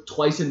grow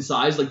twice in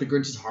size, like the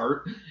Grinch's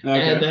heart,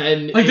 Okay. and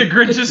then Like the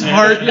Grinch's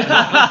heart.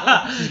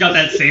 She's got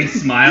that same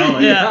smile.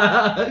 Like,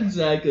 Yeah,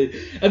 exactly.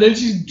 And then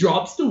she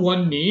drops to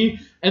one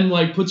knee, and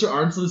like puts her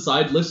arms to the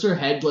side, lifts her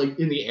head like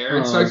in the air,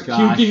 and starts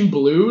gosh. puking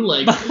blue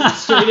like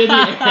straight in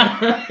the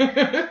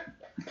air.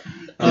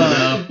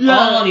 Yeah.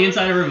 All on the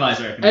inside of her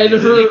visor. And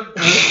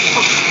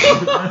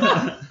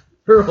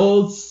her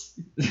whole.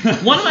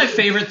 One of my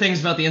favorite things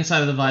about the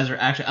inside of the visor,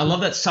 actually, I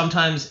love that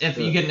sometimes if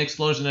you get an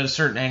explosion at a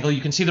certain angle,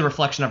 you can see the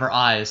reflection of her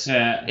eyes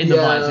in the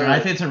visor. I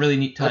think it's a really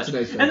neat touch. That's a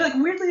nice thing. And like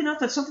weirdly enough,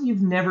 that's something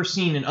you've never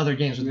seen in other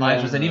games with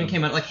visors that even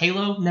came out. Like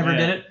Halo never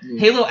did it.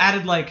 Halo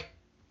added like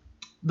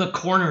the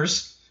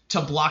corners to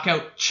block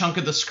out chunk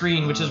of the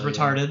screen, which is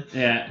retarded.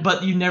 Yeah.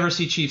 But you never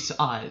see Chief's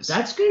eyes.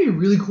 That's gonna be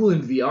really cool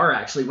in VR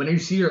actually, when you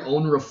see your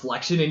own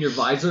reflection in your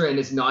visor and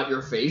it's not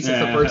your face, it's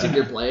the person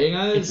you're playing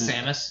as. It's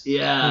Samus.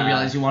 Yeah. And you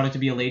realize you wanted to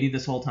be a lady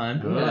this whole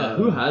time. Yeah.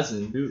 Who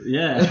hasn't?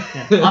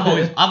 I've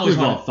always We've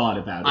all wanted, thought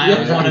about it. I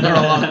always wanted to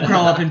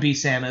grow up and be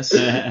Samus.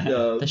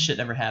 That shit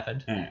never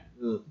happened.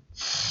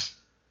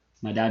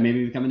 My dad made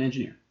me become an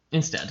engineer.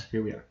 Instead.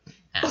 Here we are.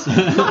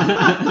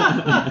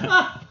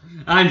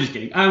 I'm just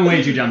kidding. I'm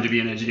way too dumb to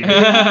be an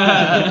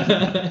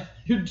engineer.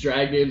 Your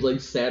drag name's like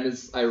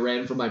Samus, I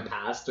ran from my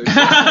past or something.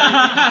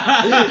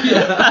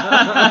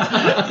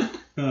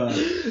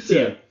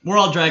 Yeah. We're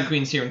all drag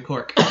queens here in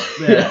Cork.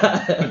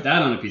 Yeah. Put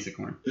that on a piece of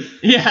corn.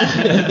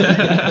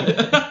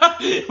 Yeah.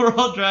 We're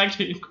all drag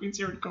queens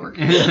here in Cork.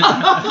 Corn.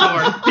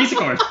 Piece of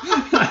corn.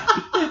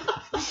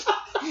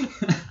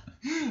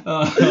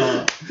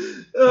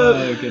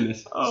 Oh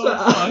goodness.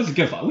 That was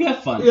good fun. We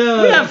have fun.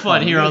 Yeah. We have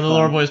fun here on the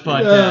Lore Boys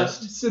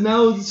podcast. So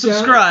now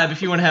subscribe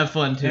if you want to have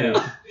fun too.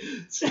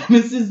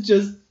 Samus is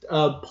just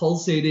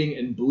pulsating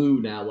and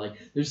blue now. Like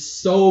there's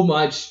so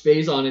much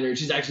phase on in her.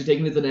 She's actually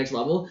taking it to the next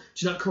level.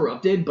 She's not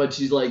corrupted, but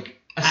she's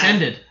like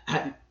ascended.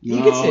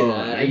 You could say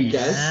that, I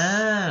guess.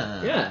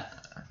 Ah. Yeah.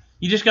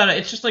 You just gotta.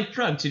 It's just like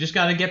drugs. You just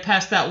gotta get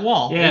past that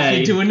wall. Yeah,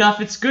 if you do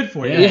enough, it's good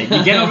for you. Yeah.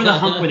 You get over the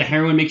hump where the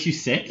heroin makes you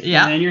sick.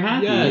 Yeah. And then you're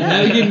happy. Yeah.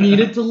 Now you need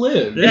it to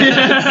live.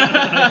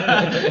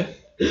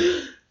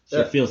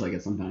 It feels like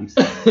it sometimes.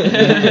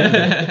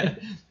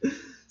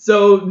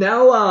 So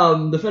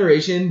now the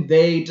Federation,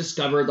 they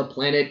discover the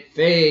planet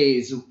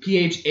Phase,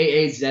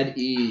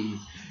 Phaaze.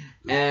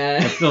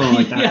 And I still don't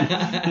like that.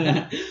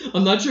 Yeah.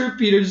 I'm not sure if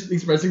Peter's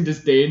expressing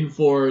disdain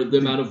for the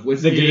amount of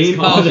whiskey The in his game?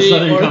 coffee. Oh, the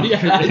Southern or, Comfort.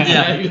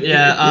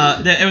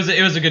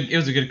 It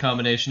was a good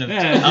combination of a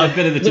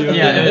bit of the two.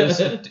 Yeah, it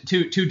was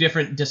two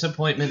different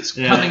disappointments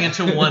coming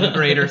into one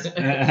greater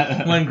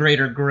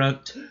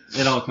grunt.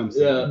 It all comes.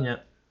 Yeah,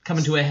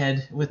 coming to a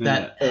head with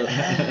that.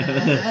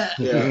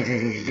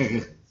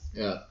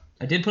 Yeah.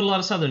 I did put a lot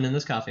of Southern in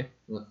this coffee.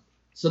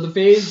 So the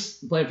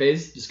planet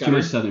Phase discovered. Too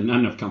much Southern, not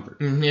enough comfort.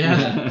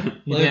 Yeah,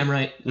 you're damn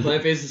right.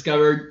 Planet Phase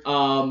discovered.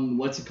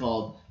 What's it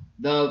called?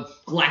 The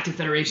Galactic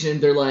Federation.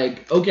 They're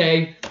like,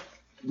 okay,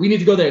 we need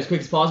to go there as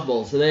quick as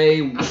possible. So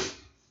they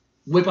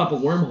whip up a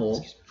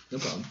wormhole. No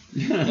problem.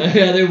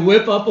 Yeah, they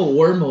whip up a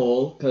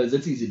wormhole because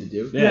it's easy to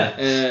do. Yeah.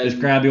 And Just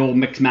grab the old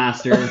mix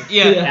master.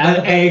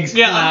 Yeah. Eggs,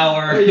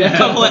 flour. A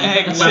couple of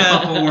eggs. Whip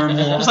up a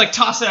wormhole. Just like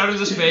toss it out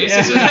into space.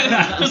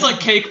 Just like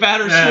cake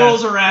batter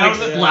swirls around.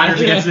 Like splatters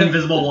against an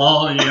invisible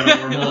wall and you got a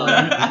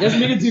wormhole. You guys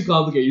make it too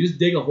complicated. You just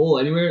dig a hole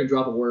anywhere and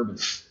drop a worm in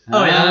it.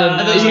 Oh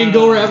yeah. And you can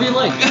go wherever you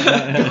like.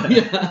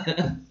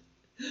 Yeah.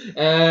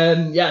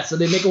 And yeah, so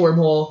they make a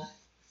wormhole.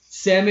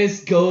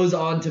 Samus goes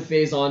on to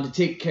Phazon to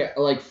take care,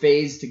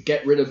 Phase to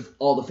get rid of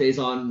all the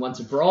Phazon once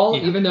and for all,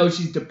 even though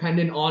she's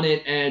dependent on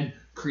it and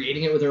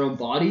creating it with her own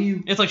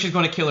body. It's like she's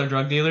going to kill her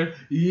drug dealer.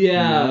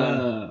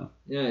 Yeah.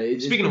 Yeah.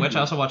 Speaking of which,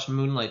 I also watched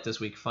Moonlight this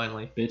week,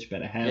 finally. Bitch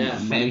better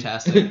have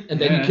fantastic. And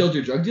then you killed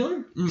your drug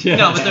dealer?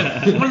 No,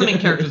 but one of the main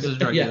characters is a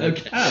drug dealer.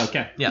 Okay. Oh,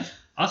 okay. Yeah.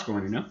 Oscar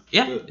winner, no?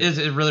 Yeah, it's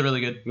really,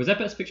 really good. Was that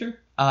Best Picture?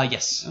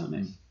 Yes. Oh,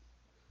 nice.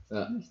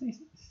 Nice.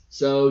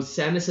 So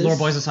Samus Lore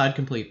Boys aside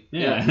complete.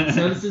 Yeah.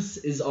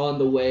 Samus is on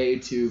the way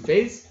to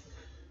Phase,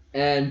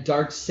 and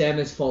Dark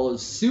Samus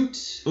follows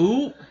suit.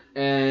 Ooh.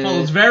 And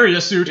follows very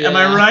a suit. Am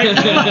I right?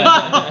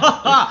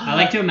 I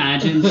like to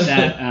imagine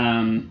that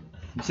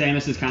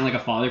Samus is kind of like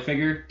a father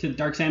figure to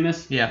Dark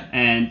Samus. Yeah.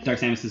 And Dark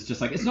Samus is just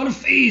like, it's not a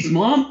phase,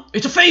 Mom.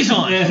 It's a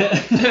Phazon.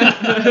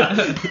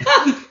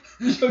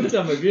 Choked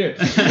on my beer.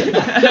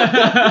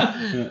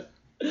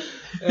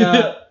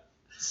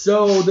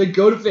 So they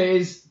go to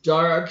Phase.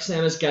 Dark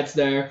Samus gets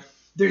there.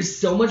 There's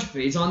so much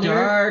Phase on there.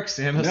 Dark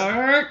Samus.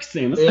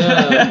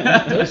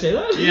 Yeah. Did I say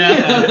that?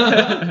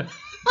 Yeah.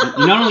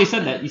 You not only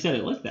said that, you said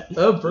it like that.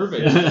 Oh,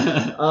 perfect.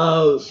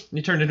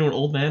 You turned into an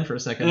old man for a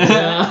second.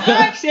 Yeah.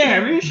 Dark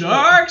Samus.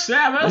 Dark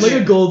Samus. I'm like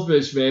a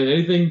goldfish, man.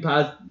 Anything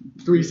past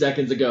 3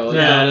 seconds ago, it's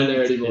not in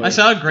there anymore. I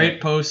saw a great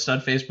post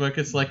on Facebook.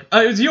 It's like,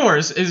 it's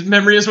yours.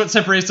 Memory is what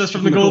separates us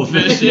from the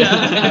goldfish. Yeah.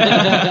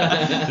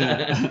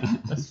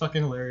 That's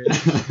fucking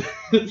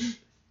hilarious.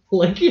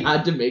 Like he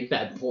had to make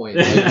that point.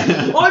 Like,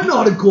 I'm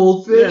not a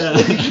goldfish.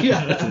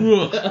 Yeah.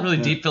 Really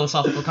deep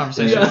philosophical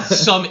conversation. Yeah.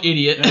 Some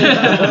idiot.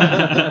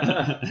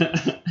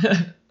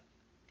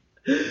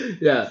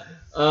 Yeah.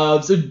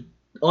 So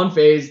on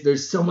Phase,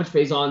 there's so much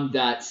Phase on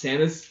that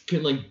Samus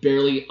can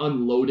barely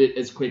unload it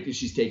as quick as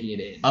she's taking it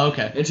in.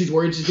 Okay. And she's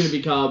worried she's gonna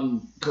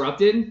become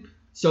corrupted.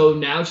 So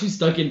now she's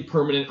stuck in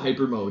permanent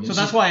hyper mode. So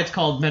that's why it's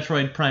called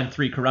Metroid Prime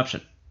 3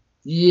 Corruption.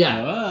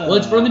 Yeah. Oh. Well,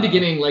 it's from the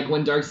beginning, like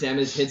when Dark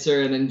Samus hits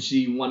her, and then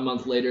she 1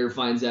 month later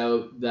finds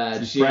out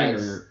that she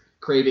has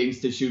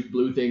cravings to shoot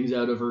blue things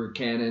out of her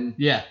cannon.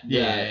 Yeah.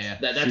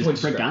 That's when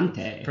she's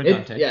Pregante.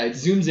 it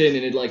zooms in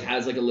and it like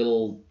has like a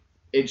little.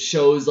 It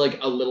shows like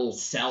a little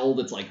cell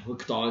that's like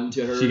hooked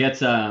onto her. She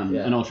gets an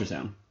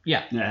ultrasound.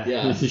 Yeah.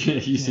 You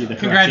see the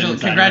corruption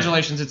inside her.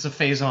 Congratulations, it's a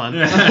phase on.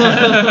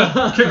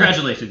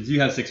 Congratulations, you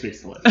have 6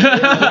 weeks to live.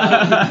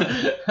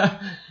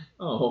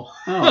 Oh.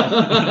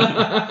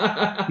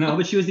 No,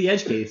 but she was the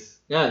edge case.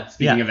 Yeah.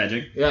 Speaking of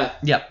edging. Yeah.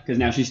 Because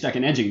now she's stuck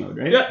in edging mode,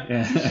 right?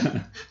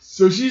 Yeah.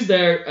 So she's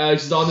there.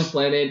 She's on this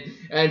planet,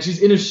 and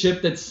she's in a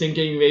ship that's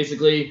sinking,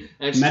 basically.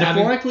 And she's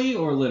metaphorically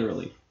or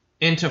literally?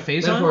 Into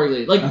Phazon?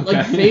 Metaphorically. Like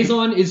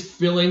Phazon is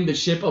filling the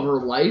ship of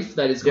her life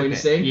that is going to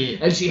sink,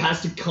 and she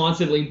has to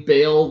constantly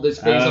bail this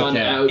Phazon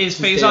out. Is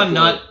Phazon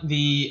not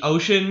the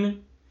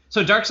ocean?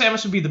 So Dark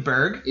Samus would be the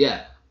Berg.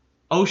 Yeah.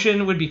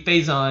 Ocean would be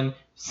Phazon.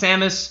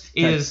 Samus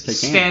is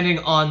standing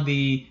on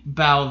the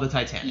bow of the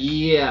Titanic.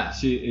 Yeah. Does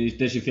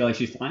she feel like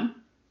she's flying?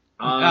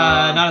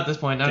 Not at this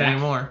point. Not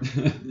anymore.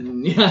 The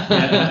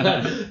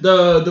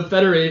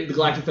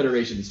Galactic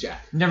Federation is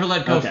Jack. Never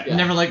let go. Okay.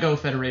 Never let go,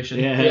 Federation.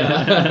 Yeah.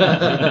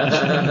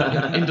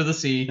 Into the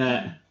sea.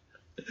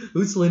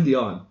 Who's Celine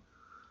Dion?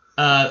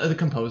 The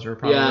composer,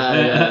 probably.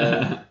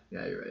 Yeah,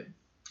 you're right.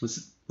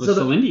 Was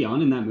Celine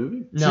Dion in that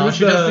movie? No,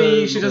 she does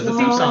the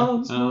theme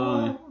song.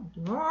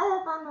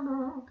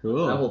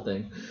 Cool. That whole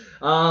thing.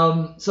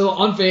 So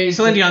on Phase,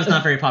 Celine Dion's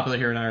not very popular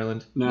here in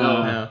Ireland.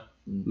 No.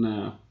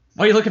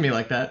 Why you look at me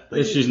like that?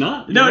 She's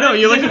not. No,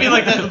 you look at me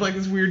like that with like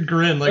this weird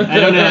grin. Like I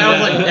don't know. I was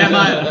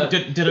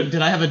like,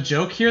 did I have a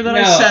joke here that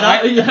I set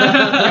up?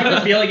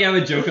 I feel like I have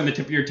a joke on the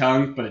tip of your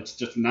tongue, but it's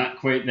just not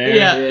quite there.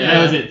 Yeah.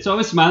 That was it. So I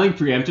was smiling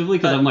preemptively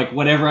because I'm like,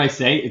 whatever I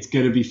say, it's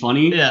gonna be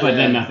funny. But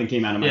then nothing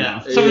came out of my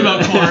mouth. Something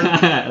about corn.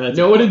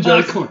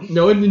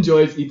 No one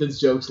enjoys Ethan's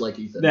jokes like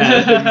Ethan.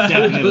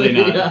 Definitely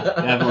not.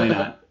 Definitely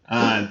not.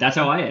 That's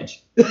how I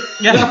edge.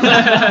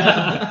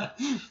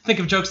 Think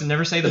of jokes and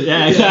never say them.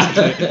 Yeah,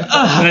 exactly.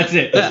 That's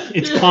it.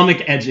 It's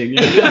comic edging.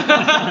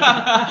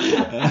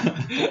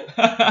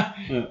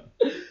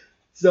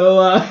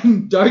 So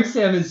Dark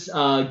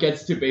Samus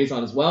gets to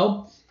Phazon as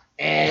well,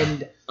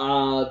 and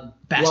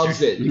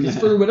loves it because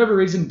for whatever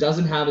reason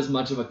doesn't have as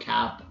much of a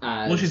cap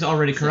as. Well, she's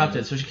already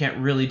corrupted, so she can't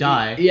really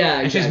die.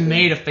 Yeah, exactly. And she's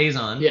made a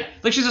Phazon. Yeah,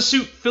 like she's a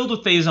suit filled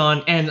with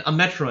Phazon and a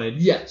Metroid.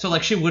 Yeah. So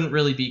like she wouldn't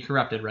really be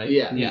corrupted, right?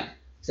 Yeah.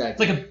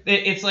 Exactly.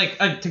 It's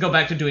like to go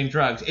back to doing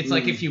drugs. It's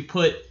like if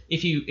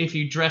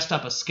you dressed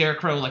up a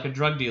scarecrow like a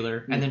drug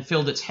dealer and then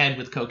filled its head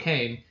with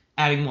cocaine,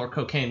 adding more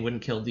cocaine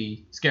wouldn't kill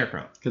the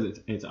scarecrow. Because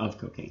it's of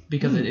cocaine.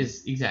 Because it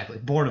is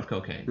born of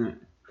cocaine. Right.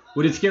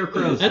 What did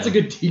scarecrows? That's a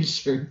good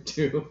T-shirt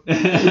too. You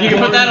can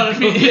put that on a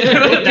piece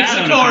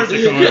of corn.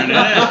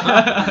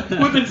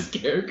 With a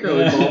scarecrow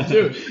involved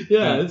too.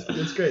 Yeah,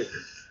 that's great.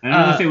 I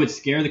don't know if it would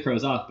scare the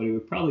crows off, but it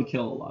would probably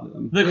kill a lot of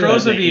them. The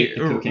crows would be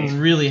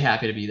really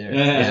happy to be there.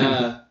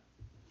 Yeah.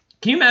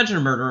 Can you imagine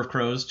a murder of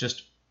crows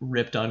just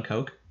ripped on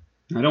coke?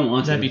 I don't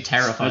want to. That'd be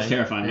terrifying. That's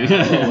terrifying.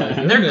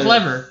 And they're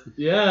clever.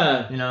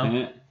 Yeah. You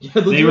know?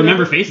 They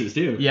remember faces,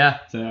 too. Yeah.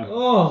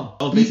 So.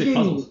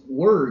 Speaking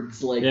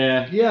words, like, on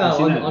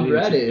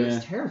Reddit,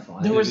 it's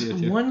terrifying. There was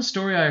one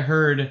story I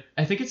heard,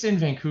 I think it's in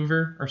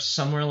Vancouver or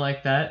somewhere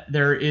like that.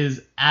 There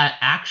is an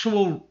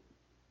actual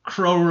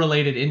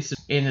crow-related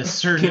incident in a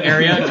certain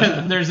area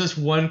because there's this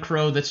one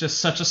crow that's just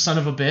such a son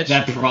of a bitch.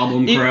 That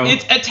problem crow.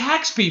 It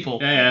attacks people.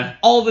 Yeah.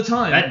 All the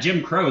time. That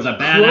Jim Crow is a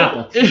bad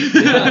apple.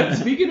 Yeah.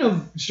 Speaking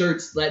of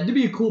shirts, that'd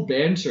be a cool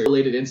band shirt.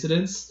 Related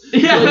incidents.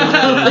 Yeah.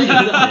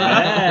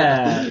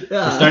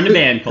 We're starting a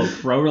band called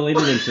Crow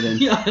Related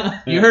Incidents.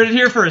 You heard it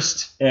here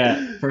first.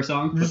 Yeah. First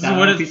song. This is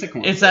what a piece of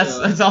corn.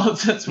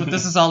 That's what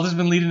this has all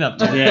been leading up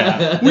to.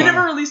 Yeah. We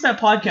never released that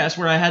podcast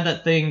where I had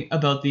that thing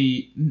about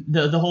the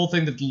whole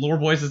thing that the Lore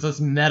Boys is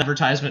this meta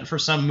advertisement for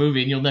some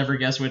movie and you'll never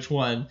guess which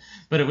one.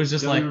 But it was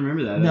just I don't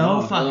remember that.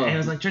 No, fuck. And it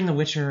was like during The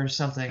Witcher or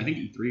something. I think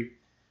E3.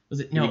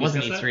 Was it? No, it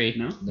wasn't E3.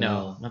 That?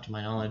 No, not to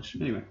my knowledge.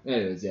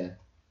 Anyways, yeah.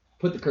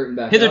 Put the curtain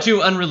back.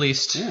 Hitherto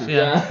unreleased.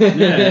 Yeah.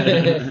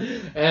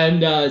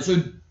 And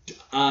so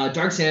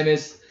Dark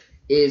Samus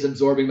is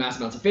absorbing mass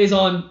amounts of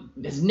Phazon,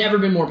 has never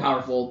been more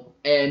powerful,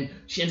 and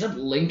she ends up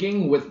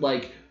linking with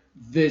like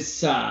this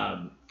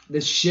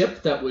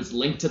ship that was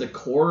linked to the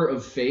core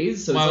of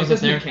Phase. So it's like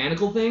this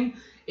mechanical thing.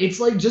 It's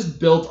like just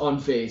built on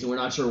Phase, and we're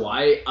not sure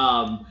why.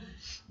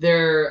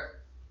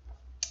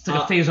 It's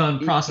like a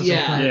Phazon processing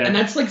plant. And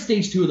that's like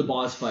stage 2 of the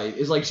boss fight.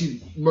 Is like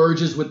she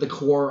merges with the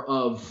core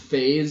of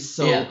Phase,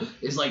 so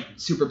it's like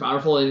super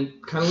powerful and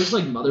kind of looks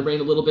like Mother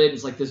Brain a little bit.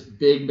 It's like this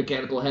big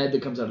mechanical head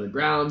that comes out of the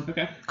ground.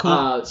 Okay,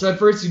 cool. So at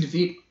first you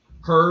defeat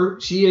her.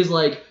 She is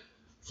like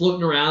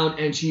floating around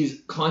and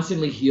she's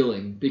constantly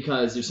healing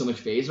because there's so much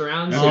Phase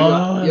around. So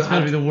that's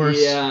gotta be the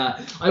worst. Yeah,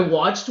 I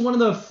watched one of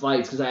the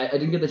fights because I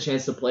didn't get the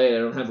chance to play it. I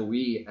don't have a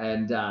Wii,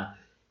 and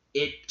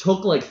it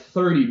took like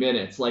 30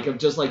 minutes, like of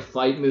just like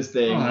fighting this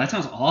thing. Oh, that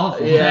sounds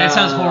awful. Yeah, it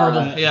sounds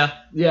horrible. Yeah.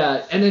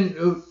 Yeah, and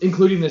then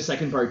including the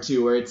second part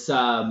too, where it's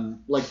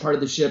like part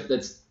of the ship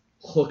that's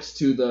hooked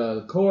to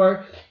the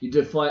core. You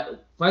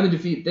finally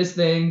defeat this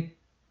thing.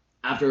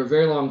 After a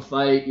very long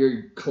fight,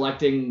 you're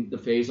collecting the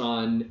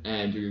Phazon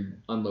and you're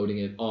unloading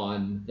it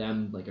on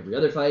them like every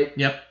other fight.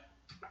 Yep.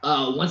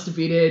 Once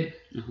defeated,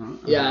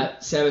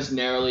 Samus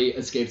narrowly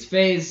escapes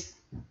Phase,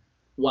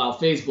 while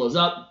Phase blows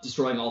up,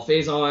 destroying all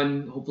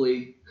Phazon,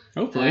 hopefully.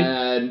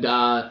 And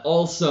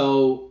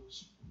also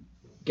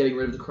getting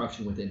rid of the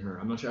corruption within her.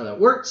 I'm not sure how that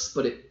works,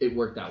 but it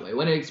worked that way.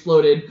 When it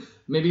exploded,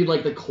 maybe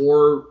like the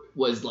core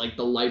was like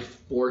the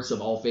life force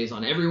of all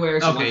Phazon everywhere,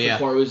 so once the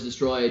core was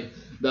destroyed,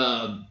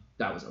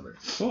 that was over.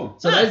 Cool.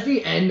 So that's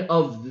the end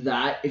of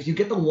that. If you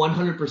get the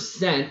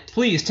 100%...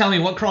 Please tell me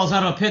what crawls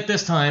out of a pit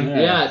this time.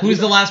 Yeah. Who's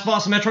the last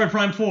boss of Metroid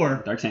Prime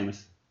 4? Dark Samus.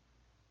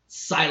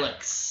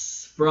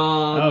 Sylix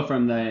from...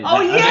 from the...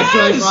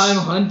 Metroid Prime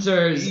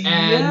Hunters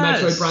and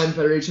Metroid Prime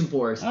Federation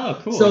Force. Oh,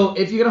 cool. So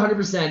if you get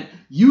 100%,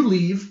 you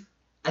leave,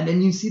 and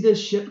then you see the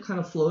ship kind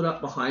of float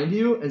up behind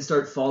you and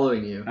start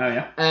following you. Oh,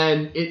 yeah?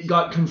 And it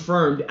got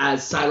confirmed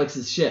as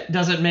Sylix's ship.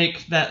 Does it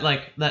make that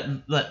like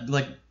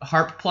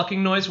harp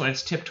plucking noise when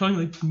it's tiptoeing?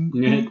 Like,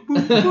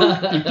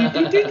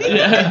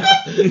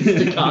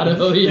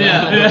 Staccato,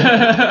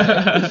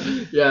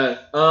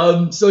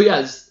 So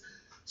yes,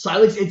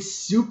 Sylix, it's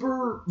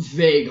super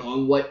vague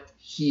on what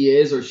he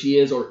is or she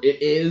is or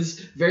it is.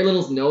 Very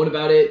little's known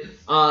about it.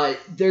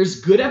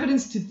 There's good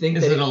evidence to think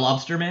is that it a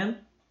lobster man?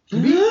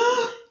 Could be.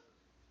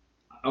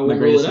 I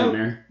won't rule it out.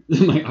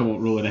 I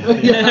won't rule it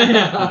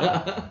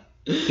out.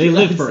 They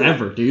live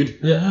forever, dude.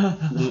 Yeah.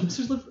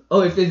 Lobsters live.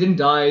 Oh, if they didn't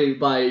die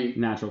by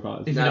natural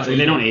cause. They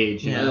don't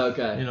age. Yeah. Oh,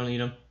 okay. You don't eat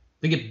them.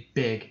 They get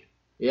big.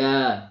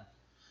 Yeah.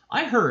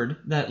 I heard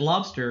that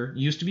lobster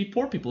used to be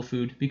poor people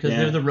food because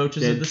they're the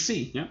roaches of the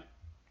sea. Yeah.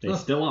 They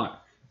still are.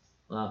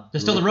 Wow.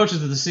 They're still the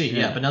roaches of the sea,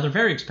 but now they're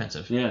very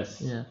expensive.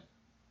 Yes. Yeah.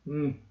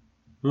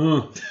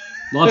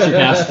 Lobster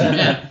cast.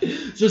 Yeah.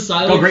 So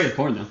Sylix. Go great with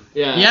corn though.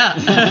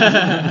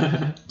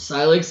 Yeah.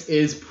 Sylix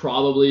is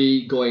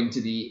probably going to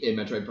be in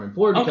Metroid Prime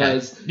 4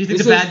 because. Do you think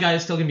the bad guy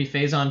is still gonna be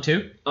Phazon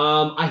too?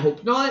 I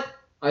hope not.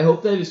 I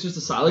hope that it's just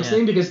a Sylix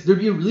thing because there'd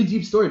be a really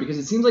deep story because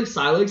it seems like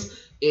Sylix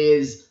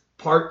is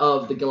part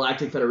of the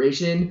Galactic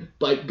Federation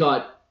but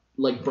got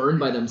like burned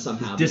by them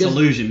somehow.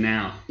 Disillusioned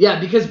now. Yeah,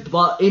 because in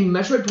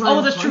Metroid Prime.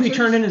 Oh, that's true. He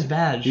turned in his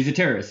badge. He's a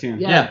terrorist. Yeah.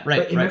 Yeah, right.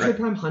 But in Metroid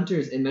Prime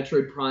Hunters, in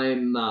Metroid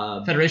Prime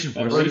Federation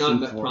Force, or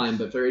not Prime,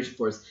 but Federation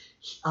Force,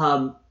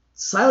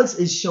 Sylix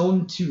is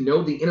shown to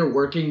know the inner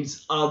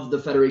workings of the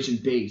Federation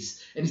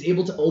base and is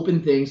able to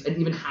open things and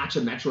even hatch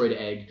a Metroid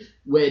egg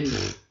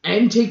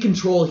and take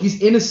control.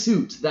 He's in a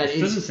suit that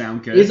doesn't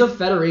sound good. Is a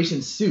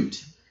Federation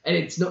suit. And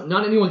it's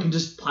not anyone can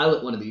just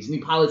pilot one of these, and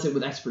he pilots it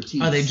with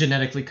expertise. Are they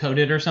genetically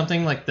coded or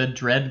something, like the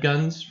Dread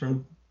guns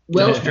from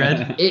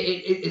Dread?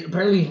 It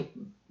apparently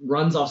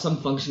runs off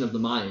some function of the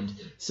mind.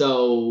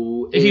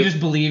 So if you just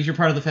believe you're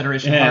part of the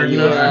Federation hard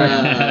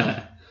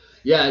enough.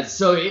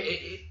 So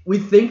we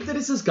think that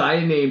it's this guy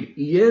named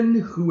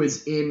Ian who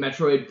is in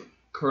Metroid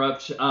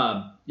Corruption.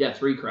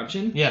 3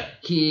 Corruption. Yeah.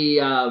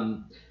 He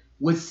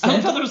was sent. I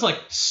thought there was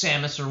like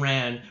Samus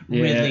Aran,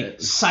 Ridley,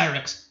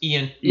 Cyrix,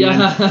 Ian.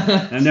 Yeah.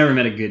 I've never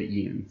met a good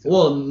Ian. So.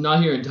 Well,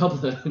 not here in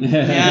Dublin.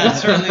 Yeah,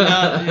 certainly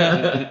not.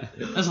 Yeah.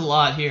 There's a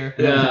lot here.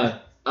 Yeah.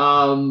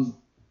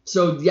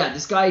 So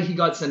this guy, he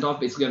got sent off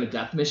basically on a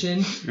death mission,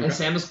 and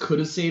Samus could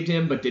have saved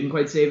him, but didn't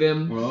quite save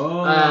him.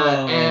 Whoa.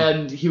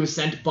 And he was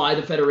sent by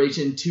the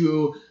Federation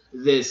to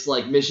this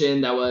like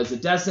mission that was a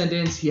death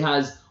sentence. He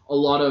has a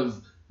lot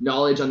of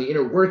knowledge on the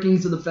inner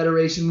workings of the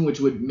Federation, which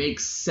would make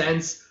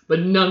sense.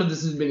 But none of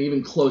this has been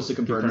even close to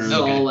confirmed. It's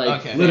all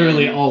like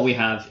literally all we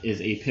have is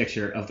a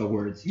picture of the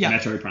words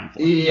Metroid Prime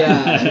 4.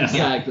 Yeah,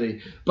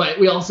 exactly. But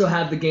we also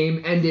have the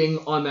game ending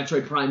on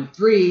Metroid Prime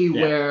 3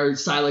 where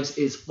Sylix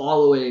is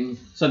following.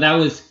 So that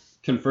was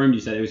confirmed. You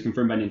said it was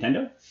confirmed by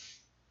Nintendo.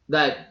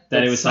 That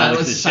it was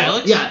Sylix's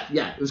Sylix?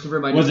 Yeah, it was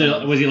confirmed by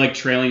Nintendo. Was he like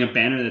trailing a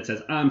banner that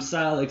says "I'm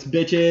Sylix,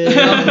 bitches"?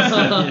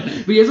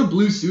 But he has a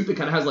blue suit that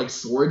kind of has like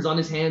swords on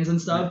his hands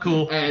and stuff.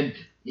 Cool. And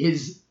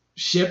his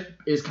ship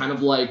is kind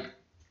of like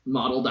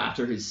modeled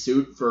after his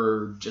suit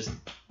for just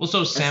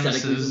so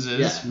Samus's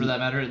is for that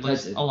matter. It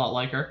looks a lot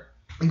like her.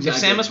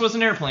 Exactly. If Samus was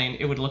an airplane,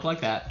 it would look like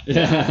that.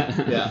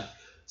 Yeah.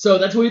 So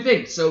that's what we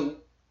think. So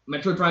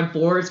Metroid Prime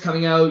 4 is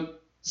coming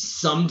out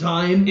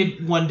sometime.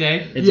 One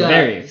day. It's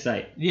very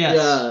exciting. Yes.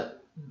 Yeah.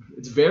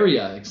 It's very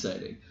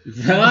exciting.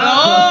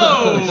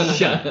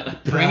 Oh!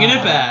 Bringing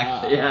it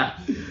back. Yeah.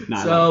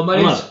 So my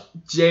name's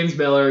James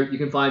Miller. You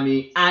can find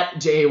me at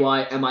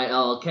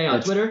JAYMILK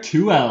on Twitter.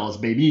 2 L's,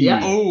 baby.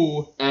 Yeah.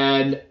 Oh.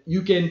 And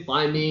you can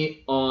find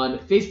me on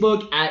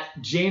Facebook at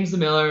James the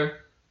Miller.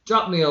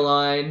 Drop me a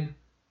line.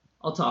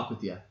 I'll talk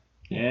with you.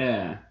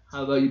 Yeah.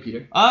 How about you,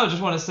 Peter? I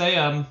just want to say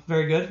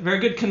very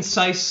good,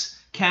 concise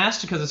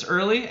cast because it's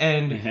early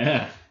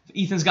and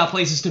Ethan's got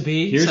places to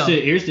be.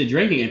 Here's to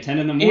drinking at 10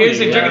 in the morning. Here's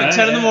to drinking at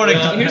 10 in the morning.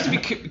 Here's to be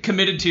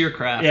committed to your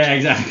craft. Yeah,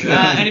 exactly.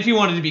 And if you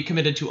wanted to be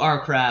committed to our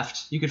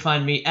craft, you could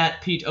find me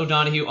at Pete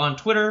O'Donohue on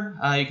Twitter.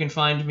 You can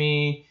find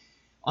me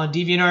on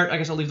DeviantArt. I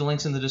guess I'll leave the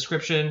links in the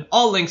description.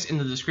 All links in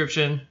the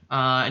description.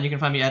 And you can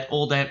find me at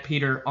Old Aunt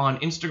Peter on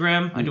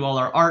Instagram. I do all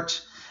our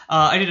art.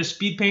 I did a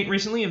speed paint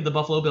recently of the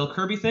Buffalo Bill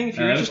Kirby thing. If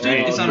you're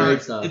interested, it's on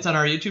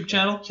our YouTube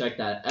channel. Check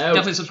that out.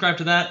 Definitely subscribe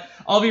to that.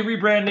 I'll be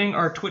rebranding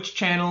our Twitch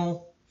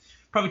channel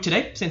probably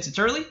today, since it's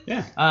early.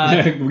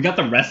 Yeah. We got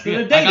the rest of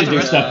the day to do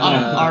stuff.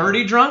 I'm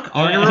already drunk.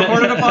 Already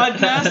recorded a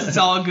podcast. It's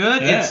all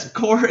good. Yeah.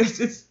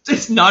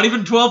 It's not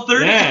even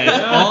 12:30. Yeah,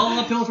 it's all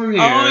uphill from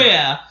here. Oh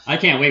yeah. I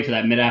can't wait for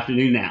that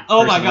mid-afternoon nap.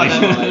 Oh my god,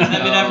 personally.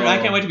 that mid-afternoon. I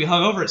can't wait to be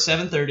hungover at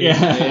 7:30.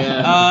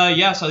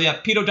 Yeah. So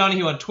Pete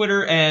O'Donohue on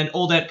Twitter and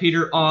Old Aunt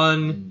Peter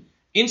on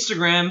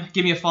Instagram.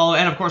 Give me a follow.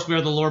 And of course, we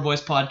are the Lore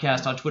Boys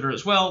podcast on Twitter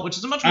as well, which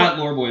is a much more... At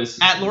Lore Boys.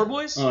 At Lore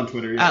Boys? On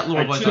Twitter, yeah. At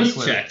Lore Boys on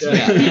Twitter. Checked.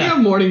 Speaking of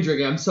morning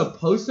drinking, I'm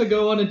supposed to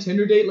go on a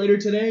Tinder date later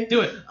today. Do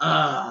it.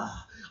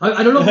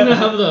 I don't know if I'm going to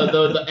have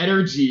the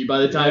energy by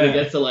the time it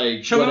gets to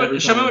like Show me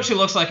what she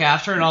looks like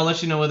after, and I'll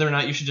let you know whether or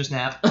not you should just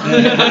nap.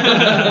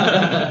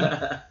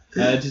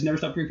 Just never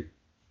stop drinking.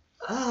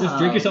 Just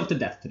drink yourself to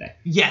death today.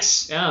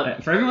 Yes. Yeah.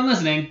 For everyone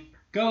listening,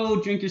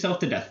 go drink yourself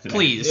to death today.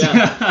 Please.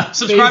 Yeah.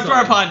 Subscribe to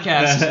our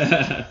podcast.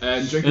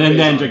 And drink and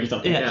then drink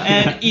yourself to death.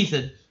 Yeah. And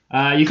Ethan,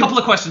 a couple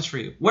of questions for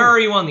you. Where are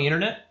you on the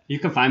internet? You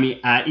can find me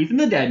at Ethan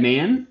the Dead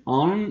Man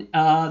on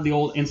the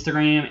old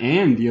Instagram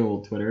and the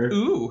old Twitter.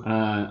 Ooh.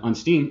 On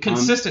Steam.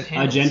 Consistent a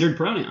handles. gendered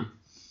pronoun.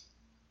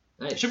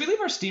 Nice. Should we leave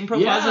our Steam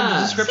profiles in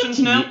the descriptions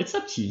now? It's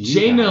up to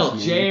you. Jmilk,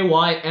 guys,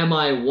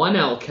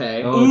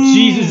 JYMI1LK. Oh,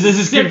 Jesus, this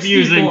is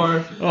confusing.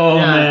 64. Oh,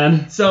 Yeah.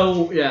 man.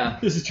 So, yeah.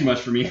 This is too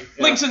much for me.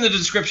 Links in the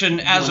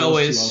description, as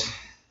always.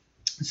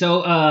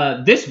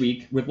 So this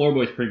week with Lore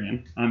Boys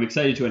Premium, I'm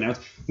excited to announce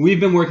we've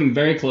been working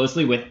very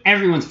closely with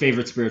everyone's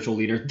favorite spiritual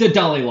leader, the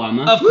Dalai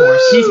Lama. Of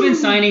course. He's been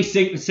signing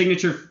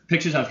signature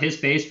pictures of his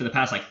face for the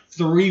past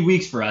 3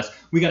 weeks for us.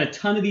 We got a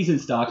ton of these in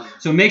stock,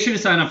 so make sure to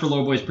sign up for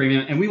Lore Boys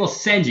Premium, and we will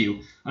send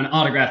you an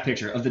autographed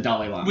picture of the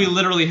Dalai Lama. We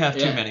literally have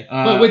too many.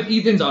 But with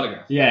Ethan's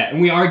autograph. Yeah,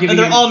 and we are giving And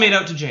they're him, all made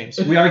out to James.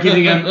 we are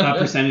giving him a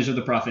percentage of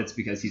the profits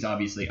because he's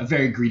obviously a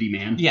very greedy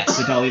man. Yes.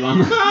 The Dalai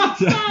Lama.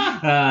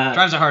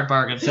 Drives a hard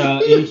bargain. So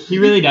he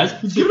really does.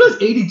 He's giving us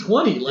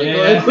 80-20.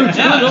 We're doing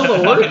Yeah, all the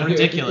it's work. fucking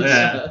ridiculous.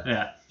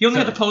 Yeah. You only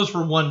have to pose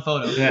for one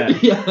photo. Yeah.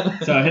 Yeah.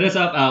 So hit us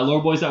up,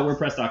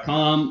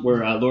 loreboys.wordpress.com.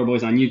 We're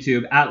Loreboys on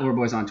YouTube, at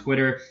Loreboys on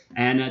Twitter,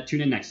 and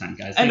tune in next time,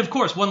 guys. And of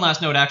course, one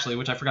last note actually,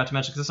 which I forgot to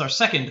mention because this is our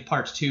second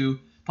part 2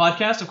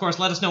 podcast. Of course,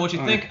 let us know what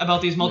you think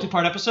about these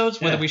multi-part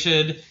episodes, whether we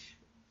should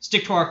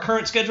stick to our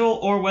current schedule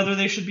or whether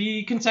they should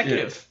be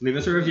consecutive. Leave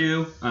us a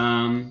review.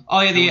 The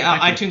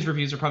iTunes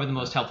reviews are probably the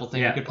most helpful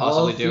thing we could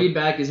possibly do. All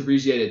feedback is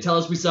appreciated. Tell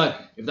us we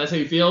suck. If that's how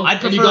you feel,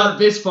 and you got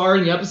this far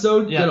in the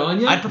episode, good on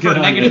you. I'd prefer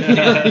negative.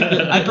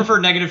 I'd prefer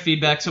negative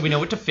feedback so we know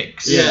what to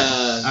fix.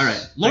 Yeah. All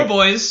right. Lore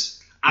Boys.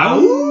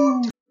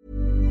 Ow!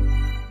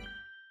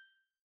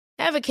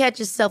 Ever catch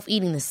yourself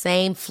eating the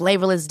same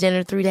flavorless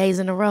dinner 3 days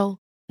in a row?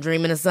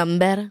 Dreaming of something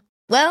better?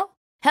 Well,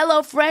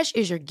 HelloFresh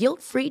is your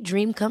guilt-free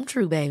dream come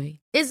true, baby.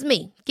 It's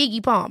me,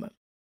 Keke Palmer.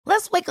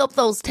 Let's wake up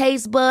those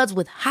taste buds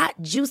with hot,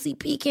 juicy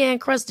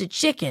pecan-crusted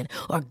chicken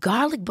or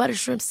garlic butter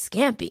shrimp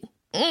scampi.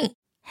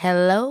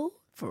 Hello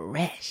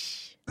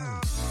Fresh.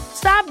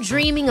 Stop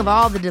dreaming of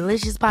all the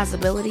delicious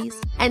possibilities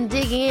and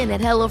dig in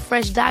at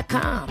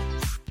HelloFresh.com.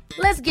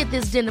 Let's get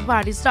this dinner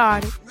party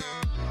started.